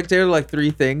said Plague Tale like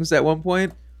 3 things at one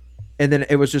point, and then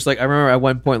it was just like I remember at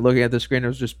one point looking at the screen, it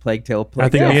was just Plague Tale. I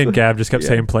think me and Gab just kept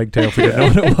saying Plague Tale if we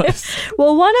didn't know what it was.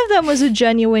 Well, one of them was a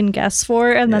genuine guess for,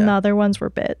 and then Yeah. the other ones were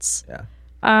bits. Yeah.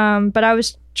 But I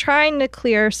was trying to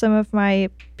clear some of my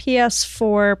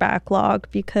PS4 backlog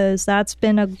because that's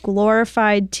been a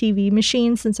glorified TV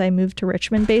machine since I moved to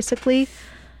Richmond, basically.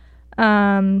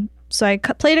 So I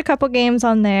played a couple games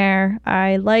on there.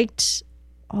 I liked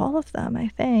all of them, I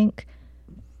think.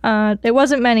 It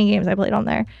wasn't many games I played on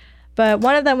there. But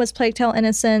one of them was Plague Tale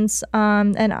Innocence.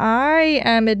 And I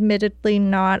am admittedly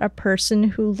not a person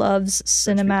who loves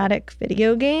cinematic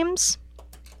video games.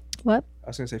 What? I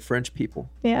was gonna say French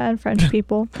people. Yeah, and French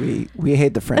people. We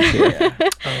hate the French here.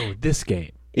 Oh, this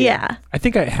game. Yeah. I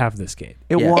think I have this game.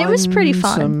 It Yeah. won It was pretty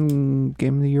fun. Some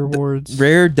Game of the Year awards.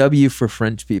 Rare W for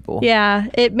French people. Yeah,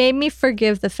 it made me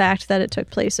forgive the fact that it took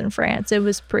place in France. It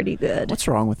was pretty good. What's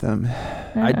wrong with them?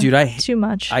 I Too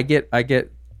much. I get.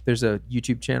 There's a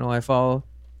YouTube channel I follow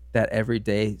that every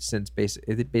day since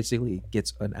it basically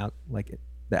gets the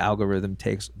algorithm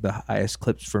takes the highest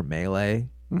clips for Melee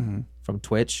from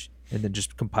Twitch and then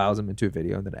just compiles them into a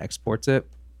video and then exports it.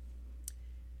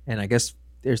 And I guess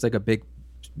there's like a big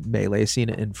Melee scene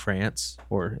in France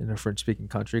or in a French-speaking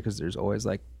country because there's always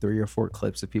like 3 or 4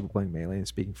 clips of people playing Melee and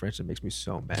speaking French. It makes me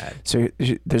so mad. So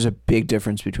there's a big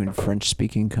difference between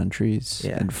French-speaking countries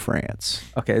Yeah. and France.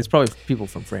 Okay, it's probably people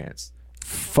from France.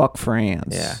 Fuck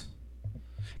France. Yeah.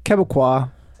 Quebecois.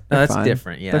 No, they're that's fine.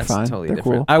 different. Yeah, They're that's fine. totally They're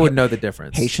different. cool. I would know the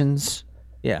difference. Haitians.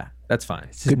 Yeah, that's fine.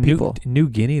 This is Good people. New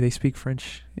Guinea, they speak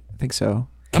French. I think so.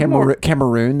 I'm more-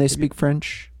 Cameroon, they speak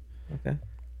French. Okay.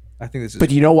 I think this is. But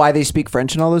you know why they speak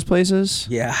French in all those places?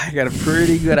 Yeah, I got a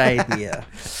pretty good idea.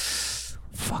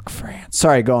 Fuck France.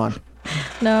 Sorry, go on.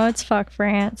 No, it's fuck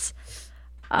France.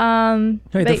 Hey,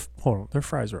 But- hold on. Their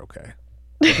fries are okay.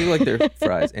 I feel like their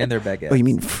fries and their baguettes. Oh, you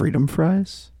mean freedom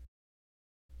fries?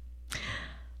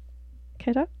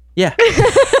 Okay, Doc? Yeah.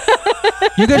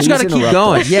 You guys Please got to keep interrupt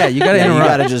going. us. Yeah, you got to Yeah, you interrupt.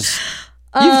 gotta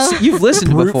just You've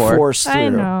listened brute before. force through. I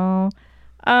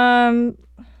know.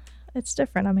 It's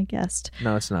different. I'm a guest.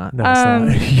 No, it's not. No, it's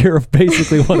not. You're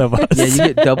basically one of us. Yeah,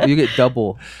 you get double. You get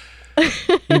double.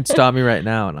 You can stop me right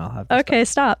now, and I'll have. To Okay,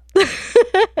 stop.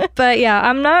 But yeah,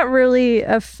 I'm not really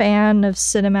a fan of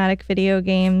cinematic video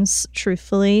games,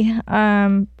 truthfully.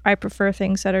 I prefer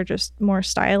things that are just more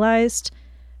stylized.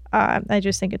 I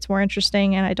just think it's more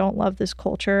interesting, and I don't love this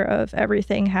culture of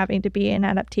everything having to be an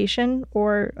adaptation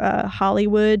or a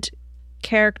Hollywood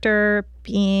character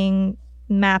being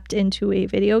mapped into a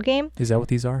video game. Is that what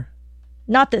these are?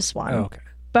 Not this one, Oh, okay.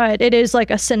 but it is like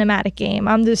a cinematic game.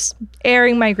 I'm just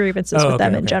airing my grievances with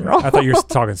them in general. I thought you were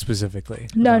talking specifically.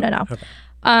 No. Okay.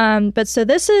 But so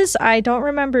this is, I don't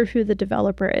remember who the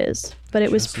developer is, but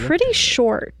it was Just looked pretty at it.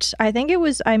 short. I think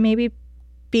I maybe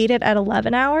beat it at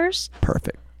 11 hours.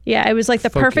 Perfect. Yeah, it was like the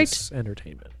Focus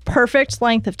entertainment. perfect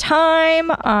length of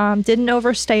time. Didn't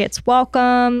overstay its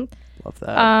welcome. Love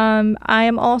that. I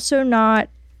am also not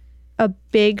a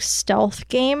big stealth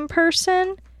game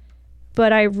person,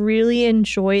 but I really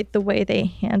enjoyed the way they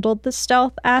handled the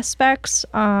stealth aspects.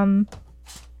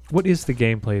 What is the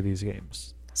gameplay of these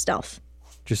games? Stealth.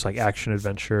 Just like action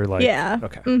adventure, like Yeah.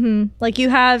 Okay. Like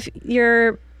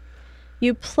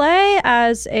you play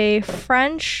as a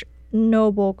French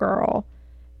noble girl,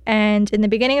 and in the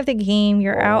beginning of the game,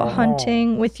 you're out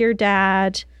hunting with your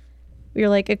dad. You're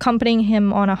like accompanying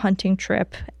him on a hunting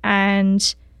trip,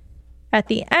 and at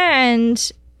the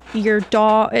end, your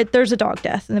dog. There's a dog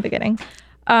death in the beginning.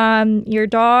 Your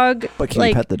dog. but can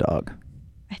you pet the dog?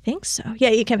 I think so. Yeah,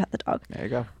 you can pet the dog. There you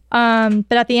go.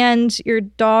 But at the end, your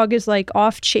dog is like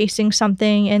off chasing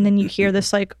something, and then you hear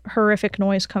this like horrific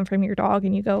noise come from your dog,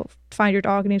 and you go find your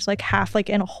dog, and he's like half like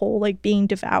in a hole, like being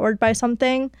devoured by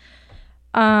something.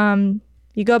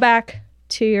 You go back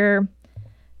to your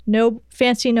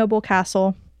fancy noble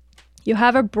castle. You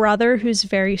have a brother who's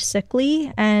very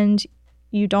sickly, and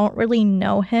you don't really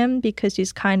know him because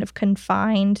he's kind of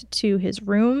confined to his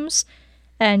rooms,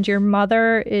 and your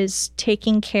mother is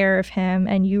taking care of him,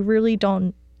 and you really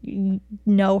don't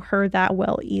know her that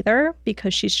well either,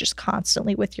 because she's just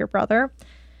constantly with your brother.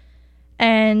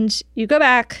 And you go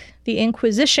back, the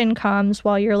Inquisition comes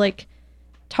while you're like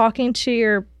talking to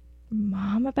your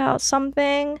mom about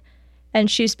something, and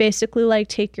she's basically like,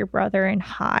 take your brother and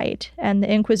hide. And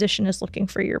the Inquisition is looking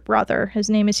for your brother. His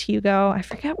name is Hugo. I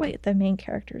forget what the main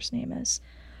character's name is.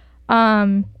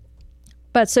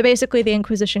 But so basically the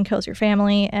Inquisition kills your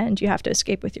family and you have to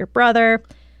escape with your brother.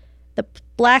 The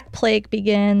Black Plague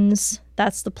begins.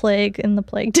 That's the plague in the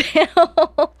Plague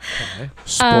Tale.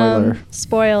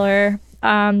 Spoiler.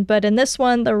 But in this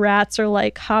one, the rats are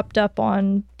like hopped up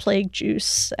on plague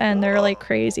juice and they're like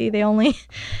crazy. They only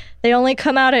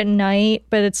come out at night,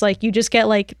 but it's like you just get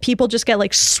like people just get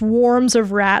like swarms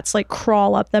of rats like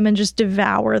crawl up them and just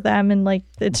devour them, and like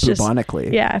it's just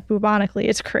bubonically,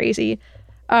 it's crazy.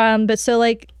 But so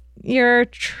like you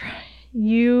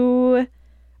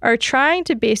are trying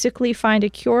to basically find a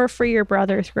cure for your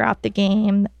brother throughout the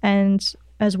game, and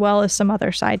as well as some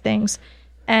other side things.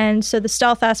 And so the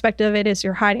stealth aspect of it is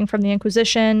you're hiding from the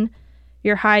Inquisition,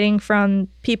 you're hiding from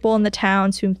people in the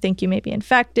towns who think you may be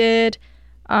infected,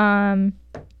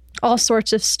 all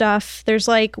sorts of stuff. There's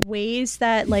like ways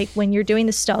that like when you're doing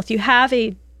the stealth, you have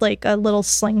a little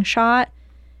slingshot,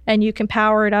 and you can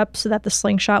power it up so that the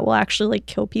slingshot will actually like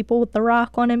kill people with the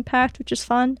rock on impact, which is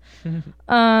fun.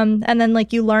 And then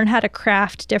like you learn how to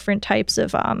craft different types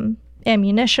of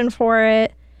ammunition for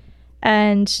it.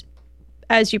 And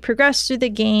as you progress through the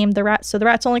game, the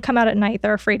rats only come out at night.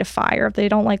 They're afraid of fire. They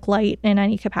don't like light in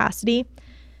any capacity.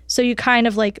 So you kind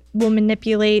of like will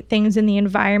manipulate things in the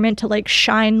environment to like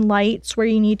shine lights where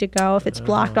you need to go if it's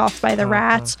blocked off by the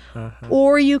rats.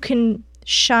 Or you can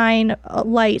shine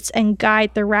lights and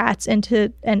guide the rats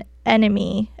into an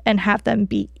enemy and have them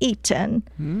be eaten.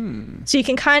 So you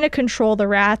can kind of control the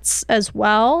rats as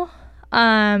well.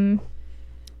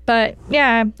 But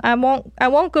yeah, I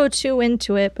won't go too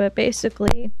into it, but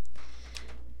basically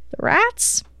the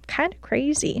rats kind of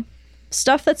crazy.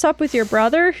 Stuff that's up with your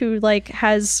brother, who like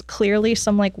has clearly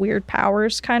some like weird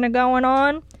powers kind of going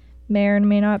on, may or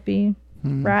may not be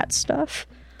rat stuff.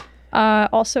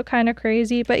 Also kind of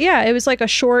crazy. But yeah, it was like a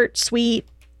short, sweet,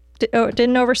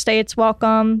 didn't overstay its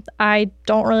welcome. I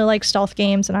don't really like stealth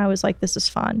games, and I was like, this is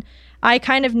fun.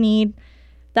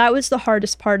 That was the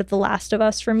hardest part of The Last of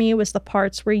Us for me, was the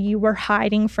parts where you were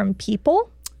hiding from people.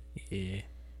 Yeah.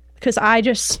 Because I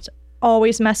just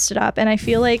always messed it up. And I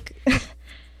feel like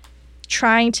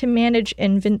trying to manage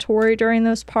inventory during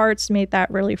those parts made that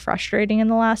really frustrating in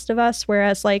The Last of Us.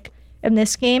 Whereas like in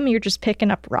this game, you're just picking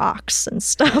up rocks and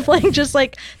stuff. Like just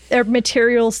like they're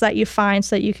materials that you find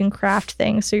so that you can craft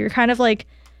things. So you're kind of like,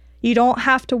 you don't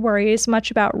have to worry as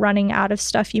much about running out of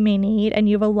stuff you may need, and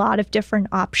you have a lot of different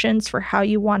options for how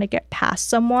you want to get past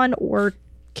someone or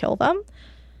kill them.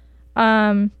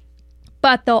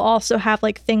 But they'll also have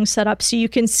like things set up so you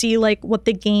can see like what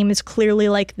the game is clearly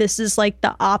like, this is like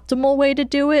the optimal way to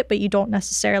do it, but you don't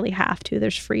necessarily have to.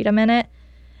 There's freedom in it.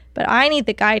 But I need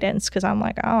the guidance because I'm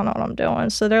like, I don't know what I'm doing.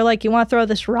 So they're like, you want to throw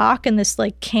this rock in this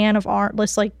like can of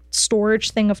this like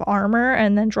storage thing of armor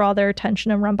and then draw their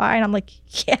attention and run by. And I'm like,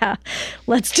 yeah,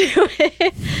 let's do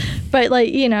it. But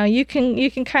like, you know, you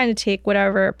can kind of take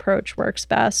whatever approach works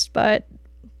best. But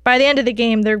by the end of the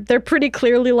game, they're pretty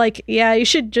clearly like, yeah, you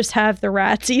should just have the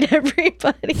rats eat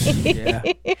everybody. Yeah.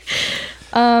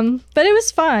 But it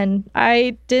was fun.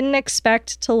 I didn't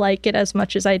expect to like it as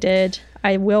much as I did.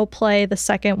 I will play the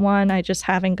second one. I just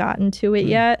haven't gotten to it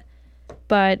yet.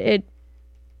 But it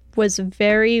was a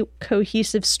very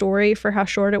cohesive story for how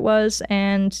short it was,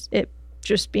 and it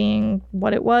just being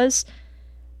what it was.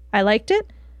 I liked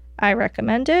it. I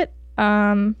recommend it.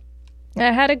 I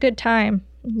had a good time,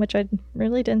 which I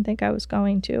really didn't think I was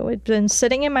going to. It's been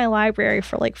sitting in my library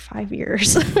for like 5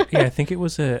 years. Yeah, I think it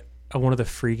was one of the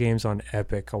free games on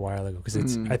Epic a while ago,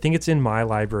 because I think it's in my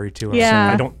library too.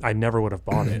 Yeah. I never would have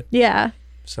bought it. Yeah.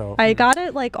 So I got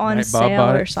it like on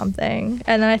sale or something.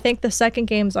 And then I think the second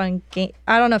game's on Game.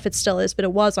 I don't know if it still is, but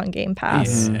it was on Game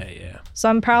Pass. Yeah. So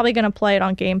I'm probably going to play it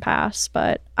on Game Pass,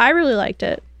 but I really liked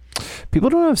it. People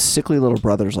don't have sickly little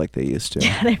brothers like they used to.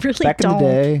 Yeah, they really Back don't. in the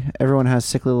day, everyone has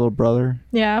sickly little brother.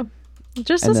 Yeah. It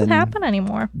just doesn't happen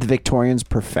anymore. The Victorians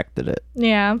perfected it.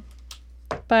 Yeah.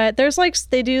 But there's like,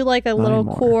 they do like a Not little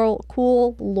anymore.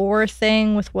 cool lore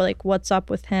thing with like what's up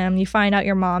with him. You find out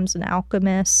your mom's an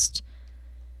alchemist.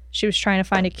 She was trying to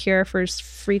find a cure for his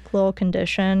freak little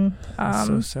condition. It's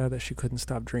so sad that she couldn't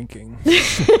stop drinking.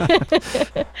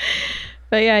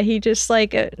 But yeah, he just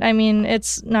like, I mean,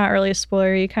 it's not really a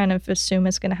spoiler. You kind of assume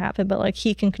it's going to happen, but like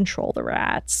he can control the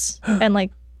rats and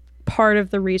like part of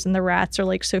the reason the rats are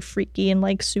like so freaky and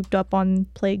like souped up on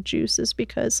plague juice is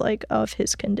because like of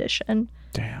his condition.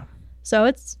 Damn. So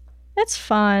it's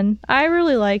fun. I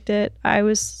really liked it. I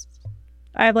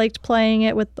liked playing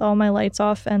it with all my lights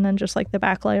off and then just like the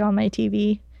backlight on my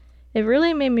TV. It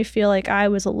really made me feel like I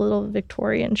was a little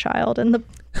Victorian child in the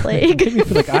plague. Made me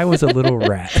feel like I was a little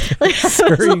rat. Like I was a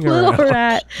scurrying little around.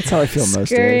 rat That's how I feel most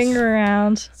scurrying days.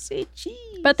 around.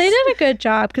 But they did a good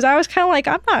job because I was kind of like,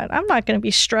 I'm not going to be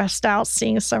stressed out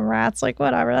seeing some rats. Like,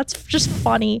 whatever. That's just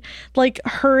funny. Like,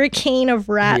 hurricane of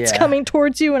rats Yeah. coming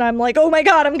towards you, and I'm like, oh my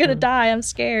God, I'm going to die. I'm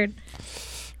scared.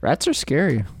 Rats are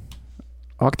scary.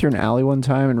 I walked through an alley one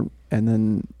time and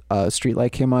then a street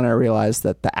light came on. I realized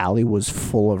that the alley was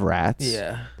full of rats.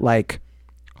 Yeah. Like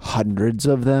hundreds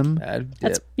of them.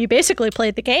 You basically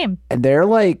played the game. And they're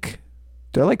like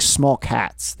small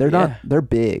cats. They're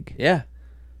big. Yeah.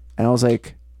 And I was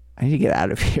like, I need to get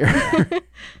out of here.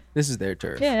 This is their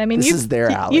turf. Yeah, I mean, This is their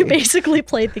alley. You basically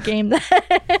played the game then.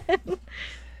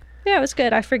 Yeah, it was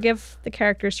good. I forgive the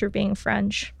characters for being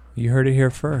French. You heard it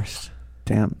here first.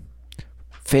 Damn.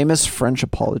 Famous French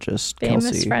apologist, Famous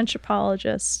Kelsey. French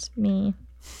apologist, me.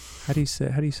 How do you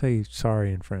say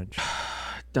sorry in French?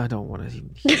 I don't want to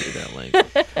even hear that language.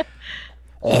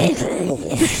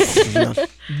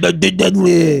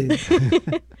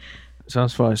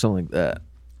 Sounds probably something like that.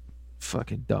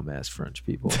 Fucking dumbass French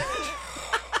people.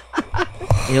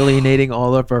 Alienating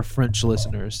all of our French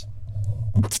listeners.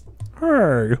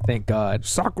 Hey, Thank God.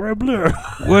 sacre bleu.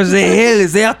 What the hell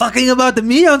is they are talking about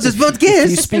me on this If you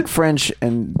podcast? speak French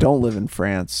and don't live in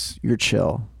France, you're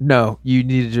chill. No, you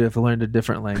needed to have learned a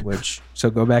different language. So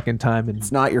go back in time and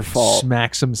It's not your fault.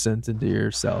 smack some sense into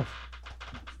yourself.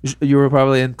 You were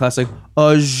probably in class like,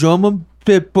 je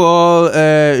m'appelle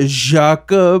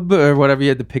Jacob, or whatever. You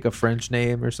had to pick a French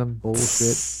name or some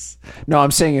bullshit. No,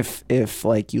 I'm saying if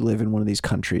like you live in one of these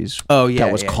countries Oh, yeah.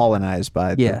 that was yeah. colonized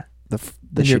by Yeah. the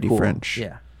Then you're shitty cool. French,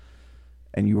 Yeah.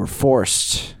 and you were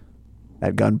forced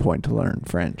at gunpoint to learn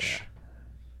French,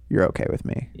 you're okay with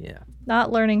me. Yeah.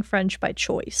 Not learning French by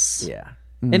choice. Yeah.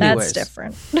 Mm. Anyways, That's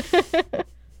different.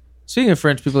 speaking of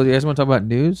French people, do you guys want to talk about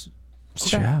news?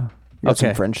 Yeah. You got some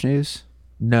Okay. French news?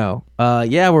 No.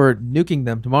 Yeah, we're nuking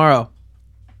them tomorrow.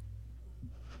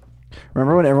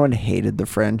 Remember when everyone hated the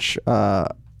French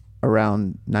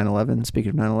around 9/11? Speaking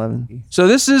of 9/11, So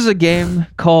this is a game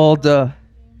called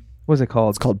what's it called?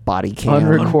 it's called Body Cam.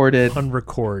 Unrecorded.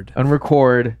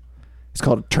 Unrecord. It's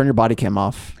called Turn Your Body Cam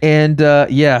Off. And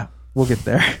yeah, we'll get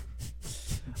there.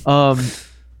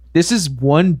 This is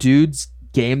one dude's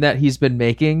game that he's been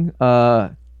making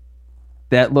that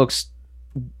looks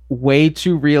way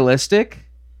too realistic.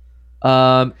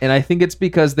 And I think it's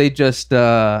because they just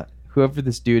whoever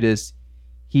this dude is,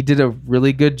 he did a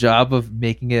really good job of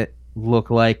making it look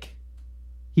like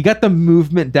he got the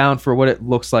movement down for what it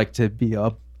looks like to be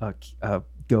a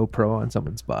GoPro on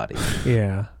someone's body.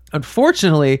 Yeah.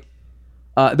 Unfortunately,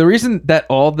 the reason that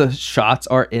all the shots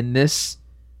are in this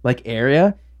like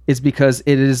area is because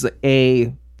it is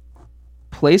a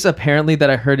place apparently that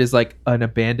I heard is like an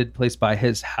abandoned place by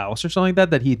his house or something like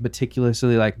that he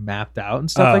meticulously like mapped out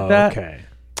and stuff like that. Okay.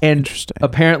 And Interesting.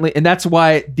 apparently, and that's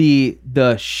why the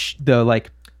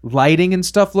like lighting and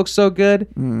stuff looks so good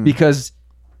because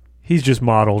He's just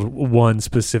modeled one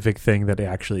specific thing that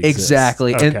actually exists.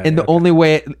 exactly, Okay, and the okay. only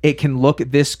way it can look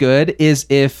this good is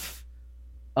if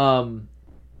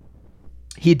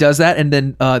he does that, and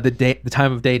then the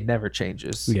time of day never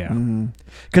changes. Yeah. Mm-hmm.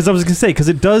 Because I was gonna say, because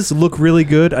it does look really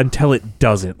good until it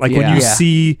doesn't. Like when Yeah. you Yeah.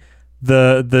 see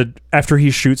the after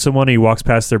he shoots someone and he walks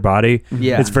past their body,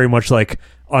 Yeah. it's very much like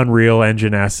Unreal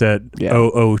Engine asset Yeah.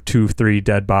 0023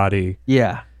 dead body.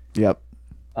 Yeah. Yep.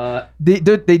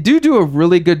 They do a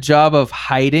really good job of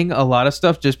hiding a lot of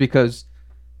stuff just because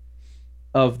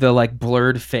of the like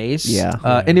blurred face.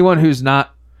 Yeah. Anyone who's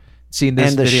not seen this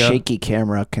And the video, shaky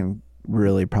camera can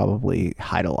really probably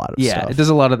hide a lot of yeah, stuff. it does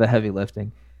a lot of the heavy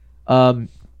lifting.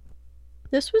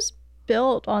 This was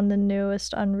built on the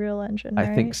newest Unreal Engine, right?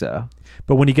 I think so.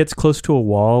 But when he gets close to a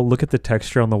wall, look at the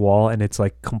texture on the wall, and it's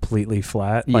like completely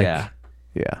flat. Like, Yeah.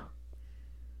 Yeah.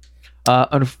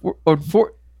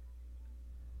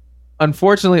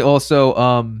 Unfortunately, also,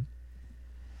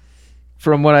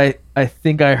 from what I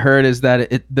think I heard is that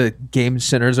the game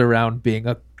centers around being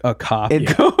a cop.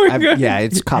 It- going yeah,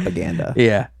 it's propaganda.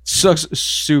 yeah, sucks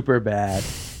super bad.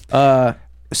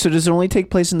 So does it only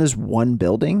take place in this one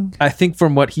building? I think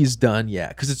from what he's done, yeah,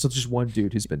 because it's just one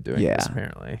dude who's been doing Yeah. this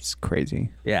apparently. It's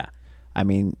crazy. Yeah, I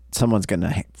mean, someone's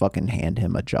gonna fucking hand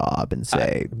him a job and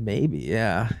say, maybe,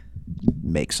 yeah,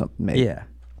 make yeah.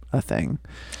 a thing,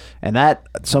 and that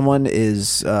someone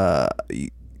is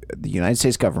the United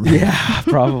States government. Yeah,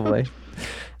 probably.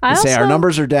 I They say our also-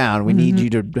 numbers are down. We need you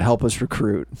to help us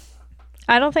recruit.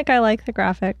 I don't think I like the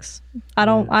graphics. I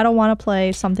don't want to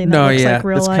play something that No, looks yeah, like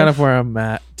real that's life. kind of where I'm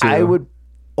at too. I would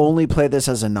only play this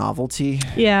as a novelty,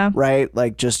 Yeah. right?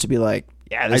 Like just to be like,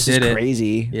 yeah, this is did it.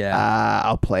 crazy. Yeah.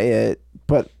 I'll play it,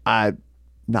 but I'm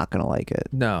not gonna like it.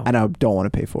 No, And I don't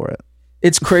want to pay for it.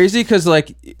 it's crazy because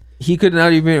like he could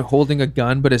not even be holding a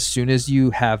gun, but as soon as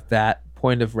you have that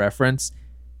point of reference,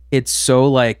 it's so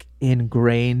like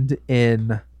ingrained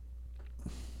in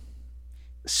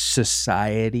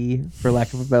society, for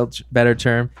lack of a better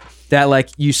term, that like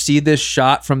you see this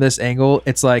shot from this angle,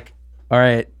 it's like, all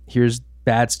right, here's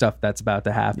bad stuff that's about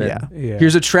to happen. Yeah. Yeah.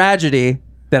 Here's a tragedy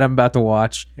that I'm about to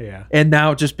watch. Yeah. And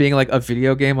now just being like a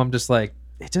video game, I'm just like,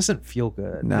 it doesn't feel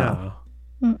good. No.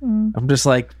 Mm-mm. I'm just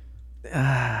like,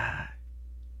 I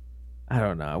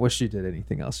don't know. I wish you did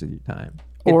anything else with your time.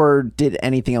 Or did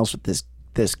anything else with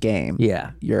this game?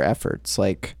 Yeah, Your efforts,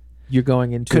 like you're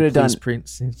going into Could a have done- police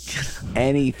precinct.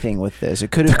 anything with this.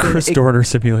 It could have Chris been, Dorner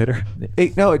simulator.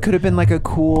 it could have been like a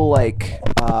cool like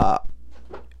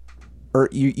or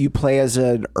you play as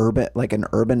an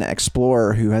urban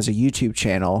explorer who has a YouTube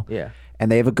channel. Yeah.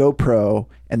 And they have a GoPro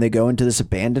and they go into this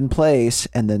abandoned place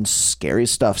and then scary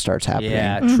stuff starts happening.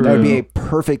 Yeah, That would be true. a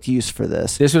perfect use for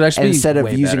this. This would actually And be instead of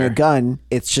way using a better. gun,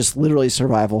 it's just literally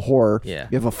survival horror. Yeah.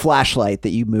 You have a flashlight that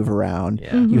you move around.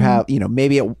 Yeah. You have,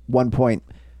 maybe at one point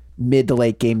mid to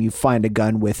late game you find a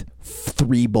gun with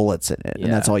 3 bullets in it and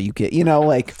Yeah. that's all you get.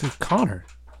 Like Dude, Connor,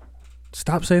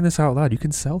 stop saying this out loud. You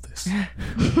can sell this.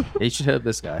 You should have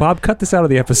this guy. Bob, cut this out of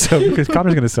the episode because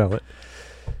Connor's going to sell it.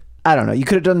 I don't know. You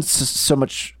could have done so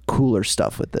much cooler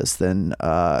stuff with this than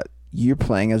you're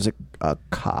playing as a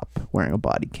cop wearing a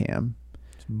body cam.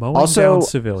 Mowing Also, down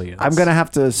civilians. I'm gonna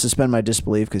have to suspend my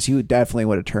disbelief because he definitely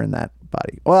would have turned that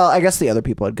body. Well, I guess the other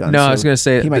people had guns. No, so I was gonna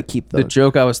say he might keep the those.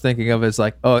 joke I was thinking of is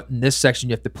like, oh, in this section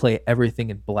you have to play everything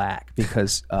in black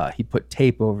because he put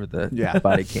tape over the Yeah.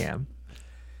 body cam.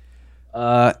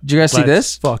 Did you guys see Let's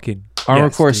this? Fucking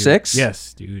Armored Core dude. 6?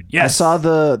 Yes, dude. I Yes. saw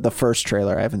the first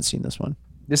trailer. I haven't seen this one.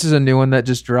 This is a new one that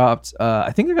just dropped.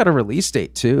 I think it got a release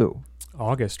date too.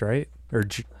 August, right? Or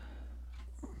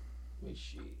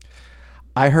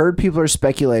I heard people are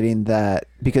speculating that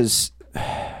because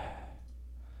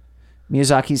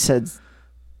Miyazaki said,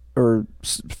 or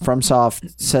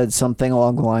FromSoft said something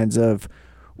along the lines of,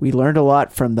 we learned a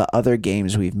lot from the other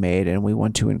games we've made and we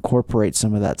want to incorporate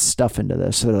some of that stuff into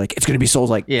this. So they're like, it's going to be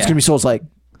Souls-like. Yeah. It's going to be Souls-like.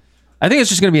 I think it's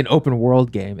just gonna be an open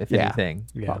world game, if Yeah. anything,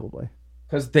 yeah. Probably.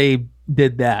 because they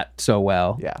did that so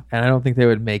well. Yeah. and I don't think they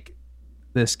would make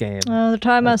this game. They're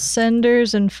talking about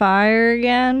cinders and fire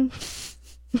again.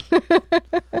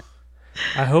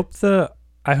 I hope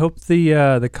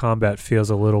the combat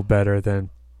feels a little better than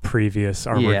previous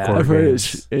Armored Yeah. Core I've heard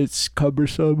games. it's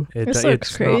cumbersome. This looks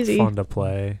it's crazy. not fun to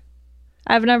play.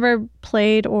 I've never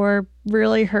played or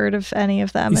really heard of any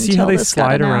of them You until see how they this got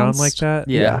slide around announced. like that?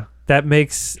 Yeah. That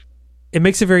makes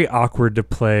it very awkward to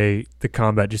play the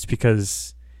combat just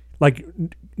because like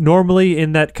normally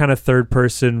in that kind of third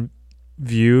person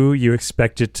view you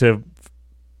expect it to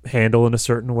handle in a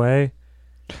certain way.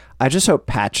 I just hope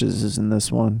Patches is in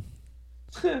this one.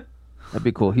 That'd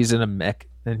be cool. He's in a mech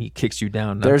and he kicks you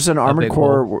down. There's an a Armored big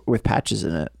Core hole. with Patches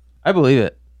in it. I believe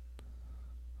it.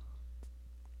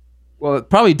 Well,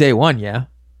 probably day one, yeah.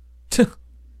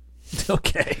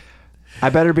 Okay. I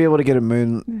better be able to get a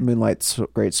Moonlight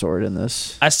Great Sword in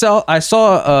this. I saw a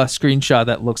screenshot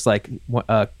that looks like one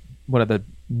of the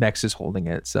mechs is holding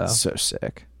it. So So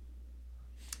sick.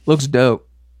 looks dope.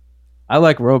 I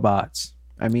like robots.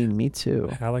 I mean, me too.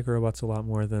 I like robots a lot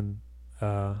more than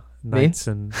knights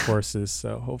and horses,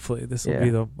 so hopefully this will Yeah. be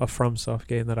a FromSoft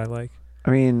game that I like.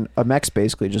 I mean, a mech's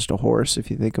basically just a horse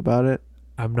if you think about it.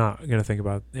 I'm not gonna think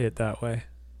about it that way.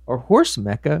 Or horse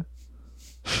mecha.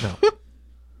 No.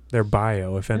 They're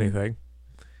bio, if anything.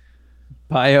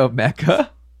 Bio mecha.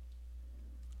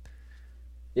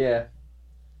 Yeah.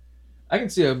 I can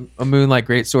see a Moonlight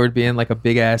Greatsword being like a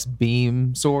big ass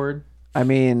beam sword. I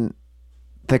mean,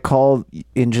 they call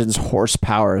engines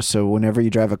horsepower, so whenever you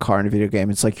drive a car in a video game,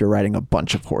 it's like you're riding a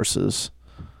bunch of horses.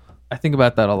 I think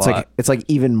about that a lot. It's like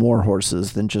even more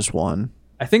horses than just one.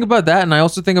 I think about that, and I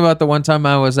also think about the one time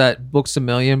I was at Books A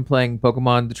Million playing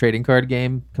Pokemon, the trading card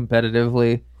game,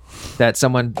 competitively, that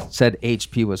someone said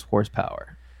HP was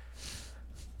horsepower.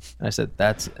 And I said,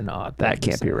 that's an odd thing That to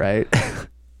can't say. be right.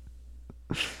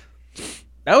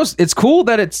 It's cool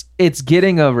that it's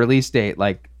getting a release date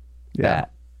like Yeah.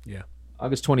 that. Yeah.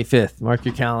 August 25th. Mark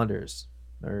your calendars,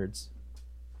 nerds.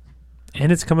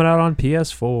 And it's coming out on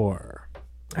PS4.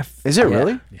 Is it Yeah.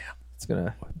 really?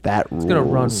 That it's gonna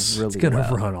run rules. really It's gonna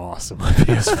well. run awesome on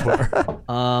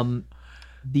PS4.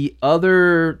 The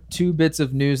other two bits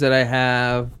of news that I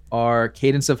have are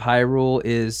Cadence of Hyrule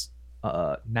is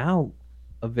now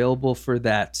available for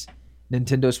that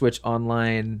Nintendo Switch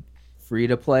Online free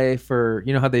to play for,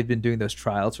 you know how they've been doing those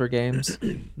trials for games,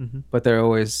 but they're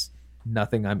always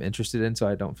nothing I'm interested in, so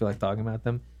I don't feel like talking about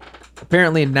them.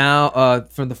 Apparently now,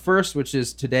 from the 1st, which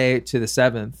is today, to the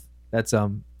 7th, that's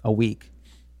a week.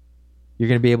 You're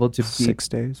gonna be able to 6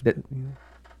 days. that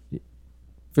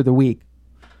for the week.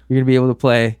 You're gonna be able to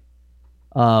play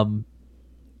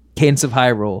Cadence of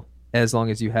Hyrule as long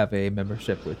as you have a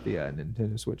membership with the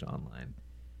Nintendo Switch Online.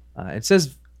 It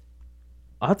says,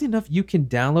 oddly enough, you can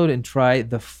download and try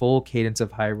the full Cadence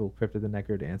of Hyrule Crypt of the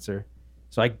Necrodancer.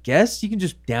 So I guess you can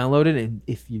just download it, and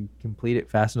if you complete it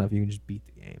fast enough, you can just beat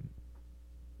the game.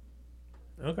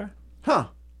 Okay. Huh.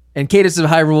 And Cadence of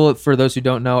Hyrule, for those who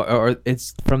don't know, or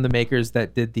it's from the makers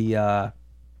that did the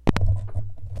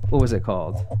what was it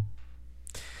called?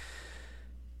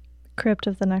 Crypt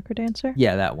of the Necrodancer.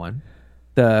 Yeah, that one.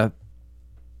 The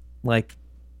like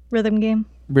Rhythm game.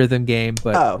 rhythm game,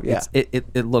 but Oh, yeah.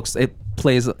 it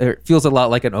plays, it feels a lot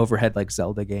like an overhead like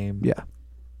Zelda game. Yeah.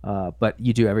 But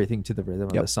you do everything to the rhythm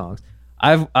of the songs.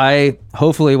 I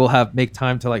hopefully will make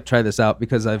time to like try this out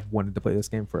because I've wanted to play this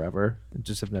game forever and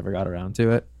just have never got around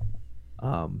to it.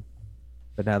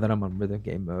 But now that I'm on rhythm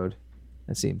game mode,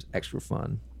 it seems extra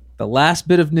fun. The last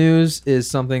bit of news is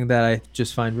something that I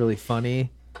just find really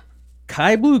funny.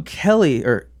 Caillou Kelly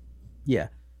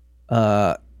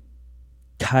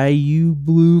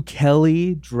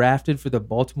drafted for the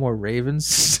Baltimore Ravens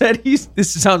said this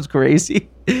sounds crazy.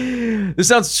 This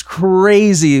sounds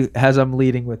crazy as I'm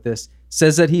leading with this.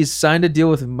 Says that he's signed a deal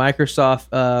with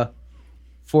Microsoft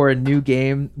for a new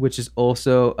game, which is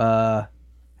also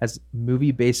has a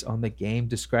movie based on the game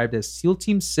described as SEAL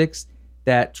Team 6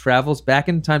 that travels back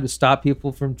in time to stop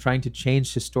people from trying to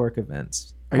change historic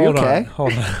events. Are you okay?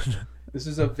 Hold on. This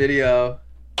is a video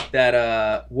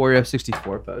that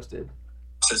Wario64 posted.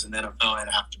 And then and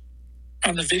after.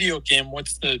 On the video game, what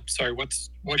is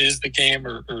the game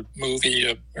or movie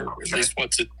or at least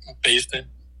what's it based in?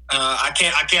 I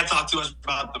can't talk too much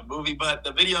about the movie, but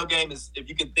the video game is, if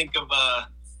you can think of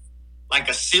like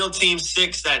a SEAL Team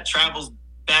 6 that travels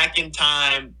back in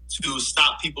time to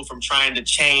stop people from trying to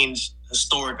change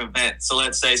historic events. So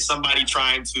let's say somebody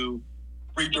trying to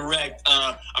redirect.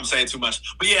 I'm saying too much,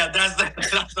 but yeah, that's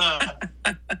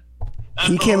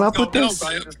He came up with this?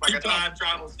 It's like a time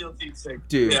travel SEAL Team 6.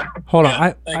 Dude. Yeah. Hold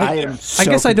on. Yeah. I am I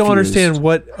guess I don't confused. understand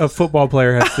what a football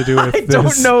player has to do with I this.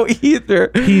 don't know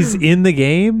either. He's in the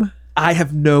game. I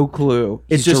have no clue.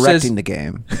 It He's just directing the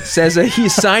game. says that he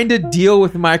signed a deal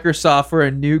with Microsoft for a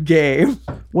new game.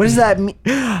 What does that mean?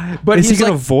 But Is he he's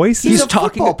gonna like, voice He's it? a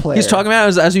football player. He's talking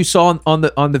about as you saw on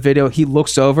the video. He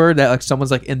looks over that like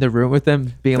someone's like in the room with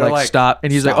him, being They're like, like, stop,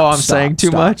 and he's like, "Stop, oh, I'm stop, saying too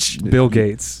stop." much. Bill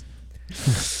Gates.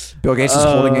 Bill Gates is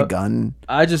holding a gun,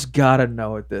 I just gotta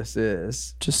know what this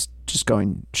is. just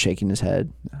going, shaking his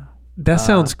head. That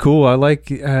sounds cool. I like.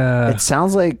 It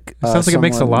sounds like sounds like it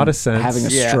makes a someone lot of sense. having a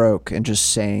Yeah. stroke and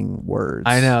just saying words.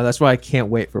 I know. That's why I can't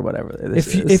wait for whatever this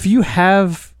is. if you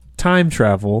have time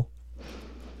travel,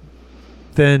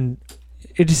 then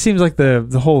it just seems like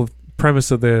the whole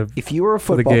premise of the If you were a the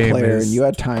football game player is- and you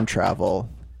had time travel,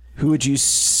 who would you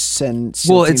send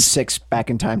Well, SEAL Team it's- 6 back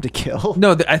in time to kill?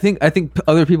 no, I think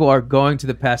other people are going to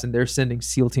the past and they're sending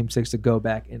SEAL Team 6 to go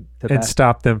back into the and past.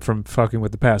 stop them from fucking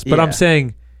with the past. But I'm Yeah.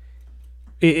 saying,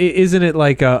 isn't it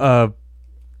like a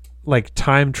like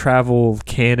time travel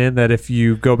canon that if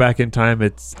you go back in time,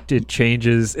 it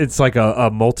changes? It's like a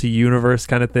multi-universe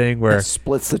kind of thing where It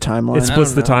splits the timeline. it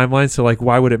splits the don't know. timeline. So like,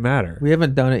 why would it matter? We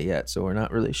haven't done it yet, so we're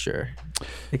not really sure.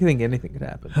 I think anything could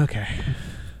happen. Okay.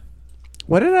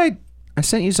 What did I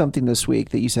sent you something this week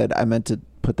that you said I meant to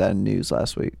put that in news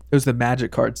last week. It was the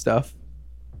magic card stuff.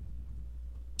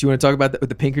 Do you want to talk about that with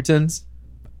the Pinkertons?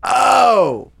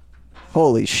 Oh,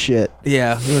 holy shit!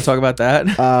 Yeah, you want to talk about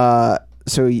that?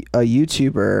 So a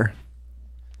YouTuber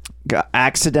got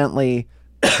accidentally,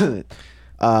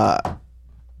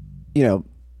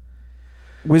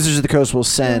 Wizards of the Coast will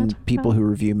send people who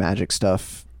review magic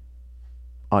stuff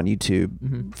on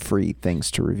YouTube free things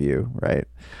to review, right?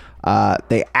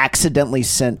 They accidentally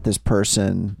sent this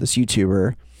person, this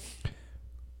YouTuber,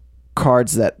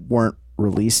 cards that weren't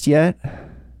released yet.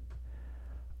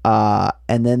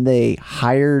 And then they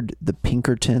hired the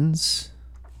Pinkertons.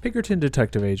 Pinkerton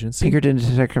Detective Agency. Pinkerton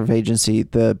Detective Agency,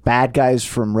 the bad guys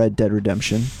from Red Dead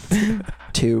Redemption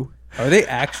 2. Are they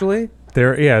actually?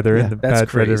 They're in the That's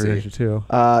bad Red Dead crazy. Redemption too.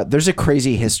 There's a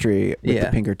crazy history with Yeah.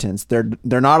 the Pinkertons. They're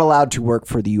not allowed to work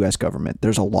for the U.S. government.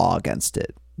 There's a law against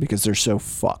it because they're so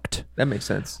fucked. That makes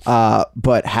sense. But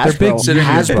big Hasbro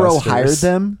busters. hired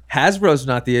them, Hasbro's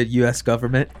not the U.S.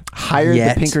 government. hired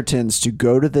Yet. the Pinkertons to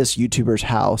go to this YouTuber's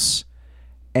house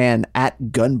and at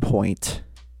gunpoint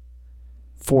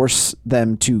force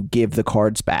them to give the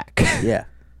cards back. Yeah,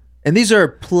 and these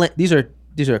are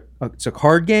it's a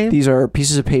card game. These are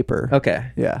pieces of paper.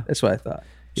 Okay, Yeah. that's what I thought.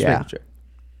 Just Yeah. making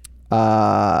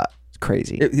sure. It's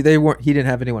crazy. They weren't. He didn't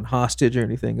have anyone hostage or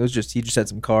anything. It was just he just had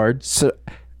some cards So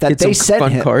that Get they some sent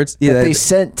fun him. cards. That Yeah, they they-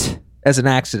 sent as an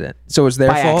accident. So it was their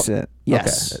by fault. accident.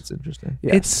 Yes. Okay, that's interesting.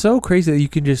 Yeah. It's so crazy that you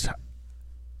can just.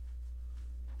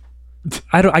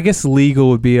 I guess legal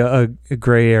would be a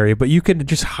gray area, but you can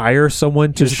just hire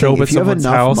someone to Here's the show thing, up at if you have someone's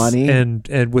enough house money, and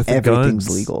with the Everything's guns.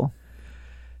 legal.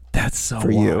 That's so for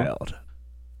you. wild.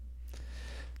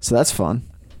 So that's fun.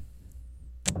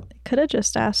 Could have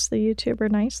just asked the YouTuber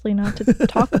nicely not to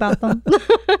talk about them.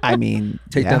 I mean,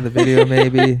 Take yeah. down the video,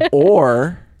 maybe,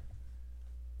 or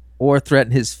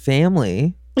threaten his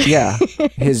family. yeah,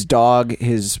 his dog,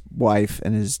 his wife,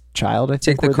 and his child. I think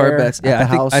Take the were card there backs. at Yeah, the I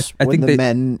think- house I when think the they-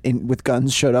 men with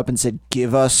guns showed up and said,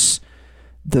 "Give us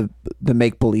the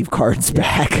make believe cards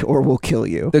back, or we'll kill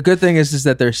you." The good thing is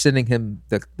that they're sending him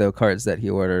the cards that he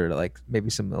ordered, like maybe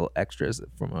some little extras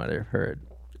from what I've heard,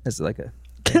 as like a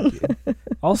thank you.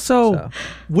 Also, So.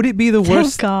 would it be the Thank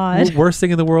worst God. worst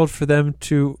thing in the world for them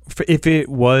if it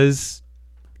was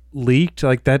leaked?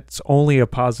 Like that's only a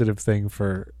positive thing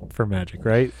for Magic,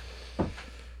 right?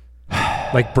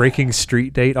 Like breaking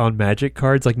street date on Magic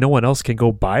cards, like no one else can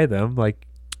go buy them. Like,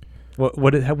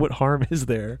 what harm is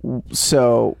there?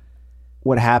 So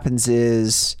what happens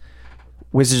is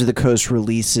Wizards of the Coast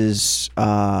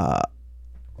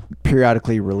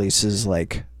periodically releases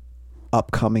like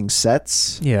upcoming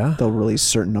sets. Yeah, They'll release a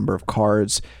certain number of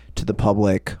cards to the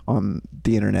public on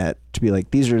the internet to be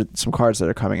like, these are some cards that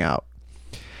are coming out.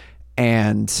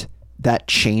 And that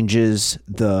changes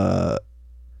the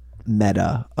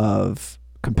meta of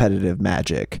competitive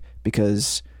Magic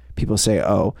because people say,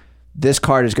 oh, this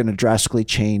card is going to drastically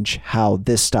change how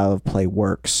this style of play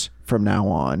works from now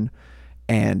on.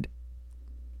 And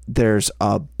there's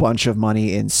a bunch of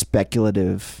money in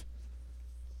speculative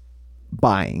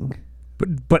buying.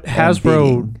 but and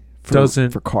Hasbro bidding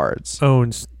doesn't for cards.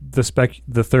 owns the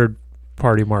third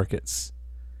party markets.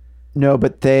 No,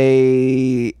 but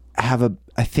they have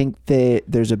I think they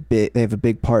have a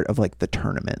big part of like the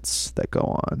tournaments that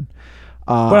go on.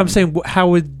 But I'm saying, how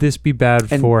would this be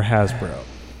bad and- for Hasbro?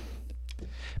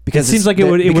 because it seems it's- like it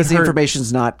would because the hurt-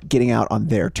 information's not getting out on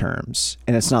their terms,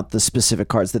 and it's not the specific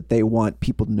cards that they want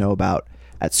people to know about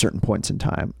at certain points in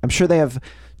time. I'm sure they have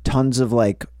tons of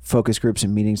like focus groups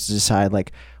and meetings to decide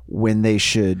like when they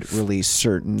should release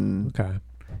certain Okay.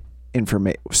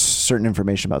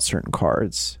 information about certain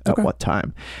cards at Okay. what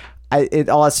time. It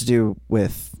all has to do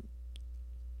with,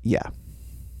 yeah,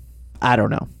 I don't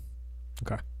know.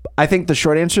 Okay. I think the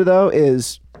short answer though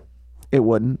is it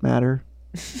wouldn't matter.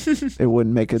 It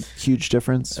wouldn't make a huge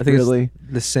difference. I think really.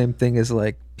 it's the same thing as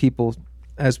like people,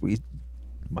 as we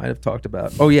might have talked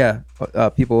about. Oh yeah,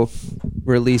 people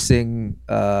releasing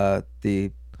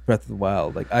the Breath of the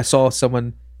Wild. Like I saw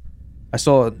an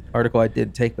article I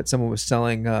didn't take, but someone was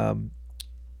selling Breath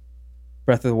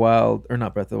of the Wild, or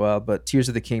not Breath of the Wild, but Tears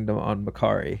of the Kingdom on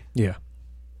Macari. Yeah.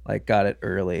 Like got it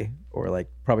early, or like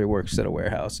probably works at a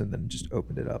warehouse and then just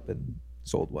opened it up and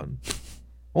sold one.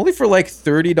 Only for like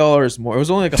 $30 more. It was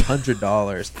only like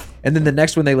 $100, and then the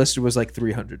next one they listed was like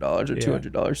 $300 or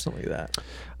 $200, something like that.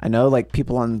 I know like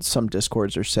people on some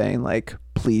Discords are saying like,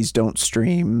 please don't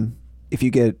stream if you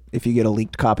get a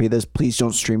leaked copy of this, please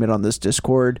don't stream it on this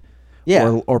Discord.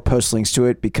 Yeah, Or post links to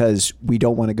it because we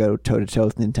don't want to go toe to toe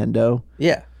with Nintendo.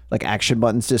 yeah. Like Action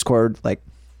Buttons Discord, like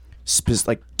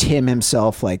Tim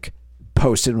himself like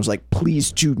posted and was like,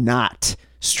 please do not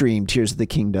stream Tears of the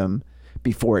Kingdom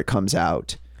before it comes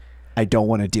out. I don't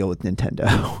want to deal with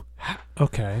Nintendo.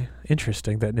 Okay.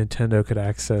 Interesting that Nintendo could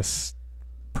access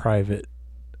private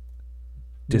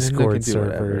Discord Nintendo can do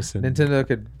whatever. servers. And Nintendo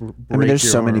could. I mean, there's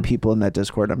break so your many arm. people in that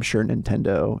Discord. I'm sure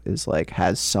Nintendo is like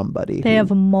has somebody. They who-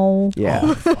 have a mole. yeah.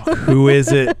 Who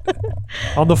is it?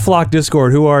 On the Flock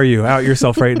Discord, who are you? Out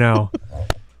yourself right now.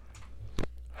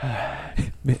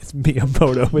 It's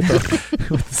Miyamoto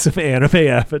with some anime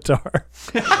avatar.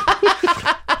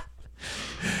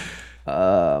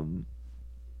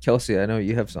 Kelsey, I know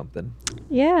you have something.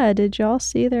 Yeah, did y'all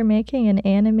see they're making an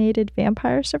animated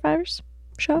Vampire Survivors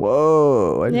show?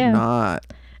 Whoa! I Yeah. did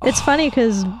not. It's funny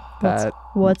because That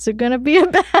What's it gonna be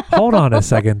about? Hold on a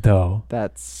second, though.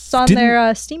 that's It's on Didn't-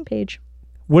 their Steam page.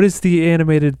 What is the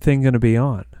animated thing going to be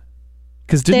on?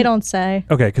 Because They don't say.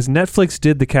 Okay, because Netflix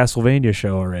did the Castlevania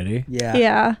show already. Yeah.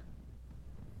 Yeah.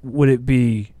 Would it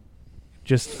be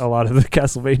just a lot of the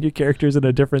Castlevania characters in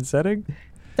a different setting?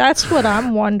 That's what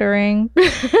I'm wondering.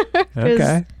 'Cause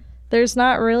Okay. There's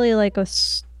not really like a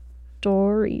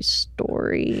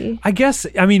story. I guess,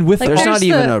 I mean, with Like, there's all, not there's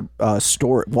even a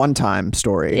story, one-time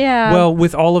story. Yeah. well,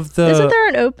 with all of the, Isn't there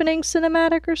an opening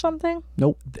cinematic or something?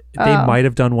 Nope. they Oh. might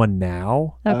have done one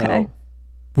now Okay. Oh.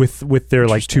 with their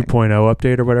like Interesting. 2.0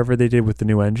 update or whatever they did with the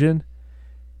new engine.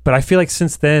 But I feel like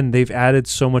since then they've added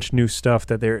so much new stuff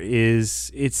that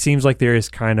it seems like there is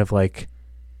kind of like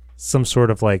some sort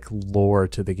of like lore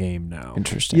to the game now.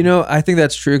 Interesting. You know, I think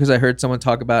that's true because I heard someone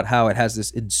talk about how it has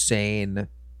this insane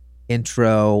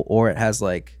intro or it has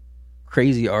like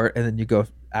crazy art, and then you go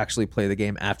actually play the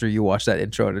game after you watch that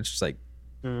intro, and it's just like,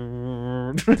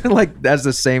 like that's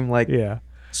the same like Yeah.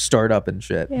 startup and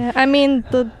shit. Yeah. I mean,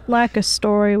 the lack of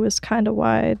story was kind of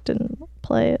why I didn't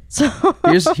play it. So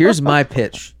Here's my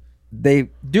pitch. They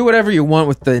do whatever you want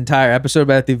with the entire episode,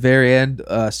 but at the very end,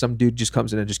 some dude just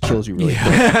comes in and just kills you really quick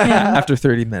after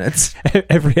 30 minutes.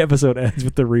 Every episode ends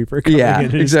with the Reaper coming Yeah, in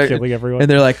and just exactly. killing everyone.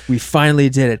 And they're like, "We finally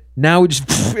did it. Now we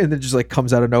just," and then just like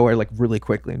comes out of nowhere like really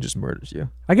quickly and just murders you.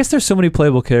 I guess there's so many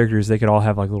playable characters they could all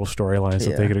have like little storylines that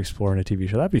Yeah. they could explore in a TV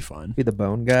show. That'd be fun. Be the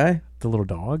bone guy. The little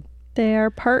dog. they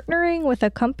are partnering with a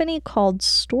company called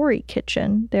Story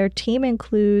Kitchen. Their team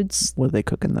includes what are they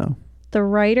cooking though? the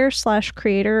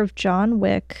writer/creator of John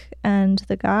Wick and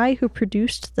the guy who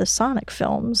produced the Sonic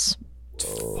films.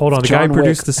 Hold on, the guy John who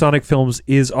produced Wick. the Sonic films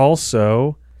is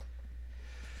also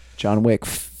John Wick,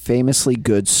 famously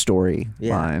good story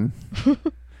Yeah. line.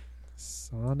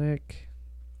 Sonic.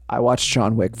 I watched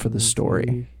John Wick for the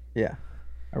story. Yeah,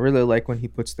 I really like when he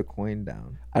puts the coin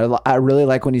down. I really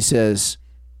like when he says,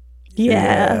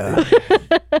 Yeah.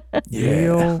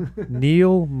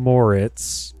 Neil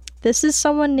Moritz. This is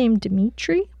someone named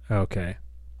Dimitri. Okay,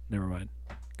 never mind.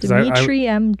 'Cause I Dimitri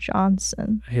M.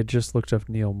 Johnson. had just looked up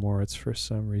Neil Moritz for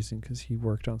some reason because he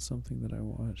worked on something that I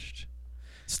watched.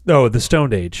 Oh, the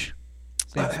Stone Age.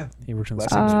 He worked on the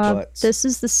Stone Age. Blessings. Butts. This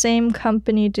is the same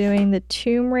company doing the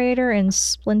Tomb Raider and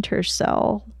Splinter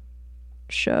Cell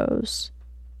shows.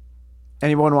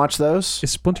 anyone watch those?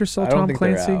 Is Splinter Cell I don't Tom think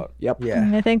Clancy? they're out. Yep.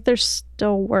 Yeah. I think they're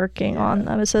still working on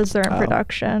them. It says they're in Oh.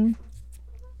 production.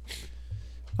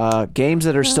 Games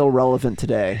that are still relevant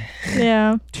today.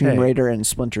 Yeah. Tomb Hey. Raider and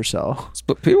Splinter Cell.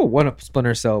 People want a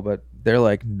Splinter Cell, but they're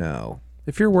like, no.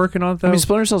 If you're working on I those, mean,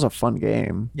 Splinter Cell's a fun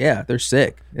game. Yeah, they're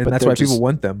sick, and But that's they're why people just-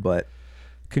 want them. But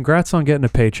congrats on getting a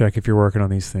paycheck if you're working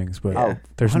on these things, but Oh,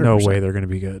 there's no 100%. way they're going to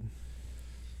be good.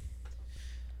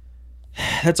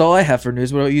 that's all I have for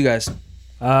news. What about you guys?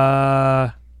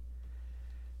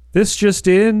 This just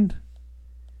in.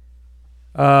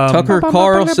 Tucker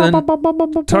Carlson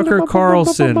Tucker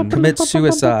Carlson commits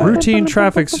suicide. routine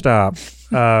traffic stop.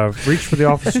 Reached for the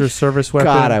officer's service weapon.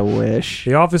 God, I wish.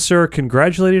 The officer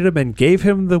congratulated him and gave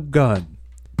him the gun.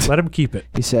 Let him keep it.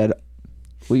 He said,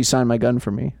 "Will you sign my gun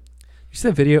for me?" You see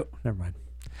that video? Never mind.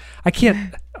 I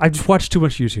can't. I just watched too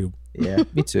much YouTube. Yeah,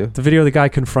 me too. The video of the guy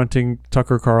confronting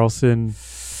Tucker Carlson.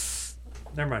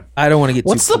 Never mind. I don't want to get.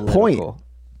 What's too the point? political.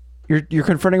 You're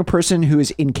confronting a person who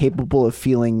is incapable of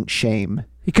feeling shame.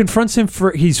 He confronts him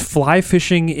for he's fly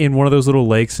fishing in one of those little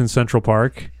lakes in Central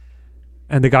Park,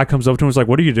 and the guy comes up to him and is like,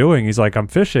 "What are you doing?" He's like, "I'm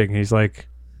fishing." He's like,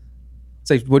 It's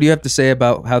like, what do you have to say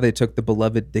about how they took the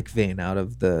beloved Dick Vane out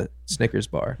of the Snickers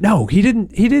bar? "No, he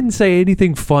didn't. He didn't say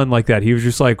anything fun like that. He was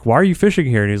just like, "Why are you fishing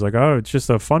here?" And he's like, "Oh, it's just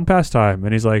a fun pastime."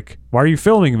 And he's like, "Why are you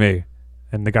filming me?"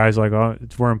 And the guy's like, "Oh,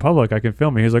 we're in public. I can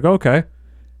film you." He's like, "Okay."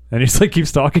 And he's like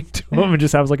keeps talking to him and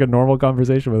just has like a normal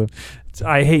conversation with him.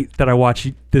 I hate that I watch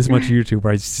this much YouTube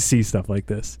where I just see stuff like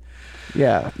this.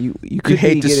 Yeah, you could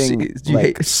hate be to see- getting you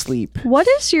like hate- sleep. What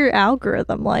is your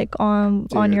algorithm like on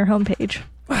Dude. your homepage?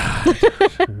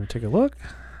 Take a look.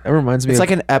 That reminds me It's of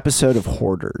like an episode of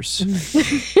Hoarders.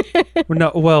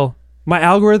 Well, my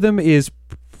algorithm is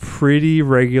pretty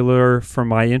regular for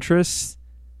my interests.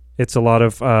 It's a lot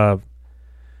of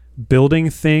building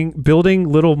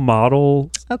little model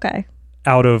Okay.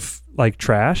 out of like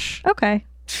trash, Okay.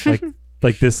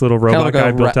 like this little robot like guy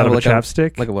a built ra- out of like a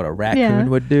chapstick. like what a raccoon Yeah.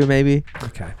 would do, maybe.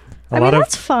 Okay, I mean,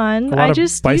 that's fun. a lot I of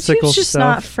just bicycle YouTube's just stuff.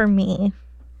 not for me.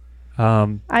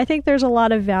 I think there's a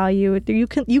lot of value. You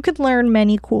can learn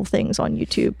many cool things on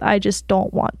YouTube. I just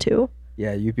don't want to.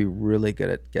 Yeah, you'd be really good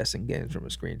at guessing games from a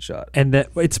screenshot. and that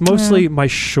it's mostly my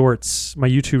shorts, my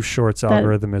YouTube Shorts That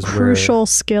algorithm is Crucial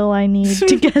skill I need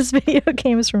to guess video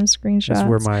games from where screenshots. is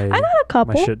where my I got a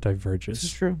couple. my shit This is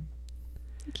diverges. true.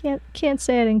 Can't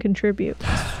say I didn't contribute.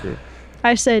 true.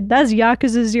 I said that's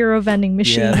Yakuza 0 vending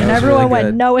machine, Yeah, that and was everyone really went,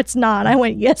 good. "No, it's not." I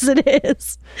went, "Yes, it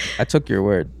is." I took your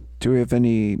word. Do we have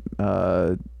any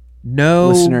No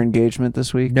listener engagement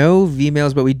this week? No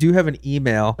Vmails, but we do have an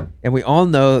email, and we all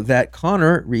know that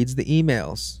Connor reads the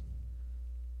emails.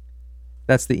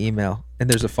 That's the email, and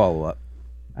there's a follow-up.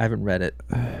 I haven't read it.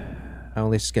 I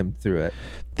only skimmed through it.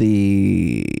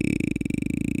 The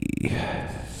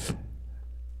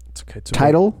It's okay.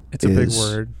 title It's a big is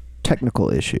word.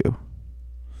 Technical Issue.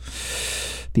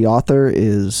 The author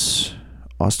is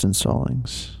Austin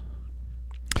Stallings.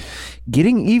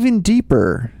 Getting even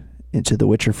deeper into the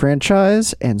Witcher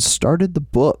franchise and started the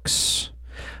books.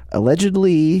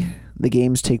 Allegedly, the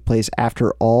games take place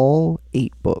after all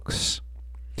 8 books.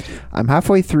 I'm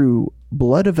halfway through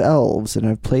Blood of Elves, and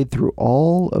I've played through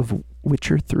all of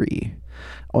Witcher 3.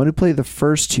 I want to play the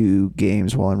first 2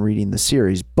 games while I'm reading the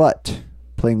series, but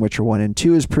playing Witcher 1 and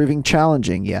 2 is proving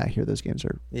challenging. Yeah, I hear those games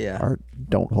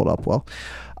don't hold up well.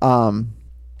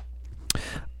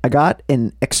 I got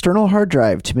an external hard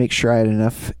drive to make sure I had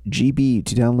enough GB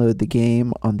to download the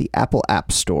game on the Apple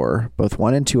App Store. Both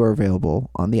 1 and 2 are available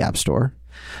on the App Store.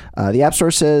 The App Store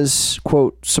says,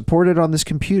 quote, supported on this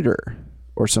computer,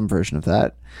 or some version of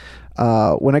that.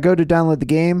 When I go to download the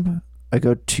game, I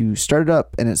go to start it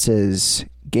up, and it says,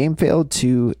 game failed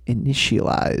to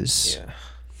initialize.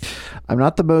 Yeah. I'm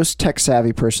not the most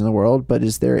tech-savvy person in the world, but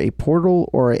is there a portal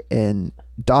or an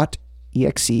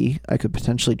 .exe I could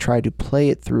potentially try to play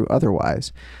it through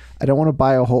otherwise? I don't want to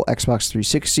buy a whole Xbox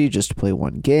 360 just to play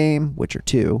one game, Witcher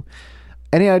 2.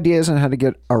 Any ideas on how to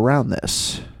get around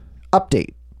this?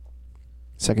 Update.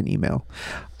 Second email.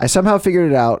 I somehow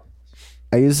figured it out.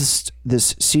 I used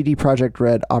this CD Projekt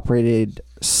Red operated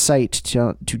site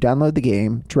to download the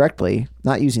game directly,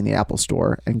 not using the Apple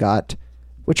Store, and got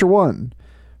Witcher 1.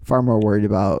 Far more worried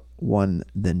about 1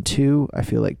 than 2. I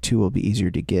feel like 2 will be easier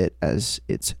to get as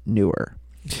it's newer.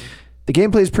 The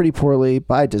game plays pretty poorly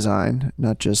by design,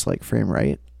 not just like frame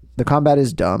rate. The combat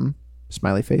is dumb,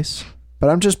 smiley face, but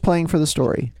I'm just playing for the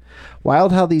story.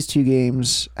 Wild how these 2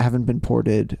 games haven't been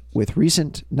ported, with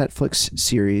recent Netflix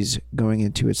series going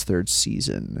into its 3rd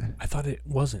season. I thought it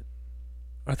wasn't.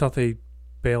 I thought they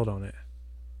bailed on it.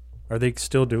 Are they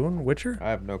still doing Witcher?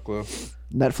 I have no clue.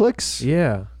 Netflix?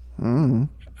 Yeah. Mm.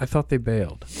 I thought they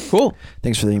bailed. Cool.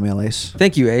 Thanks for the email, Ace.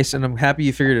 Thank you, Ace, and I'm happy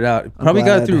you figured it out. Probably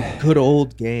got it through glad. good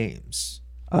old games.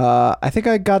 I think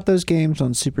I got those games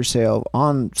on Super Sale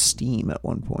on Steam at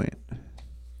one point.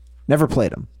 Never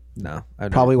played them. No, I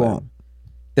Probably won't.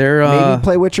 They're Maybe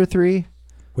play Witcher 3.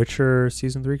 Witcher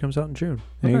season 3 comes out in June.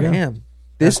 There you go. Damn.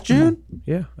 This June?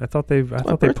 Yeah, I thought they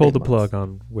birthday pulled the month. plug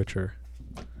on Witcher.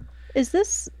 Is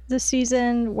this the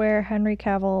season where Henry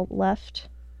Cavill left,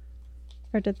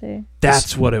 or did they?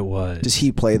 That's what it was. Does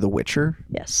he play The Witcher?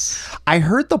 Yes. I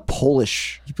heard the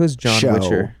Polish He plays John show.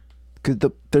 Witcher. 'Cause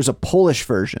there's a Polish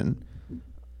version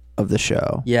of the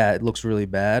show. Yeah, it looks really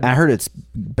bad. I heard it's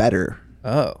better.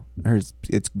 Oh. I heard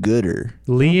it's gooder.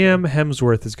 Liam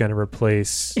Hemsworth is going to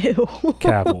replace Ew.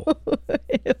 Cavill.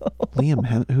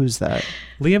 Who's that?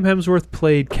 Liam Hemsworth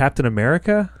played Captain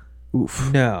America?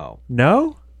 Oof. No.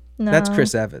 No? No. That's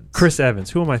Chris Evans. Chris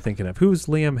Evans. Who am I thinking of? Who's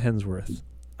Liam Hemsworth?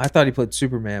 I thought he played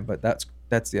Superman, but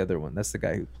that's the other one. That's the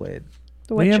guy who played.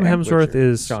 The Witcher. Liam Hemsworth Witcher.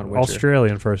 is John Witcher.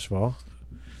 Australian, first of all.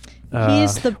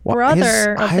 He's the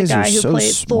brother of the guy who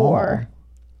played Thor.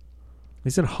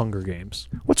 He's in Hunger Games.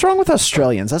 What's wrong with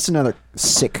Australians? That's another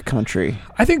sick country.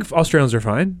 I think Australians are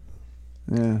fine.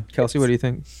 Yeah. Kelsey, what do you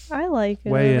think? I like it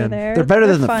Weigh over in. there. They're better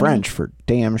than the funny. French for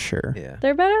damn sure. Yeah.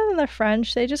 They're better than the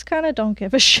French. They just kind of don't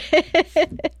give a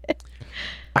shit.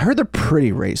 I heard they're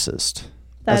pretty racist.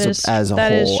 That as a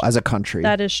whole, as a country.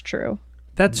 That is true.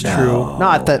 That's true.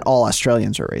 Not that all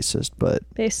Australians are racist, but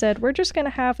They said we're just gonna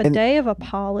have a And- day of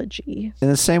apology. in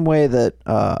the same way that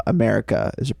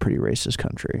America is a pretty racist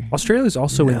country. Australia's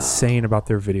also insane about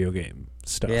their video game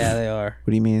stuff. Yeah, they are.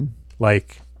 What do you mean?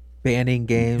 Like, Banning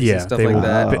games yeah, and stuff they like will,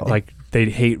 that. Oh. like they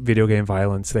hate video game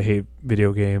violence. They hate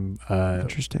video game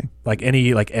Interesting. like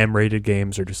any like M-rated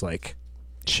games are just like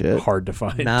Shit. hard to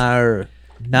find. No.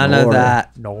 None Nor- of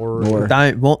that. Nor.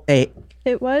 Don't want it.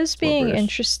 It was being British.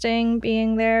 interesting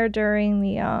being there during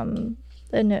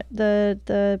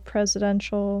the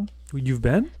presidential You've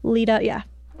been? lead up. Yeah,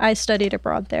 I studied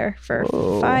abroad there for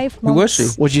Whoa. 5 Who was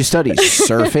months. she? What'd you study?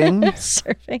 Surfing?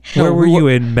 Surfing. Where were you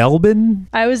in Melbourne?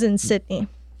 I was in Sydney.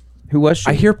 Who was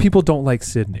she? I hear people don't like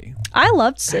Sydney. I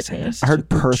loved Sydney. I heard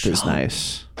Perth is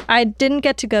nice. I didn't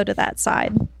get to go to that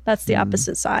side. That's the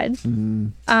opposite side.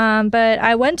 Mm. But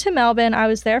I went to Melbourne. I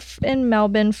was there in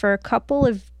Melbourne for a couple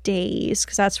of days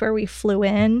because that's where we flew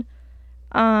in.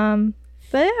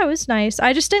 But yeah, it was nice.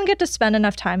 I just didn't get to spend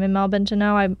enough time in Melbourne to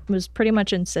know. I was pretty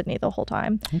much in Sydney the whole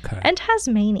time. Okay. And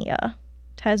Tasmania.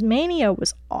 Tasmania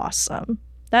was awesome.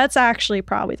 That's actually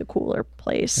probably the cooler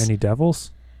place. Any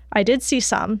devils? I did see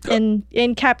some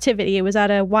in captivity. It was at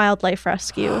a wildlife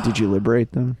rescue. Did you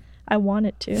liberate them? I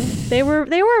wanted to. They were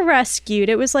rescued.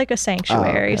 It was like a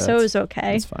sanctuary, okay, so it was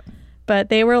okay. That's fine. But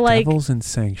they were like, Devils in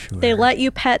Sanctuary. they let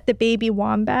you pet the baby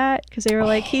wombat because they were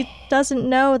like, he doesn't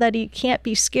know that he can't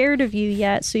be scared of you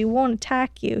yet, so he won't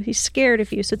attack you. He's scared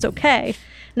of you, so it's okay.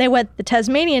 And they went, the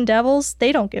Tasmanian devils,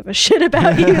 they don't give a shit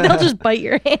about you. They'll just bite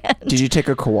your hand. Did you take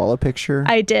a koala picture?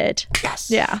 I did.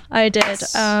 Yes. Yeah, I did.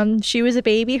 Yes. She was a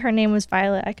baby. Her name was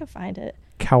Violet. I can find it.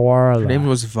 Koala. Her name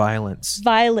was Violence.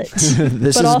 Violet.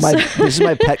 this But is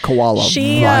my pet koala.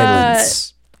 She, Violence.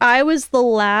 I was the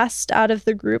last out of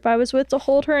the group I was with to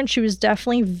hold her, and she was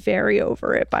definitely very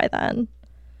over it by then.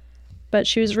 But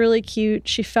she was really cute.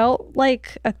 She felt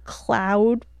like a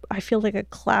cloud. I feel like a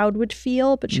cloud would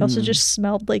feel, but she also just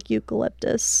smelled like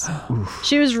eucalyptus.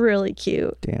 She was really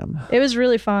cute. Damn. It was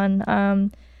really fun.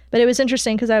 But it was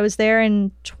interesting because I was there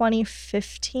in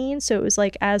 2015, so it was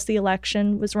like as the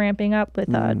election was ramping up with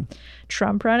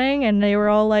Trump running, and they were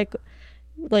all like,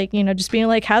 just being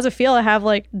like, how's it feel to have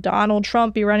like Donald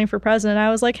Trump be running for president?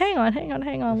 I was like, hang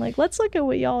on. Like, let's look at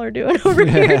what y'all are doing over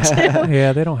here too.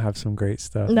 Yeah, they don't have some great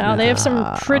stuff. No, they have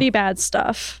some pretty bad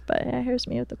stuff. But yeah, here's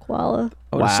me with the koala.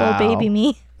 Wow. Little baby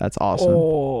me. That's awesome.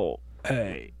 Oh,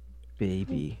 hey.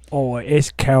 Baby. Oh,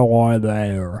 it's koala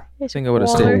there. I think I would have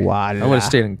stayed. I would have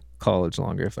stayed in college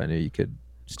longer if I knew you could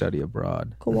study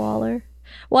abroad. Koala.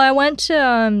 Well, I went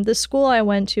to the school I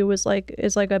went to is like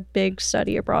a big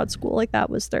study abroad school. Like that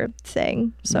was their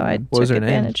thing. So I What was took her name?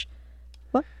 advantage.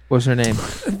 What was her name?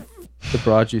 The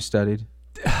broad you studied.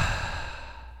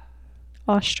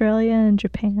 Australia and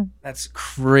Japan. That's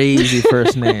crazy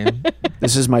first name.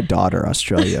 This is my daughter,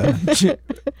 Australia.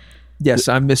 Yes,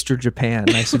 I'm Mr. Japan.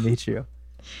 Nice to meet you.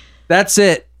 That's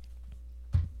it.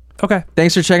 Okay.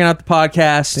 Thanks for checking out the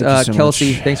podcast. Thank you so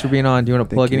Kelsey, much. thanks for being on. Do you want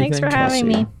to plug you. anything? Thanks for having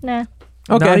Kelsey. me. Nah.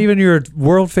 Okay. Not even your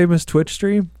world famous Twitch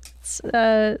stream?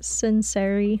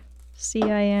 Sinceri.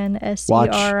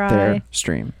 Watch their CINSERI.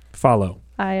 stream. Follow.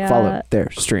 Follow their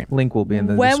stream. Link will be in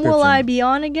the When description. will I be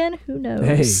on again? Who knows?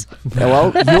 Hey.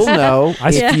 Well, you'll know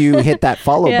if you hit that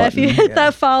follow Yeah, button. if you hit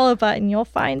that follow button, you'll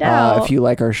find out. If you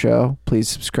like our show, please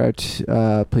subscribe.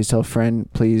 Please tell a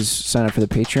friend. Please sign up for the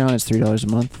Patreon. It's $3 a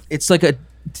month. It's like a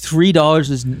 $3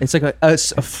 is. It's like a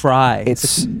fry.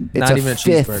 It's not a even a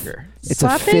fifth. cheeseburger. It's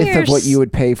Slapping a fifth your of what you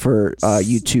would pay for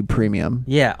YouTube Premium.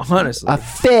 Yeah, honestly. A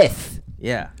fifth.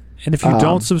 Yeah. And if you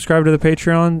don't subscribe to the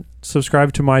Patreon,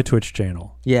 subscribe to my Twitch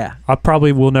channel. Yeah. I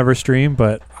probably will never stream,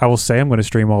 but I will say I'm going to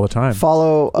stream all the time.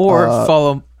 Follow Or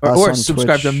follow us or on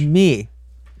subscribe to Twitch. me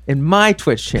in my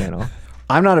Twitch channel.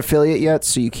 I'm not affiliate yet,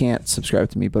 so you can't subscribe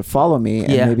to me, but follow me,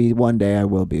 and Yeah. maybe one day I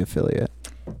will be affiliate.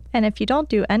 And if you don't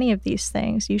do any of these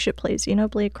things, you should play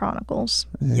Xenoblade Chronicles.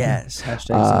 Yes.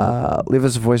 Hashtag Leave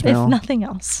us a If voicemail, nothing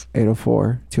else.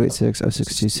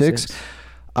 804-286-0626.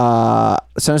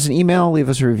 Send us an email, leave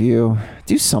us a review.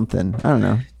 Do something. I don't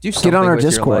know. Do Get on our with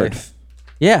your Discord. life.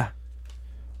 Yeah.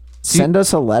 Send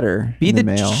us a letter Be in the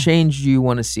the mail. change you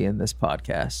want to see in this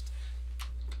podcast.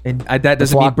 And that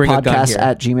doesn't mean bring a gun podcast here.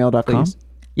 at gmail.com. Please.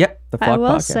 Yep. The I Flock will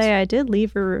Podcast. say I did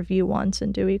leave a review once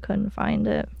and Dewey couldn't find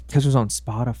it. Because it was on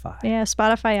Spotify. Yeah,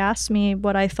 Spotify asked me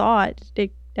what I thought.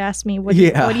 They asked me, what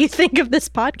Yeah. do you think of this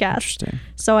podcast? Interesting.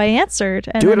 So I answered,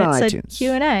 and Do then it on said iTunes.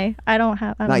 Q&A.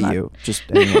 I'm Not you, just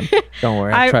anyone. Don't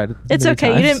worry. I tried it. It's many okay.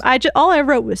 times. You didn't. All I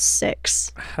wrote was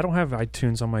 6. I don't have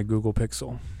iTunes on my Google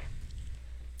Pixel.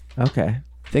 Okay.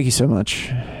 Thank you so much.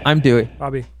 I'm Dewey.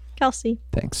 Bobby. Kelsey.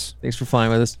 Thanks. Thanks for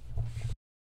flying with us.